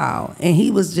for a while, and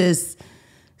he was just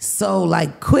so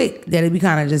like quick that we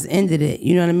kind of just ended it.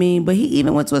 You know what I mean? But he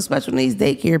even went to a special needs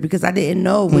daycare because I didn't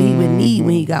know what he would need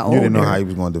when he got older. You didn't know how he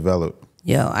was going to develop.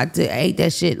 Yo, I ate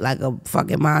that shit like a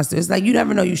fucking monster. It's like you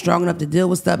never know you're strong enough to deal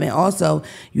with stuff, and also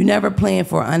you never plan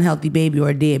for an unhealthy baby or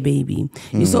a dead baby.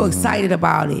 You're so excited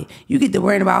about it. You get to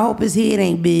worrying about, I hope his head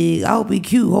ain't big. I hope he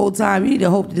cute whole time. You need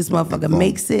to hope that this motherfucker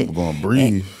makes it. We're gonna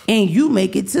breathe. And you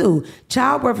make it too.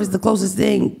 Childbirth is the closest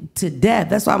thing to death.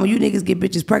 That's why when you niggas get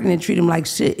bitches pregnant and treat them like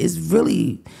shit, it's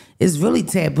really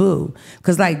taboo.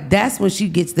 Cause like that's when she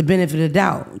gets the benefit of the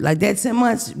doubt. Like that 10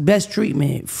 months, best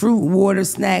treatment, fruit, water,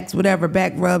 snacks, whatever,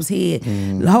 back rubs, head,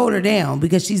 hold her down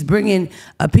because she's bringing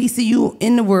a piece of you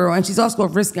in the world and she's also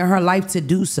risking her life to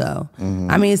do so.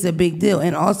 I mean, it's a big deal.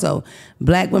 And also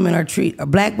black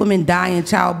women die in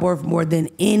childbirth more than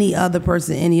any other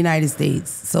person in the United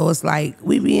States. So it's like,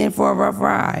 we be in for a rough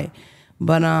ride.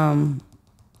 But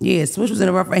yeah, Swish was in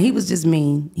a rough ride. He was just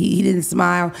mean. He didn't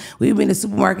smile. We'd be in the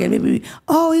supermarket and maybe,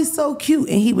 oh, he's so cute.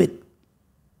 And he would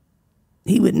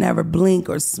never blink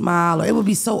or smile, or it would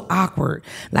be so awkward.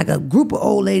 Like a group of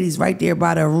old ladies right there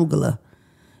by the arugula.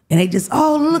 And they just,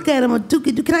 oh, look at him.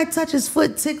 Can I touch his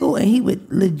foot, tickle? And he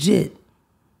would legit,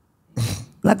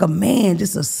 like a man,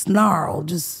 just a snarl,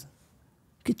 just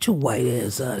get your white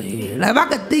ass out of here. Like if I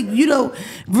could think,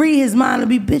 read his mind and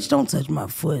be, bitch, don't touch my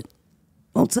foot.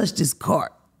 Don't touch this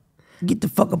cart. Get the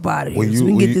fuck up out of here so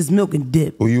we can get this milk and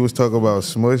dip. When you was talking about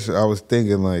Smush, I was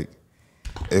thinking like,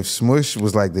 if Smush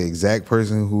was like the exact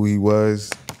person who he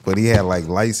was, but he had like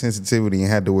light sensitivity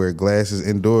and had to wear glasses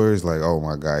indoors, like, oh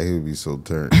my God, he would be so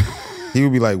turned. He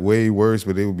would be like way worse,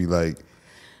 but it would be like,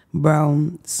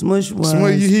 bro, Smush was...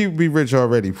 he would be rich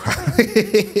already,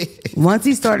 probably. Once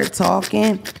he started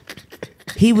talking,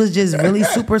 he was just really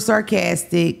super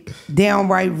sarcastic,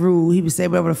 downright rude. He would say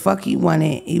whatever the fuck he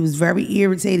wanted. He was very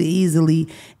irritated easily.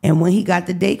 And when he got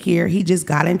to daycare, he just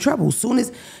got in trouble. Soon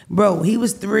as, bro, he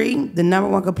was 3. The number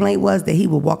one complaint was that he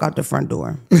would walk out the front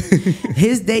door.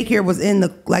 His daycare was in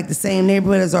the same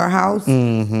neighborhood as our house.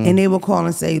 And they would call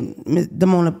and say, Ms.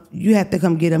 Damona, you have to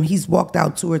come get him. He's walked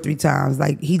out 2 or 3 times.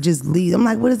 Like, he just leaves. I'm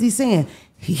like, what is he saying?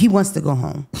 He wants to go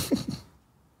home.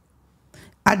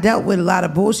 I dealt with a lot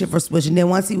of bullshit for Swish, and then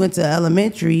once he went to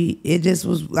elementary, it just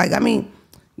was like, I mean,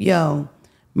 yo,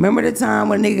 remember the time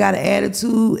when a nigga got an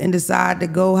attitude and decided to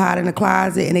go hide in the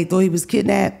closet and they thought he was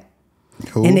kidnapped?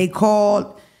 Who? And they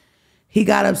called, he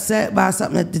got upset by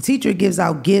something that the teacher gives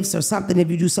out gifts or something if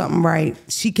you do something right.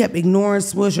 She kept ignoring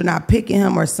Swish or not picking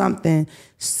him or something.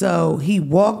 So he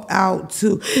walked out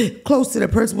to close to the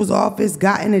principal's office,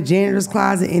 got in the janitor's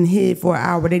closet and hid for an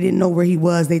hour. They didn't know where he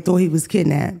was. They thought he was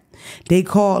kidnapped. They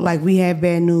called like, we have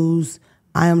bad news.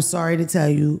 I am sorry to tell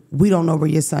you, we don't know where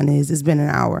your son is. It's been an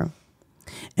hour.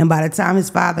 And by the time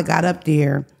his father got up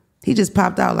there, he just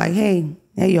popped out like, hey,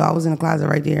 yo, I was in the closet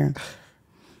right there.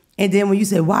 And then when you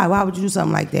said, why would you do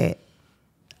something like that?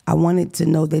 I wanted to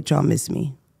know that y'all miss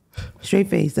me. Straight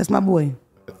face, that's my boy.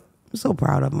 I'm so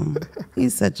proud of him.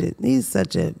 He's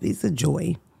a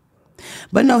joy.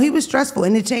 But no, he was stressful,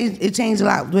 and it changed a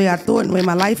lot the way I thought and the way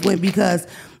my life went, because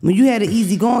when you had an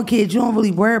easygoing kid, you don't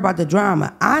really worry about the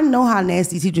drama. I know how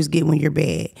nasty teachers get when you're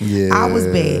bad. Yeah. I was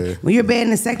bad. When you're bad in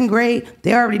the 2nd grade,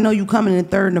 they already know you coming in the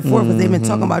 3rd and the 4th because they've been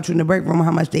talking about you in the break room, how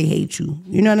much they hate you.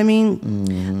 You know what I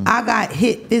mean? I got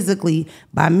hit physically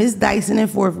by Miss Dyson in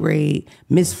 4th grade,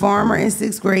 Miss Farmer in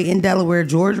 6th grade in Delaware,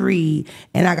 George Reed,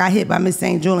 and I got hit by Miss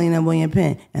St. Julian and William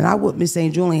Penn. And I whooped Miss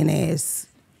St. Julian ass.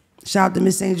 Shout out to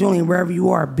Miss St. Julian, wherever you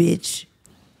are, bitch.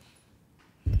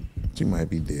 She might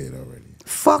be dead already.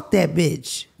 Fuck that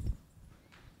bitch.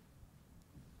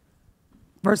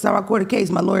 First time I caught a case,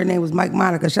 my lawyer name was Mike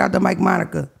Monica. Shout out to Mike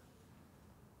Monica.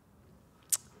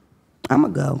 I'm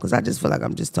going to go because I just feel like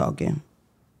I'm just talking.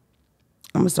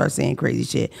 I'm going to start saying crazy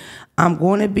shit. I'm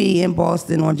going to be in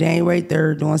Boston on January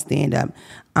 3rd doing stand-up.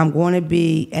 I'm going to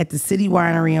be at the City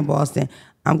Winery in Boston.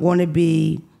 I'm going to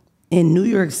be in New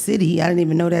York City. I didn't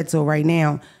even know that till right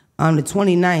now. On the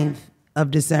 29th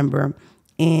of December.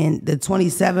 And the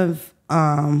 27th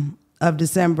of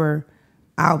December,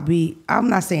 I'm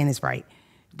not saying this right.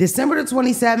 December the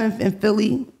 27th in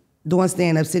Philly, doing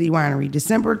stand-up, City Winery.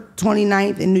 December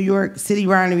 29th in New York, City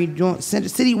Winery,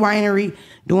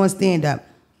 doing stand-up.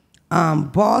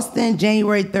 Boston,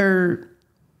 January 3rd,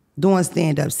 doing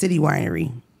stand-up, City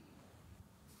Winery.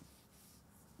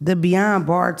 the Beyond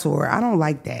Bar tour. I don't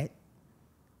like that.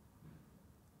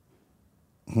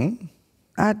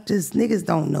 Niggas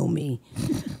don't know me.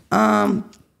 I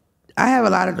have a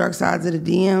lot of dark sides of the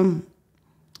DM.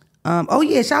 Oh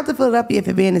yeah, shout out to Philadelphia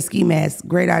for being a ski mask.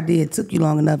 Great idea. It took you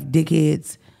long enough,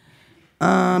 dickheads.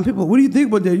 People, what do you think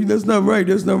about that? That's not right.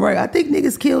 That's not right. I think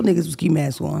niggas killed niggas with ski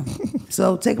masks on.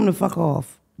 So take them the fuck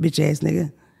off, bitch ass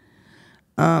nigga.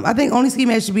 I think only ski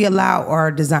masks should be allowed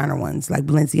are designer ones like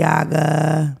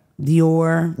Balenciaga,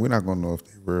 Dior. We're not gonna know if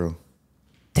they're real.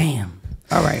 Damn.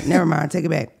 All right, never mind. Take it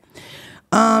back.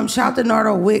 Shout out to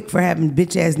Nardo Wick for having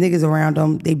bitch ass niggas around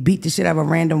him. They beat the shit out of a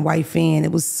random white fan.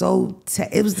 It was so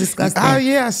it was disgusting. Oh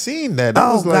yeah, I seen that.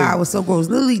 Oh God, it was so gross.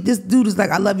 Literally, this dude is like,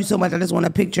 I love you so much. I just want a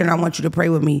picture and I want you to pray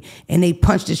with me. And they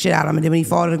punch the shit out of him. And then when he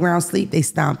fall to the ground sleep, they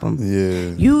stomp him. Yeah.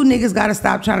 You niggas gotta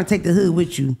stop trying to take the hood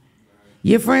with you.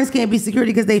 Your friends can't be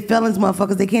security because they felons,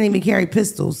 motherfuckers. They can't even carry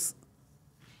pistols.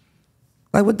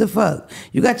 Like, what the fuck?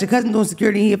 You got your cousin doing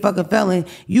security, he a fucking felon.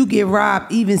 You get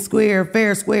robbed, even square,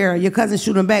 fair square. Your cousin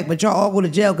shoot him back, but y'all all go to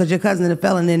jail because your cousin is a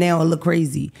felon and now it look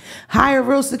crazy. Hire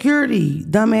real security,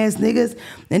 dumbass niggas.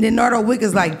 And then Nardo Wick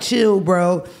is like, chill,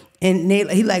 bro. And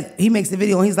he makes the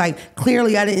video and he's like,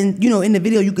 clearly I didn't, in the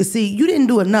video you could see, you didn't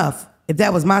do enough. If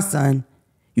that was my son,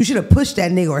 you should have pushed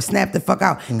that nigga or snapped the fuck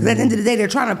out. Because at the end of the day, they're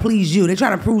trying to please you. They're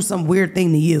trying to prove some weird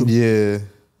thing to you. Yeah.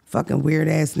 Fucking weird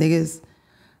ass niggas.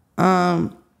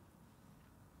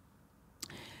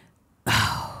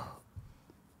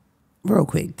 Real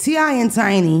quick, T.I. and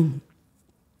Tiny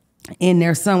and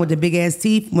their son with the big ass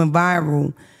teeth went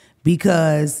viral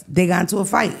because they got into a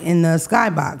fight in the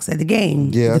skybox at the game,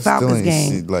 Yeah, the Falcons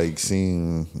game.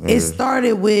 Seeing. It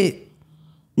started with,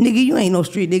 nigga, you ain't no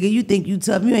street nigga. You think you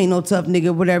tough. You ain't no tough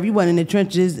nigga, whatever. You went in the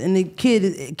trenches. And the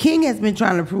King has been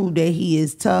trying to prove that he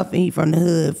is tough and he from the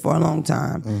hood for a long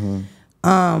time.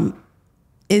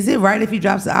 Is it right if he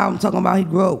drops the album talking about he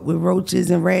grew up with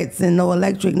roaches and rats and no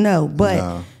electric? No.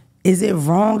 But is it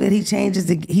wrong that he chases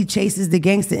the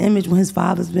gangster image when his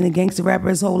father's been a gangster rapper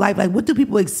his whole life? Like, what do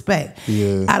people expect?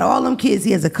 Yeah. Out of all them kids,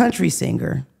 he has a country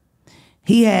singer.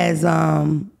 He has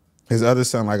his other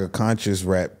sound like a conscious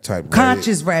rap type.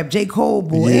 Conscious rap, J. Cole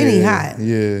boy, and he hot.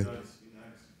 Yeah.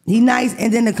 He nice,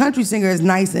 and then the country singer is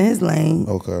nice in his lane.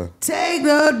 Okay. Take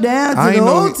her down to the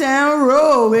old town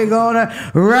road. We're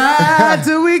gonna ride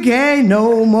till we can't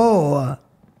no more.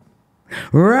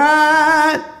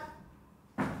 Ride.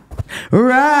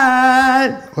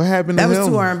 What happened to him? That was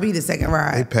 2 R&B, the second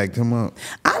ride. They packed him up.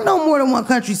 I know more than one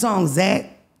country song, Zack.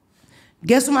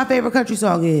 Guess what my favorite country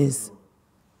song is?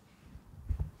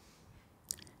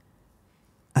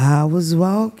 I was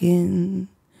walking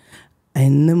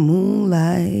in the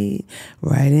moonlight,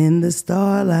 right in the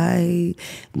starlight,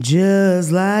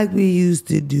 just like we used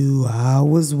to do. I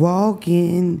was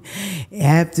walking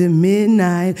after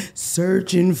midnight,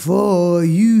 searching for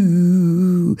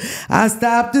you. I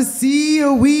stopped to see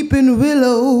a weeping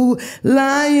willow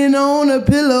lying on a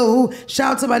pillow.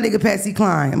 Shout out to my nigga Patsy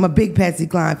Cline. I'm a big Patsy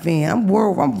Cline fan. I'm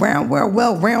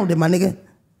well-rounded, my nigga.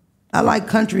 I like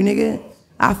country, nigga.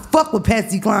 I fuck with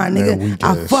Patsy Cline, nigga.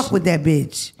 I fuck with that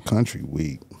bitch. Country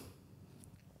weak.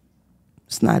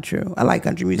 It's not true. I like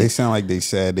country music. They sound like they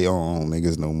said they don't own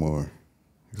niggas no more.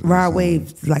 Rod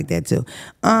Wave like that too.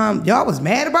 Y'all was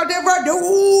mad about that, right?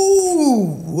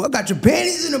 Ooh, I got your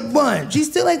panties in a bunch. She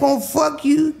still ain't gonna fuck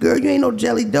you, girl. You ain't no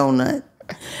jelly donut.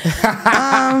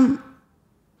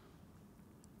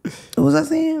 What was I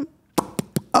saying?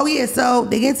 Oh yeah, so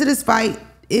they get into this fight.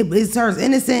 It turns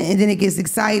innocent and then it gets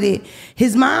excited.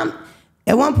 His mom,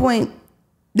 at one point,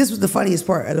 this was the funniest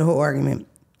part of the whole argument.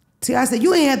 T.I. said,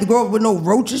 you ain't have to grow up with no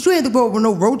roaches. You ain't have to grow up with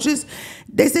no roaches.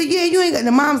 They said, yeah, you ain't got. And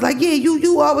the mom's like, yeah,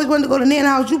 you always wanted to go to Nana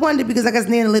house. You wanted because I guess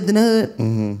Nana lived in the hood.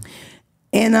 Mm-hmm.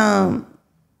 And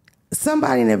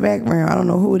somebody in the background, I don't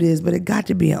know who it is, but it got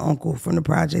to be an uncle from the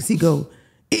projects. He go,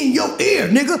 in your ear,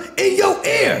 nigga, in your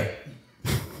ear.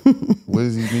 What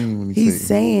does he mean when He's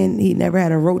saying he never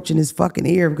had a roach in his fucking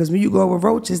ear because when you go with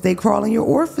roaches, they crawl in your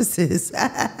orifices.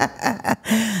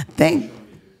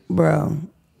 Bro.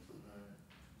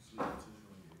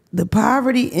 The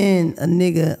poverty in a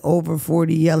nigga over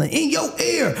 40 yelling, in your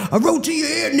ear, a roach in your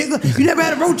ear, nigga. You never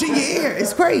had a roach in your ear.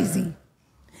 It's crazy.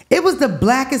 It was the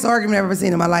blackest argument I've ever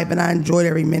seen in my life, and I enjoyed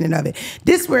every minute of it.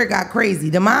 This is where it got crazy.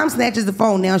 The mom snatches the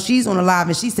phone. Now she's on the live,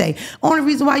 and she say, only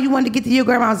reason why you wanted to get to your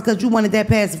grandma's is because you wanted that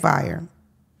pacifier.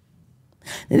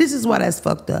 Now this is why that's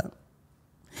fucked up.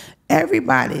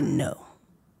 Everybody know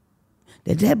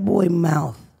that boy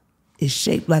mouth is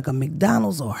shaped like a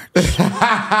McDonald's arch.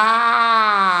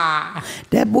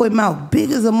 That boy mouth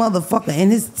big as a motherfucker,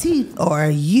 and his teeth are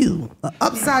a U, an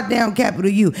upside down capital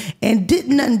U, and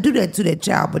didn't nothing do that to that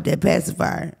child but that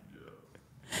pacifier.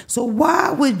 So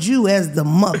why would you, as the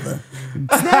mother,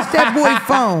 snatch that boy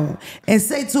phone and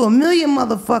say to a million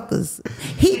motherfuckers,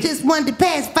 he just wanted to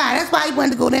pacify. That's why he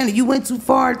wanted to go down there. You went too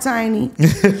far, Tiny.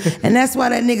 And that's why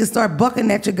that nigga start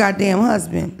bucking at your goddamn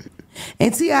husband.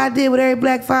 And T.I. did what every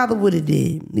black father would have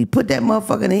did. He put that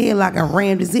motherfucker in the headlock and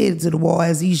rammed his head into the wall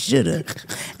as he should have.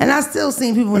 And I still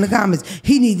seen people in the comments,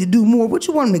 he need to do more. What,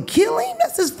 you want him to kill him?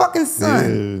 That's his fucking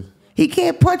son. Yeah. He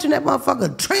can't punch in that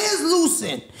motherfucker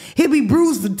translucent. He'll be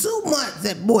bruised for 2 months.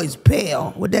 That boy's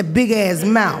pale with that big ass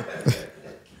mouth.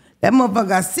 That motherfucker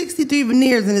got 63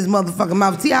 veneers in his motherfucking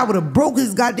mouth. T.I. would have broke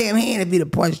his goddamn hand if he'd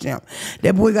have punched him.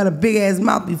 That boy got a big ass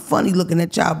mouth. Be funny looking.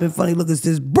 That child been funny looking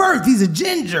since birth. He's a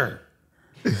ginger.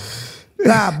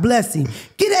 God bless him.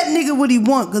 Get that nigga what he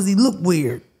want because he look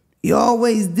weird. He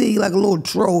always did. He like a little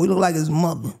troll. He look like his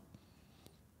mother.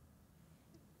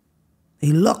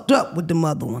 He lucked up with them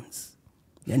other ones.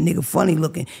 That nigga funny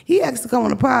looking. He asked to come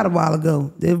on the pod a while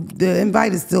ago. The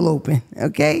invite is still open,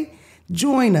 okay?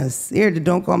 Join us here at the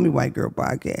Don't Call Me White Girl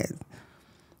podcast.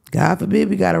 God forbid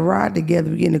we got to ride together.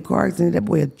 We get in the car accident. That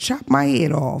boy will chop my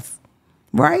head off,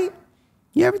 right?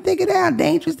 You ever think of that, how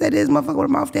dangerous that is, motherfucker with a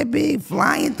mouth that big,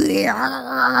 flying through the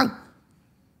air?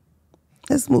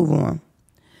 Let's move on.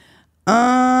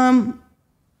 I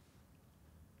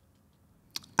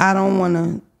don't want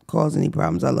to cause any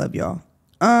problems. I love y'all.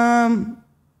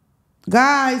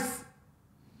 Guys.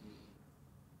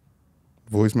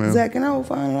 Voicemail. Zack, can I hold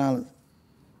 $500?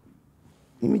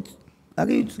 Give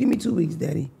me 2 weeks,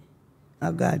 Daddy.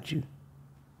 I got you.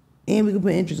 And we can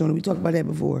put interest on it. We talked about that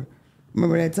before.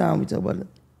 Remember that time we talked about it?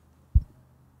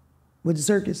 With the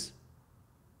circus?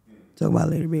 Talk about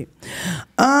it later, babe.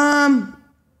 Are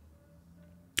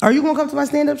you gonna come to my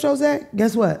stand-up show, Zack?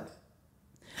 Guess what?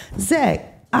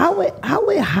 Zack, I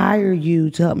would hire you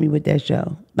to help me with that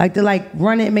show. Like to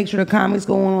run it and make sure the comics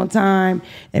go on time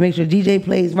and make sure DJ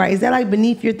plays right. Is that like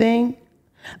beneath your thing?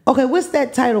 Okay, what's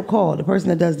that title called? The person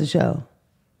that does the show.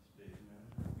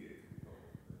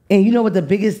 And you know what the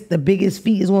biggest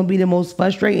feat is going to be the most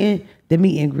frustrating? The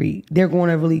meet and greet. They're going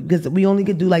to really, because we only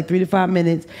could do like 3 to 5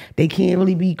 minutes. They can't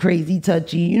really be crazy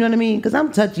touchy. You know what I mean? Because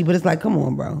I'm touchy, but it's like, come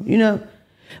on, bro. You know?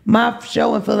 My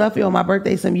show in Philadelphia on my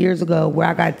birthday some years ago where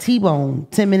I got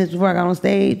T-boned 10 minutes before I got on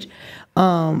stage,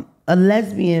 a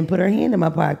lesbian put her hand in my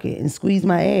pocket and squeezed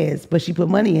my ass, but she put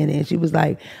money in it. And she was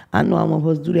like, I know I'm not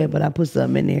supposed to do that, but I put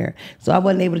something in there. So I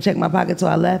wasn't able to check my pocket till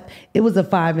I left. It was a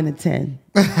 5 and a 10.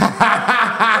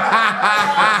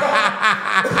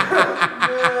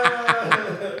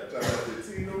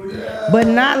 But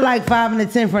not like 5 and a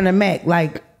 10 from the Mac,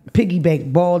 like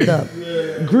piggyback, balled up,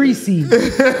 greasy.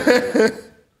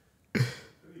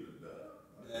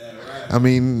 I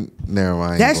mean, never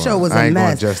mind. That show was a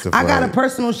mess. I got a it.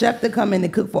 personal chef to come in to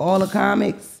cook for all the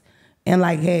comics. And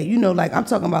like, hey, you know, like I'm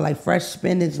talking about like fresh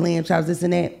spinach, lamb chops, this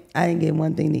and that. I didn't get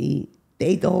one thing to eat. They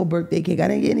ate the whole birthday cake. I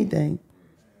didn't get anything.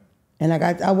 And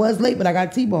I was late, but I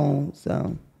got T-boned,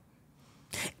 so.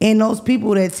 And those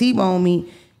people that T-boned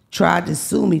me tried to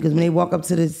sue me because when they walk up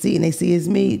to the seat and they see it's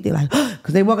me, they're like,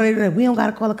 because they walk in there, they're like, we don't got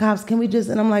to call the cops. Can we just,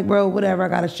 and I'm like, bro, whatever, I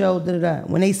got a show, da-da-da.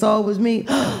 When they saw it was me,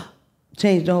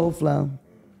 changed the whole flow.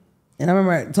 And I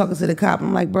remember talking to the cop,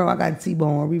 I'm like, bro, I got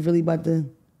T-bone. Are we really about to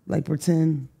like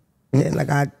pretend that like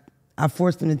I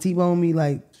forced him to T-bone me?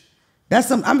 Like, that's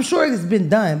some, I'm sure it's been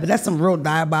done, but that's some real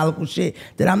diabolical shit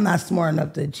that I'm not smart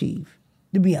enough to achieve,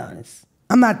 to be honest.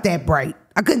 I'm not that bright.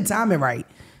 I couldn't time it right.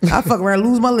 I fuck around,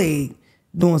 lose my leg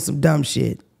doing some dumb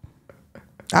shit.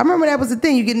 I remember that was the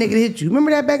thing, you get a nigga to hit you.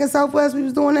 Remember that back in Southwest we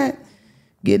was doing that?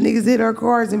 Get niggas to hit our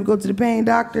cars and we go to the paying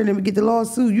doctor and then we get the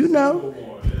lawsuit, you know.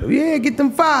 Yeah, get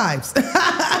them fives.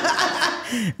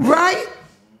 Right?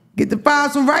 Get the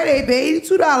fives from Rite Aid, baby.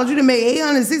 $82. You done made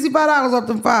 $865 off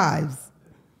them fives.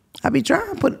 I be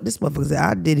trying to put, this motherfucker said,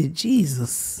 I did it,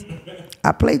 Jesus.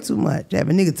 I play too much. I have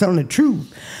a nigga telling the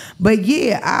truth. But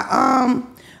yeah,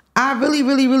 I really,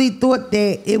 really, really thought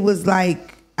that it was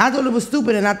like, I thought it was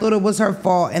stupid and I thought it was her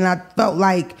fault and I felt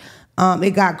like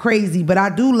it got crazy. But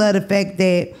I do love the fact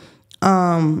that,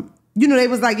 you know, they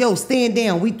was like, yo, stand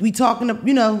down. We talking to,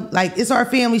 you know, like it's our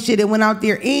family shit that went out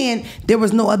there and there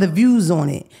was no other views on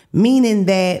it. Meaning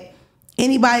that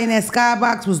anybody in that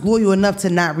skybox was loyal enough to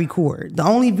not record. The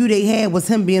only view they had was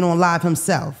him being on live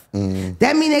himself. Mm.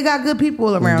 That mean they got good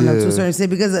people around them to a certain extent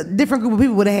because a different group of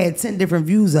people would have had 10 different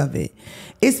views of it.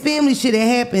 It's family shit that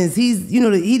happens. He's, you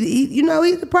know,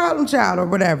 he's the problem child or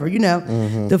whatever, you know.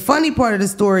 Mm-hmm. The funny part of the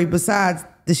story, besides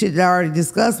the shit that I already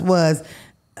discussed was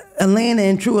Atlanta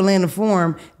in true Atlanta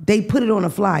form, they put it on a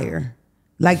flyer.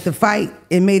 Like the fight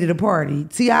and made it a party.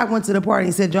 T.I. went to the party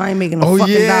and said, y'all ain't making no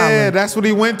fucking dollar. That's what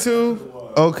he went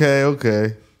to?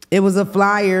 Okay. It was a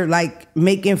flyer like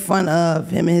making fun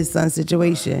of him and his son's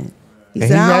situation. He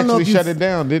actually shut it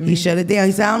down, didn't he? He shut it down.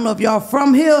 He said, I don't know if y'all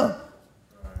from here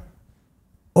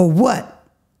or what.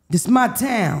 This is my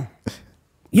town.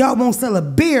 Y'all won't sell a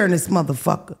beer in this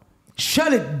motherfucker.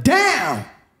 Shut it down.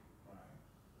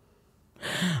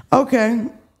 Okay.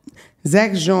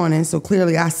 Zack's joining, so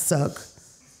clearly I suck.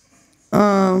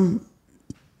 I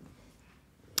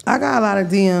got a lot of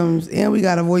DMs and we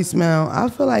got a voicemail. I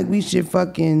feel like we should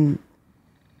fucking,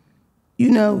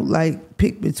 like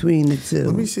pick between the two.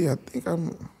 Let me see. I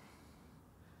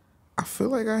feel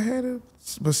like I had it,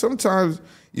 but sometimes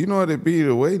you know what it be,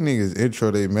 the way niggas intro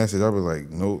their message. I be like,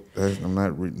 nope, I'm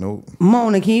not. Nope.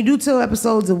 Mona, can you do 2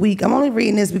 episodes a week? I'm only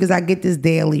reading this because I get this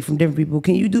daily from different people.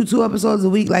 Can you do 2 episodes a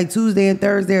week, like Tuesday and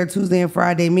Thursday or Tuesday and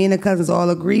Friday? Me and the cousins all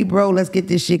agree, bro. Let's get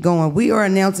this shit going. We are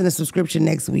announcing a subscription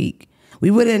next week.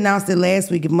 We would have announced it last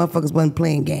week if motherfuckers wasn't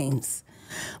playing games.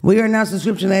 We are announcing a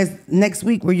subscription next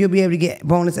week where you'll be able to get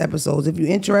bonus episodes. If you're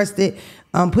interested,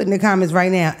 put in the comments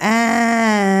right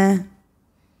now.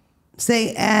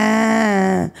 Say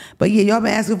But yeah, y'all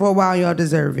been asking for a while. Y'all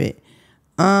deserve it.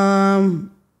 Damn,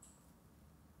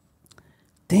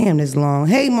 this long.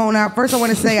 Hey, Mona. First, I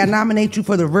want to say I nominate you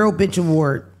for the Real Bitch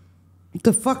Award. What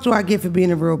the fuck do I get for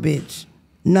being a real bitch?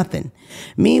 Nothing.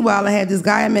 Meanwhile, I had this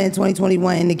guy I met in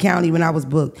 2021 in the county when I was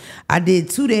booked. I did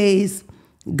 2 days,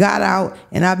 got out,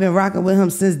 and I've been rocking with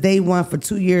him since day one for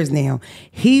 2 years now.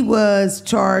 He was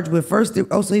charged with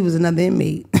so he was another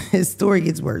inmate. His story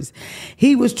gets worse.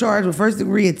 He was charged with 1st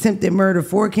degree attempted murder,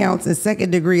 4 counts, and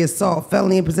 2nd degree assault,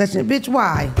 felony and possession. Bitch,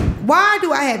 why? Why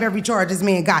do I have every charge this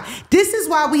man got? This is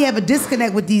why we have a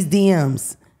disconnect with these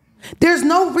DMs. There's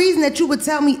no reason that you would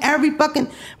tell me every fucking...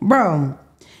 Bro...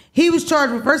 He was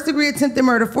charged with 1st degree attempted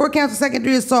murder, 4 counts of 2nd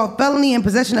degree assault, felony and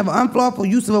possession of an unlawful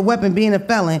use of a weapon, being a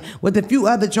felon, with a few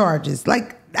other charges.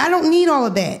 Like, I don't need all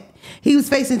of that. He was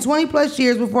facing 20 plus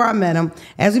years before I met him.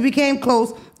 As we became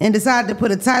close and decided to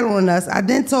put a title on us, I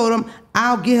then told him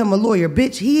I'll get him a lawyer.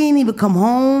 Bitch, he ain't even come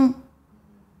home.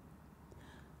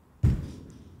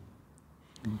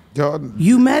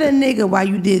 You met a nigga while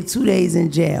you did 2 days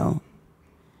in jail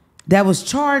that was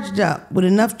charged up with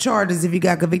enough charges. If you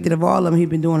got convicted of all of them, he'd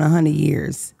been doing 100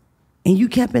 years. And you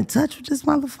kept in touch with this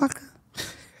motherfucker?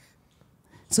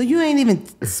 So you ain't even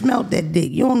smelt that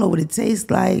dick. You don't know what it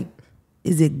tastes like.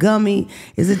 Is it gummy?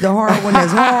 Is it the hard one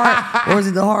that's hard? Or is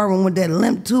it the hard one with that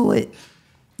limp to it?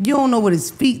 You don't know what his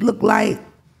feet look like.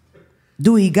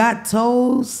 Do he got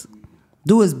toes?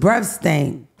 Do his breath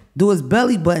stink? Do his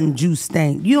belly button juice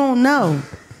stink? You don't know.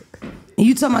 And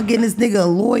you talking about getting this nigga a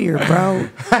lawyer, bro.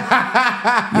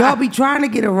 Y'all be trying to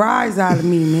get a rise out of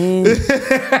me, man.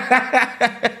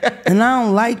 And I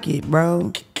don't like it,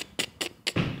 bro.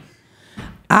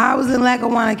 I was in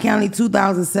Lackawanna County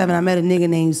 2007. I met a nigga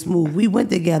named Smooth. We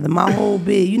went together, my whole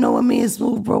bid. You know when me and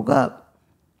Smooth broke up?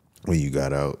 When you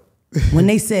got out. When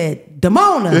they said,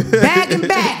 Damona, bag and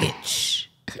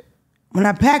baggage. When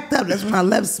I packed up, that's when I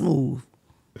left Smooth.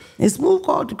 And Smooth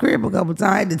called the crib a couple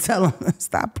times. I had to tell him,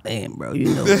 stop playing, bro.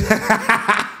 You know.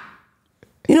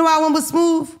 You know why I went with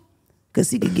Smooth?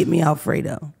 Because he could get me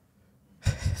Alfredo.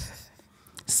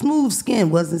 Smooth's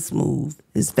skin wasn't smooth.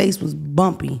 His face was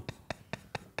bumpy.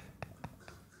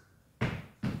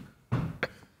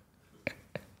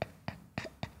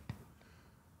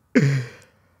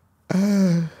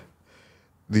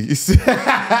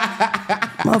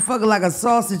 Motherfucker like a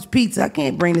sausage pizza. I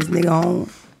can't bring this nigga home.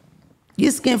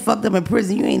 Your skin fucked up in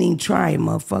prison. You ain't even trying,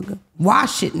 motherfucker.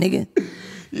 Wash it, nigga.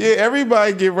 Yeah,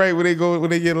 everybody get right when they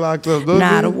get locked up.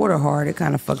 Nah, the water hard. It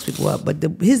kind of fucks people up. But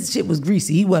his shit was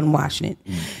greasy. He wasn't washing it.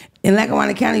 In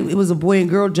Lackawanna County, it was a boy and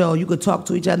girl jail. You could talk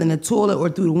to each other in the toilet or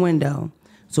through the window.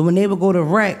 So when they would go to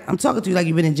rec, I'm talking to you like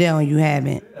you've been in jail and you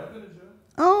haven't. Yeah, I've been in jail.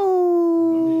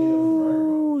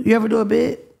 Oh. You ever do a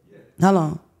bit? Yeah. How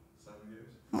long? 7 years.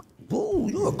 Ooh,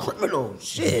 you a criminal.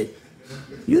 Shit.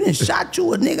 You done shot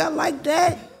you a nigga like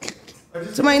that?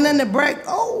 Somebody ain't nothing to brag.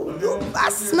 Oh, I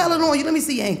smell it on you. Let me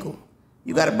see your ankle.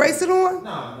 You got a bracelet on?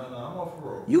 Nah, I'm off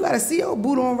parole. You got a CO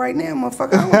boot on right now,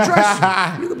 motherfucker. I don't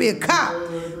trust you. You could be a cop.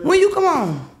 When you come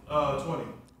on? 20.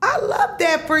 I love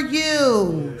that for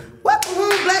you. Welcome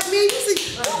home, black man. You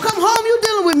come home, you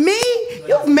dealing with me?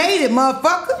 You've made it,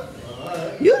 motherfucker.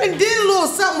 You done did a little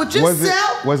something with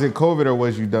yourself. Was it COVID or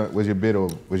was you done? Was your bid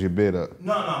up?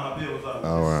 No, my bid was up.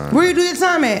 All right. Where you do your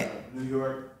time at? New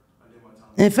York. I did my time.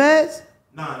 In Feds?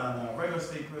 Nah. Regular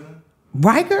state prison.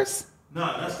 Rikers?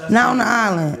 Nah, that's Not on the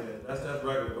island. Yeah, That's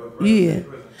regular. But Yeah.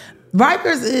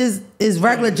 Rikers is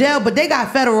regular jail, but they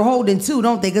got federal holding too,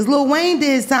 don't they? Because Lil Wayne did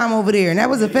his time over there, and that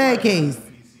was a Fed case.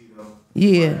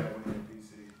 Yeah.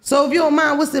 So if you don't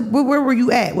mind, where were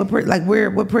you at? What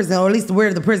prison, or at least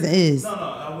where the prison is? No,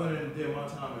 I went and did my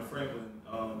time in Franklin.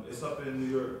 It's up in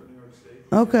New York State.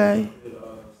 Okay. Did, 7 years.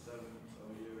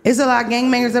 It's a lot of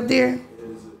gangbangers up there.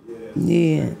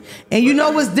 Yeah. And you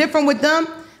know what's different with them?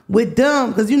 With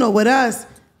them, because you know with us,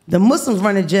 the Muslims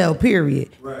run a jail, period.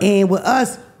 Right. And with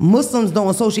us, Muslims don't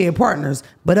associate partners.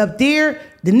 But up there,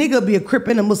 the nigga be a Crip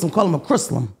and a Muslim, call him a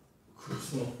Chrislam.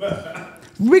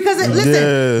 Because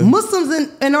listen,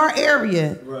 Muslims in our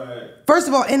area, right. First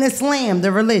of all, in Islam,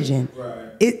 the religion,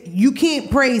 right. You can't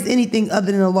praise anything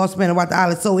other than Allah subhanahu wa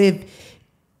ta'ala. So if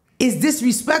it's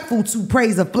disrespectful to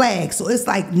praise a flag, so it's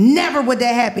like never would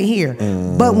that happen here.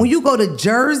 But when you go to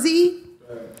Jersey,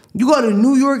 you go to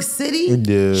New York City,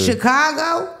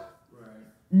 Chicago,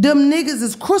 them niggas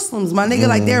is Chrislams, my nigga.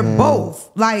 Like they're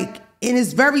both. Like, and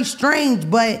it's very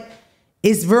strange, but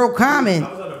it's real common.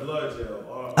 I was at a blood jail.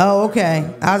 Oh,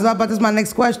 okay. I was about this. My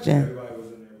next question. Everybody was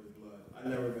in there with blood. I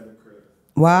never met a Crip.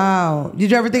 Wow. Did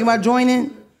you ever think about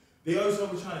joining? They always were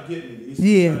trying to get me. They used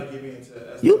Yeah. to try to get me into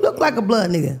You look like a blood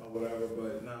nigga. or whatever,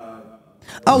 but nah.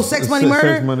 Oh, sex, money,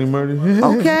 murder? Sex, money, murder.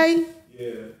 Okay.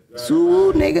 Yeah. Right,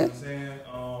 Sue, nigga. I'm saying,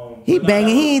 He but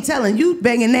banging. He ain't telling. You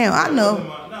banging now. I know.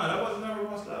 That wasn't never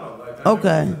my style. Like,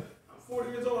 Okay. I'm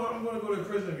 40 years old. How I'm going to go to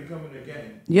prison and become in a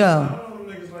gang? Yo. I don't know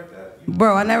them niggas like that.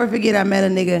 Bro, I never forget I met a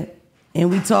nigga and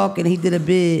we talked and he did a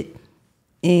bid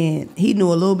and he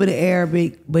knew a little bit of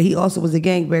Arabic, but he also was a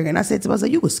gangbanger. And I said to myself,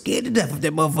 you was scared to death of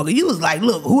that motherfucker. You was like,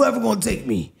 look, whoever gonna take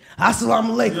me,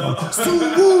 assalamu alaikum,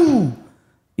 Sue.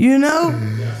 You know?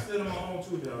 Yeah, I stood on my own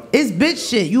too, though. It's bitch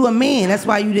shit. You a man. That's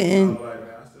why you didn't. Like, man,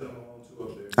 I stood on my own too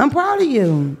up there. I'm proud of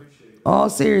you. All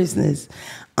seriousness.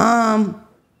 Damn,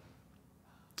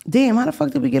 how the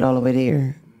fuck did we get all the way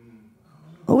there?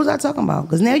 What was I talking about?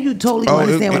 Because now you totally don't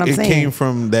understand what I'm saying. It came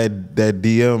from that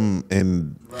DM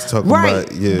and talking Right.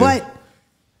 about, yeah. But,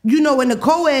 you know, in the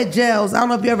co-ed jails, I don't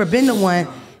know if you ever been to one,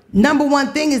 number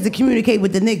one thing is to communicate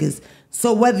with the niggas.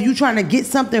 So whether you trying to get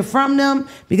something from them,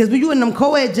 because when you in them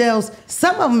co-ed jails,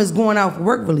 some of them is going out for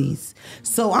work release.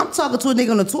 So I'm talking to a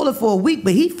nigga on the toilet for a week,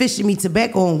 but he fishing me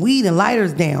tobacco and weed and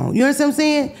lighters down. You understand what I'm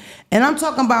saying? And I'm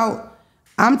talking about,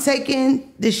 I'm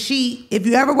taking the sheet. If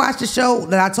you ever watched the show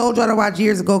that I told y'all to watch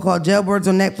years ago called Jailbirds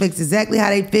on Netflix, exactly how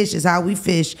they fish is how we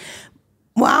fish.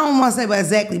 Well, I don't want to say about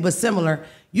exactly, but similar.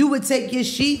 You would take your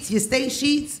sheets, your steak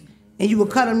sheets, and you would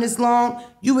cut them this long.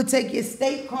 You would take your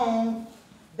steak comb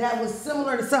that was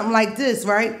similar to something like this,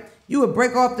 right? You would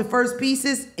break off the first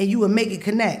pieces and you would make it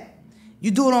connect.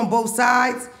 You do it on both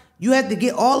sides. You have to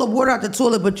get all the water out the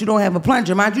toilet, but you don't have a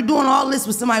plunger. Mind you, doing all this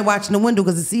with somebody watching the window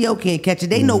because the CO can't catch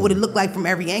it. They know what it looked like from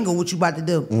every angle, what you about to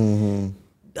do.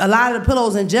 A lot of the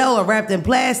pillows in jail are wrapped in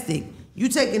plastic. You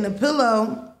taking the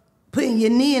pillow, putting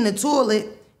your knee in the toilet,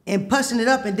 and pushing it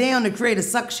up and down to create a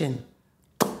suction.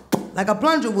 Like a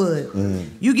plunger would.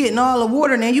 You getting all the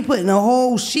water, now you putting a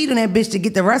whole sheet on that bitch to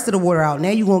get the rest of the water out. Now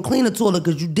you gonna clean the toilet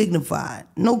because you dignified.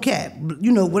 No cap.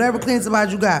 You know, whatever cleaning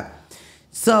supplies you got.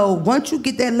 So once you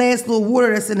get that last little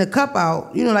water that's in the cup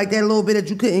out, you know, like that little bit that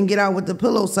you couldn't get out with the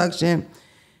pillow suction,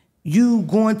 you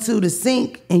going to the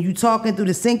sink and you talking through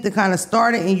the sink to kind of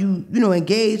start it and you know,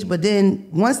 engage. But then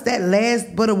once that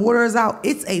last bit of water is out,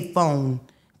 it's a phone,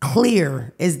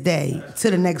 clear as day, to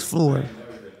the next floor.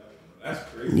 That's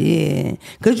crazy. Yeah.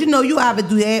 Because, you know, you either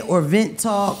do that or vent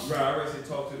talk. Bro, I already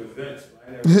talked to the vents.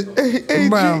 But I never talked to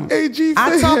Bro, AG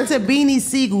I talked to Beanie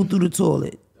Siegel through the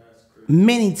toilet.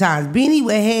 Many times. Beanie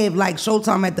would have like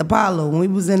Showtime at the Apollo. When we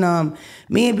was in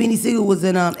me and Beanie Siegel was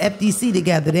in FDC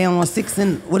together. They on 6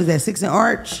 and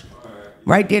Arch?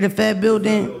 Right there, the Fed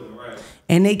building.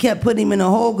 And they kept putting him in a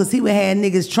hole because he would have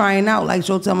niggas trying out like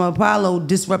Showtime at Apollo,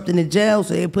 disrupting the jail.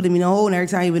 So they put him in a hole, and every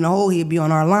time he was in a hole, he'd be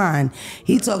on our line.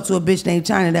 He talked to a bitch named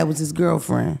China that was his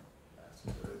girlfriend.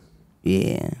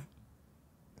 Yeah.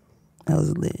 That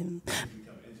was lit.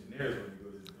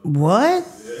 What?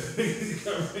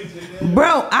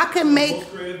 Bro, I could make. Most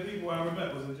creative people I ever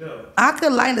met was in jail. I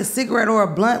could light a cigarette or a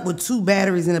blunt with 2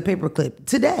 batteries and a paper clip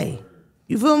today.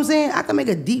 You feel what I'm saying? I could make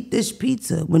a deep dish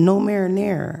pizza with no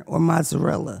marinara or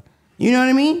mozzarella. You know what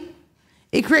I mean?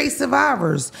 It creates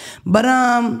survivors. But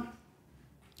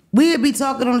we'd be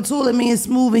talking on the toilet, me and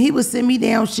Smooth, and he would send me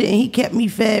down shit, and he kept me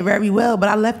fed very well, but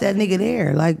I left that nigga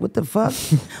there. Like, what the fuck?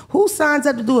 Who signs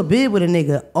up to do a bid with a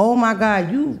nigga? Oh, my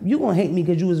God, you gonna hate me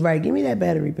because you was right. Give me that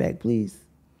battery pack, please.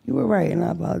 You were right, and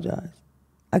I apologize.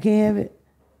 I can't have it.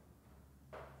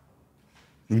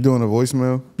 You doing a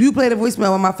voicemail? You play the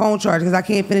voicemail on my phone charge because I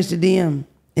can't finish the DM.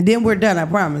 And then we're done, I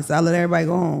promise. I'll let everybody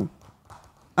go home.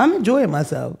 I'm enjoying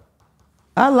myself.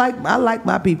 I like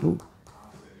my people.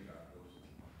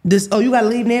 You gotta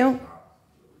leave now?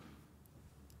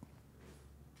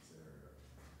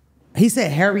 He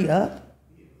said, hurry up.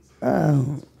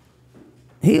 Oh.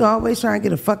 He always trying to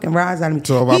get a fucking rise out of me.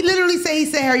 So he literally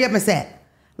said, hurry up and sat.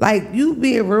 Like, you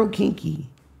being real kinky.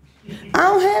 I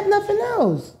don't have nothing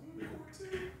else.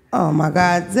 Oh my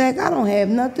God, Zack, I don't have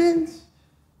nothing.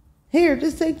 Here,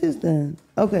 just take this then.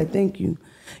 Okay, thank you.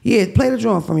 Yeah, play the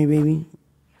drum for me, baby.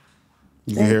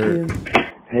 Thank you.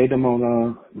 Hey,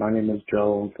 Damona. My name is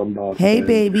Joe. I'm from Boston. Hey,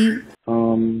 baby.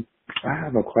 I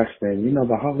have a question. You know,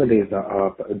 the holidays are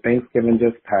up. Thanksgiving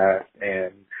just passed,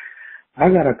 and I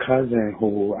got a cousin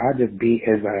who I just beat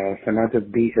his ass, and I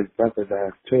just beat his brother's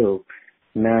ass, too.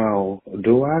 Now,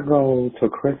 do I go to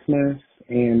Christmas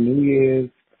and New Year's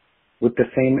with the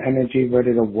same energy,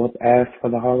 ready to whoop ass for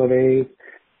the holidays,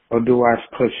 or do I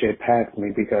push it past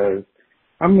me because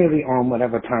I'm really on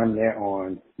whatever time they're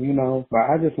on, you know? But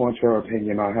I just want your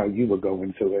opinion on how you would go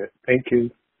into it. Thank you.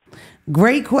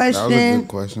 Great question. That was a good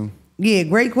question. Yeah,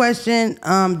 great question.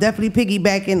 Definitely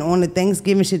piggybacking on the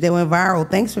Thanksgiving shit that went viral.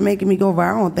 Thanks for making me go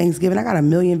viral on Thanksgiving. I got 1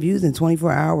 million views in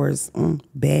 24 hours.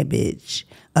 Bad bitch.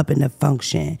 Up in the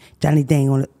function. Johnny Dang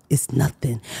on it. It's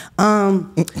nothing.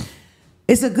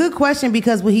 It's a good question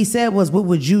because what he said was, what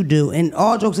would you do? And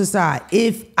all jokes aside,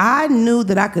 if I knew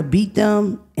that I could beat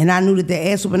them and I knew that the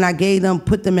ass whooping I gave them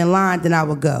put them in line, then I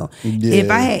would go. Yeah.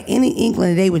 If I had any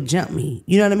inkling, they would jump me.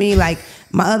 You know what I mean? Like,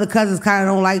 my other cousins kind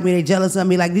of don't like me. They jealous of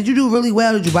me. Like, did you do really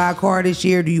well? Did you buy a car this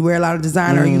year? Do you wear a lot of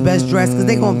designer? Are you best dressed? Because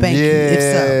they going to bank you if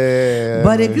so.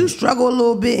 But if you struggle a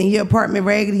little bit and your apartment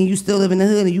raggedy and you still live in the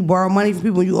hood and you borrow money from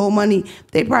people and you owe money,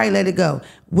 they probably let it go.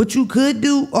 What you could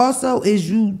do also is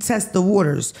you test the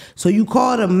waters. So you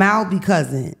call the mouthy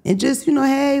cousin and just, you know,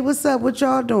 hey, what's up? What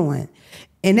y'all doing?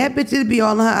 And that bitch, it'll be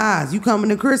all in her eyes. You coming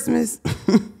to Christmas?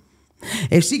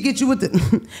 If she get you with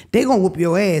the, they gonna whoop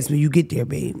your ass when you get there,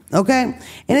 babe. Okay?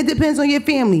 And it depends on your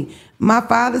family. My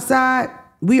father's side,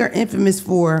 we are infamous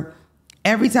for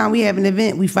every time we have an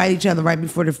event, we fight each other right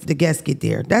before the guests get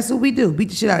there. That's what we do. Beat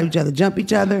the shit out of each other, jump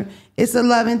each other. It's a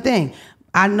loving thing.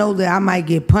 I know that I might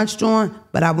get punched on,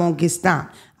 but I won't get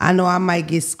stomped. I know I might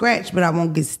get scratched, but I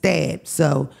won't get stabbed.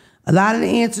 So a lot of the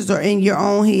answers are in your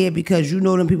own head because you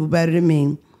know them people better than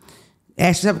me.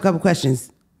 Ask yourself a couple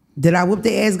questions. Did I whoop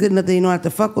their ass good enough that they don't have to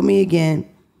fuck with me again?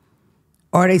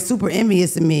 Or are they super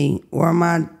envious of me? Or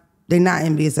they not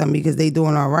envious of me because they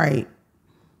doing all right?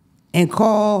 And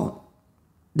call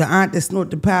the aunt that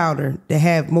snort the powder that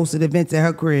have most of the events at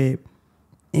her crib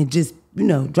and just, you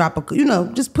know,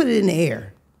 just put it in the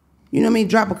air. You know what I mean?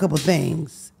 Drop a couple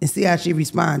things and see how she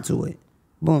respond to it.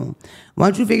 Boom.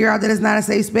 Once you figure out that it's not a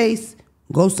safe space,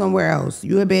 go somewhere else.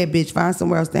 You a bad bitch. Find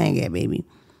somewhere else to hang at, baby.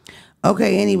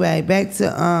 Okay, anyway, back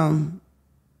to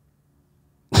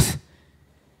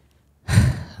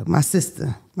my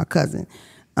sister, my cousin.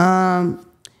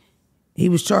 He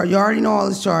was charged. You already know all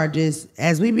his charges.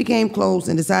 As we became close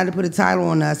and decided to put a title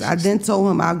on us, I then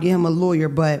told him I'll get him a lawyer,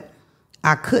 but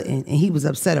I couldn't, and he was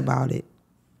upset about it.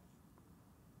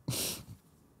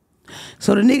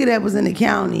 So the nigga that was in the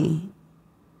county,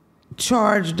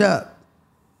 charged up,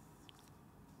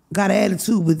 got an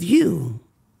attitude with you,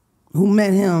 who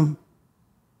met him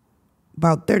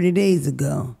about 30 days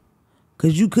ago,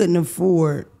 because you couldn't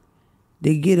afford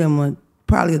to get him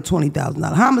probably a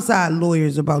 $20,000. Homicide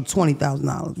lawyers about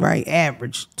 $20,000, right?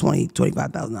 Average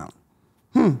 $25,000.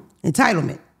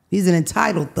 Entitlement. He's an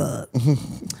entitled thug.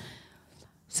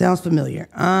 Sounds familiar.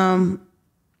 I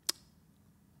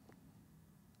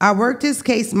worked this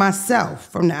case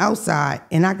myself from the outside,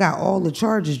 and I got all the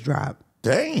charges dropped.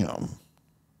 Damn.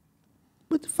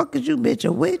 What the fuck is you, bitch,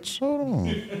 a witch? Hold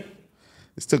on.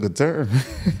 This took a turn.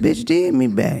 Bitch, DM me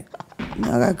back.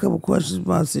 Now I got a couple questions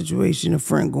about a situation a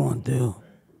friend going through.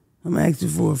 I'm asking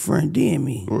for a friend, DM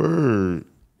me. Word.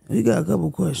 We got a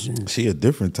couple questions. She a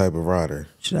different type of rider.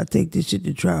 Should I take this shit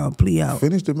to trial or plea out?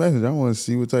 Finish the message. I want to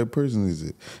see what type of person is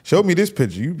it. Show me this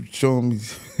picture. You showing me.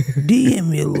 DM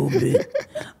me a little bit.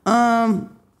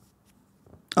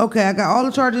 Okay, I got all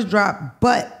the charges dropped,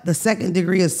 but the second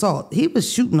degree assault. He was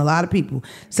shooting a lot of people.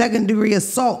 Second degree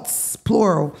assaults,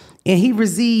 plural, and he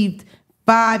received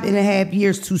 5.5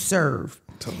 years to serve.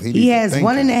 He has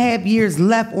 1.5 years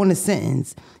left on the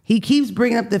sentence. He keeps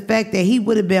bringing up the fact that he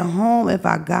would have been home if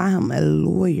I got him a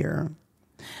lawyer.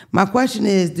 My question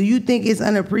is, do you think it's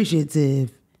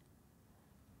unappreciative?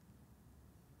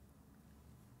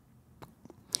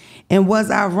 And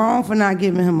was I wrong for not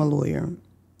giving him a lawyer?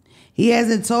 He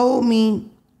hasn't told me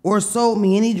or sold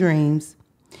me any dreams.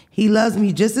 He loves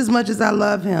me just as much as I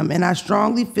love him, and I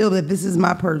strongly feel that this is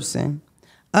my person.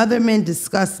 Other men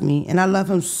disgust me, and I love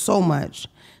him so much.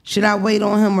 Should I wait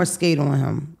on him or skate on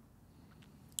him?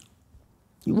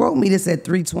 You wrote me this at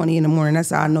 3:20 in the morning. That's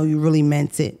how I know you really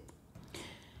meant it.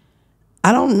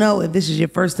 I don't know if this is your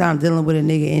first time dealing with a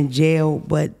nigga in jail,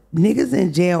 but niggas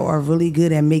in jail are really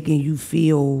good at making you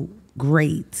feel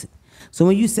great. So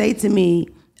when you say to me,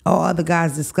 all other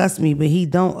guys disgust me, but he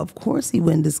don't, of course he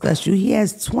wouldn't disgust you. He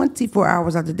has 24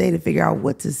 hours out the day to figure out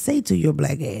what to say to your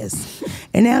black ass.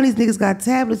 And now these niggas got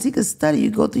tablets. He could study. You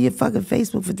go through your fucking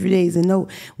Facebook for 3 days and know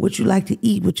what you like to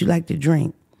eat, what you like to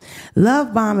drink.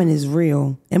 Love bombing is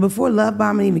real. And before love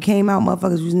bombing even came out,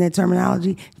 motherfuckers using that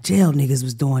terminology, jail niggas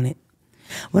was doing it.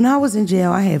 When I was in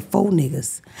jail, I had 4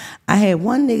 niggas. I had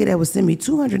one nigga that would send me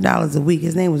 $200 a week.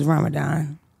 His name was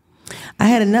Ramadan. I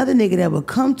had another nigga that would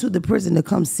come to the prison to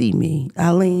come see me,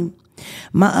 Alim.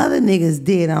 My other niggas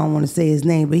did, I don't want to say his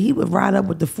name, but he would ride up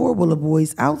with the 4-wheeler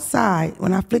boys outside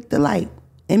when I flicked the light.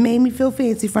 It made me feel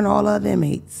fancy in front of all the other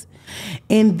inmates.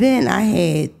 And then I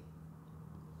had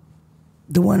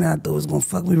the one I thought was going to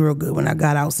fuck me real good when I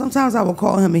got out. Sometimes I would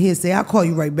call him and he'd say, I'll call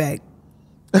you right back.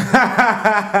 But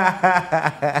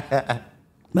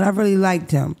I really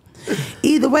liked him.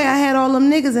 Either way, I had all them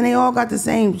niggas and they all got the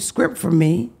same script from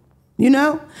me. You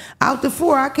know? Out the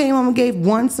 4, I came home and gave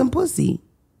one some pussy.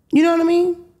 You know what I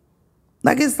mean?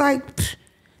 Like,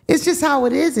 it's just how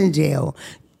it is in jail.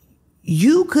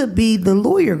 You could be the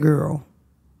lawyer girl.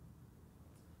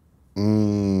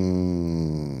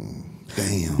 Damn.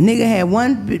 Nigga had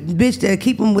one bitch that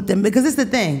keep him with them, because it's the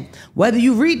thing. Whether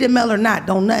you read the mail or not,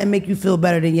 don't nothing make you feel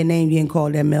better than your name getting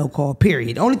called that mail call,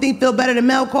 period. Only thing feel better than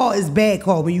mail call is bad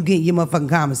call when you get your motherfucking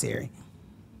commissary.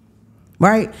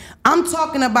 Right? I'm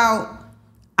talking about,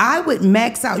 I would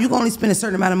max out. You can only spend a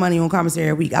certain amount of money on commissary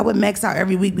a week. I would max out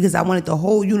every week because I wanted the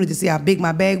whole unit to see how big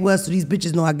my bag was so these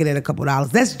bitches know I get it a couple dollars.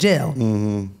 That's jail.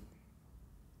 Mm-hmm.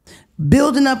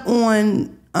 Building up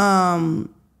on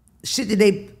shit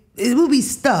that it would be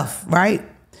stuff, right?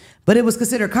 But it was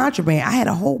considered contraband. I had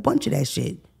a whole bunch of that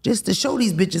shit just to show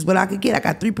these bitches what I could get. I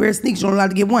got 3 pairs of sneakers. You're only allowed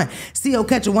to get one. CO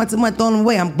catch it once a month, throwing them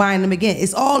away. I'm buying them again.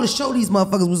 It's all to show these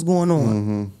motherfuckers what's going on.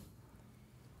 Mm-hmm.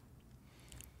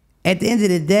 At the end of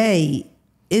the day,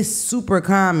 it's super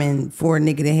common for a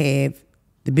nigga to have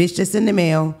the bitch that's in the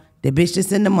mail, the bitch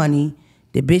that's in the money,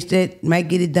 the bitch that might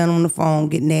get it done on the phone,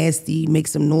 get nasty, make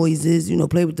some noises,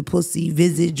 play with the pussy,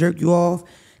 visit, jerk you off.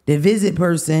 The visit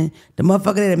person, the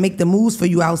motherfucker that make the moves for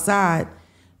you outside.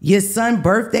 Your son's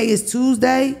birthday is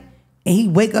Tuesday, and he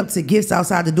wake up to gifts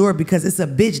outside the door because it's a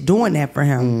bitch doing that for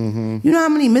him. Mm-hmm. You know how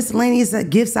many miscellaneous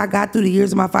gifts I got through the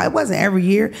years of my father? It wasn't every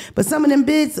year, but some of them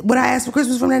bids, what I asked for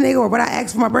Christmas from that nigga or what I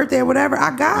asked for my birthday or whatever,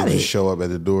 I got it. Just show up at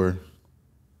the door.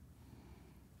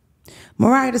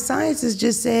 Mariah the Scientist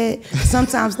just said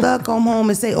sometimes Thug come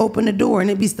home and say open the door and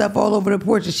it be stuff all over the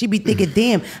porch and she be thinking,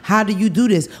 damn, how do you do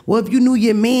this? Well, if you knew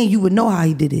your man, you would know how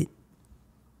he did it.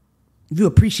 If you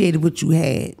appreciated what you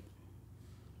had.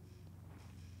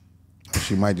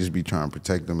 She might just be trying to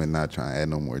protect him and not trying to add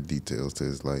no more details to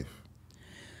his life.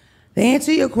 The answer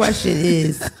to your question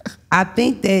is, I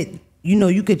think that,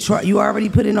 you could try, you already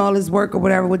put in all this work or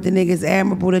whatever with the nigga. It's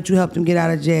admirable that you helped him get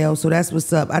out of jail. So that's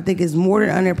what's up. I think it's more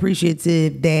than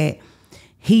unappreciative that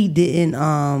he didn't,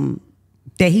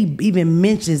 that he even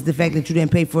mentions the fact that you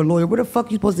didn't pay for a lawyer. Where the fuck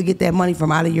you supposed to get that money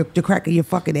from? Out of the crack of your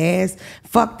fucking ass?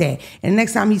 Fuck that. And the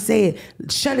next time he say it,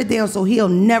 shut it down so he'll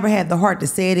never have the heart to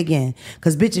say it again.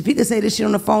 Because, bitch, if he could say this shit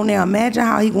on the phone now, imagine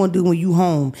how he gonna do when you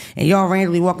home and y'all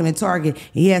randomly walking to Target and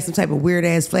he has some type of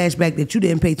weird-ass flashback that you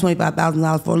didn't pay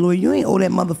 $25,000 for a lawyer. You ain't owe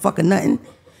that motherfucker nothing.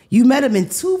 You met him in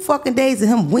 2 fucking days of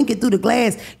him winking through the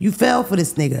glass. You fell for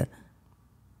this nigga.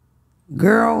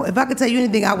 Girl, if I could tell you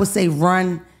anything, I would say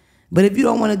run. But if you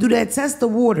don't want to do that, test the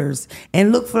waters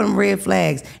and look for them red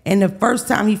flags. And the first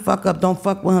time he fuck up, don't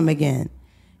fuck with him again.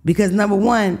 Because number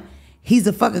one, he's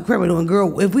a fucking criminal. And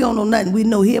girl, if we don't know nothing, we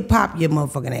know he'll pop your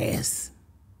motherfucking ass.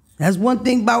 That's one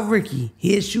thing about Ricky.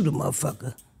 He'll shoot a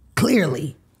motherfucker.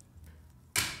 Clearly.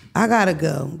 I gotta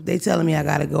go. They telling me I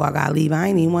gotta go. I gotta leave. I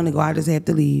ain't even want to go. I just have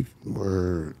to leave.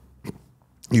 Word.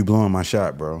 You blowing my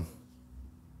shot, bro.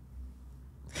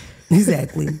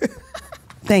 Exactly.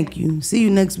 Thank you. See you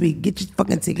next week. Get your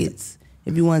fucking tickets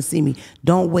if you want to see me.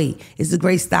 Don't wait. It's a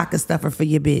great stocking stuffer for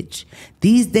your bitch.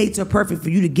 These dates are perfect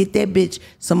for you to get that bitch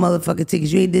some motherfucking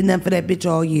tickets. You ain't did nothing for that bitch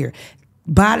all year.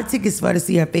 Buy the tickets for her to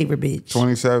see her favorite bitch.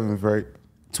 27th, right?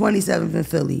 27th in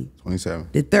Philly.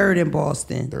 27th. The 3rd in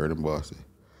Boston. 3rd in Boston.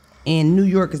 And New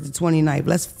York is the 29th.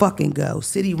 Let's fucking go.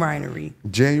 City Winery.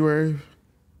 January,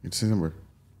 December.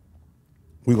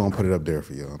 We're going to put it up there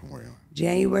for y'all. Don't worry.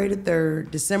 January the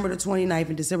 3rd, December the 29th,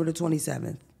 and December the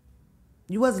 27th.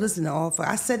 You wasn't listening to all 5.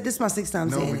 I said this my 6th time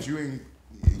saying but it.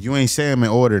 you ain't saying them in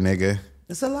order, nigga.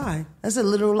 That's a lie. That's a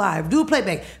literal lie. Do a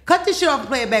playback. Cut this shit off and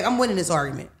play it back. I'm winning this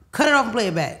argument. Cut it off and play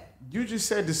it back. You just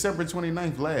said December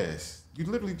 29th last. You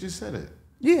literally just said it.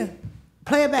 Yeah.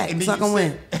 Play it back so I can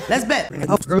win. Let's bet.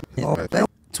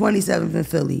 27th in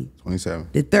Philly.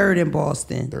 27th. The 3rd in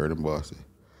Boston. 3rd in Boston.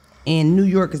 And New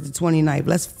York is the 29th.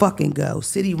 Let's fucking go.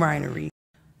 City Winery.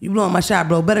 You blowing my shot,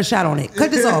 bro. Better shot on it.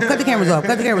 Cut this off. Cut the cameras off.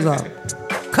 Cut the cameras off.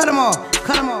 Cut them off.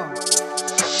 Cut them off.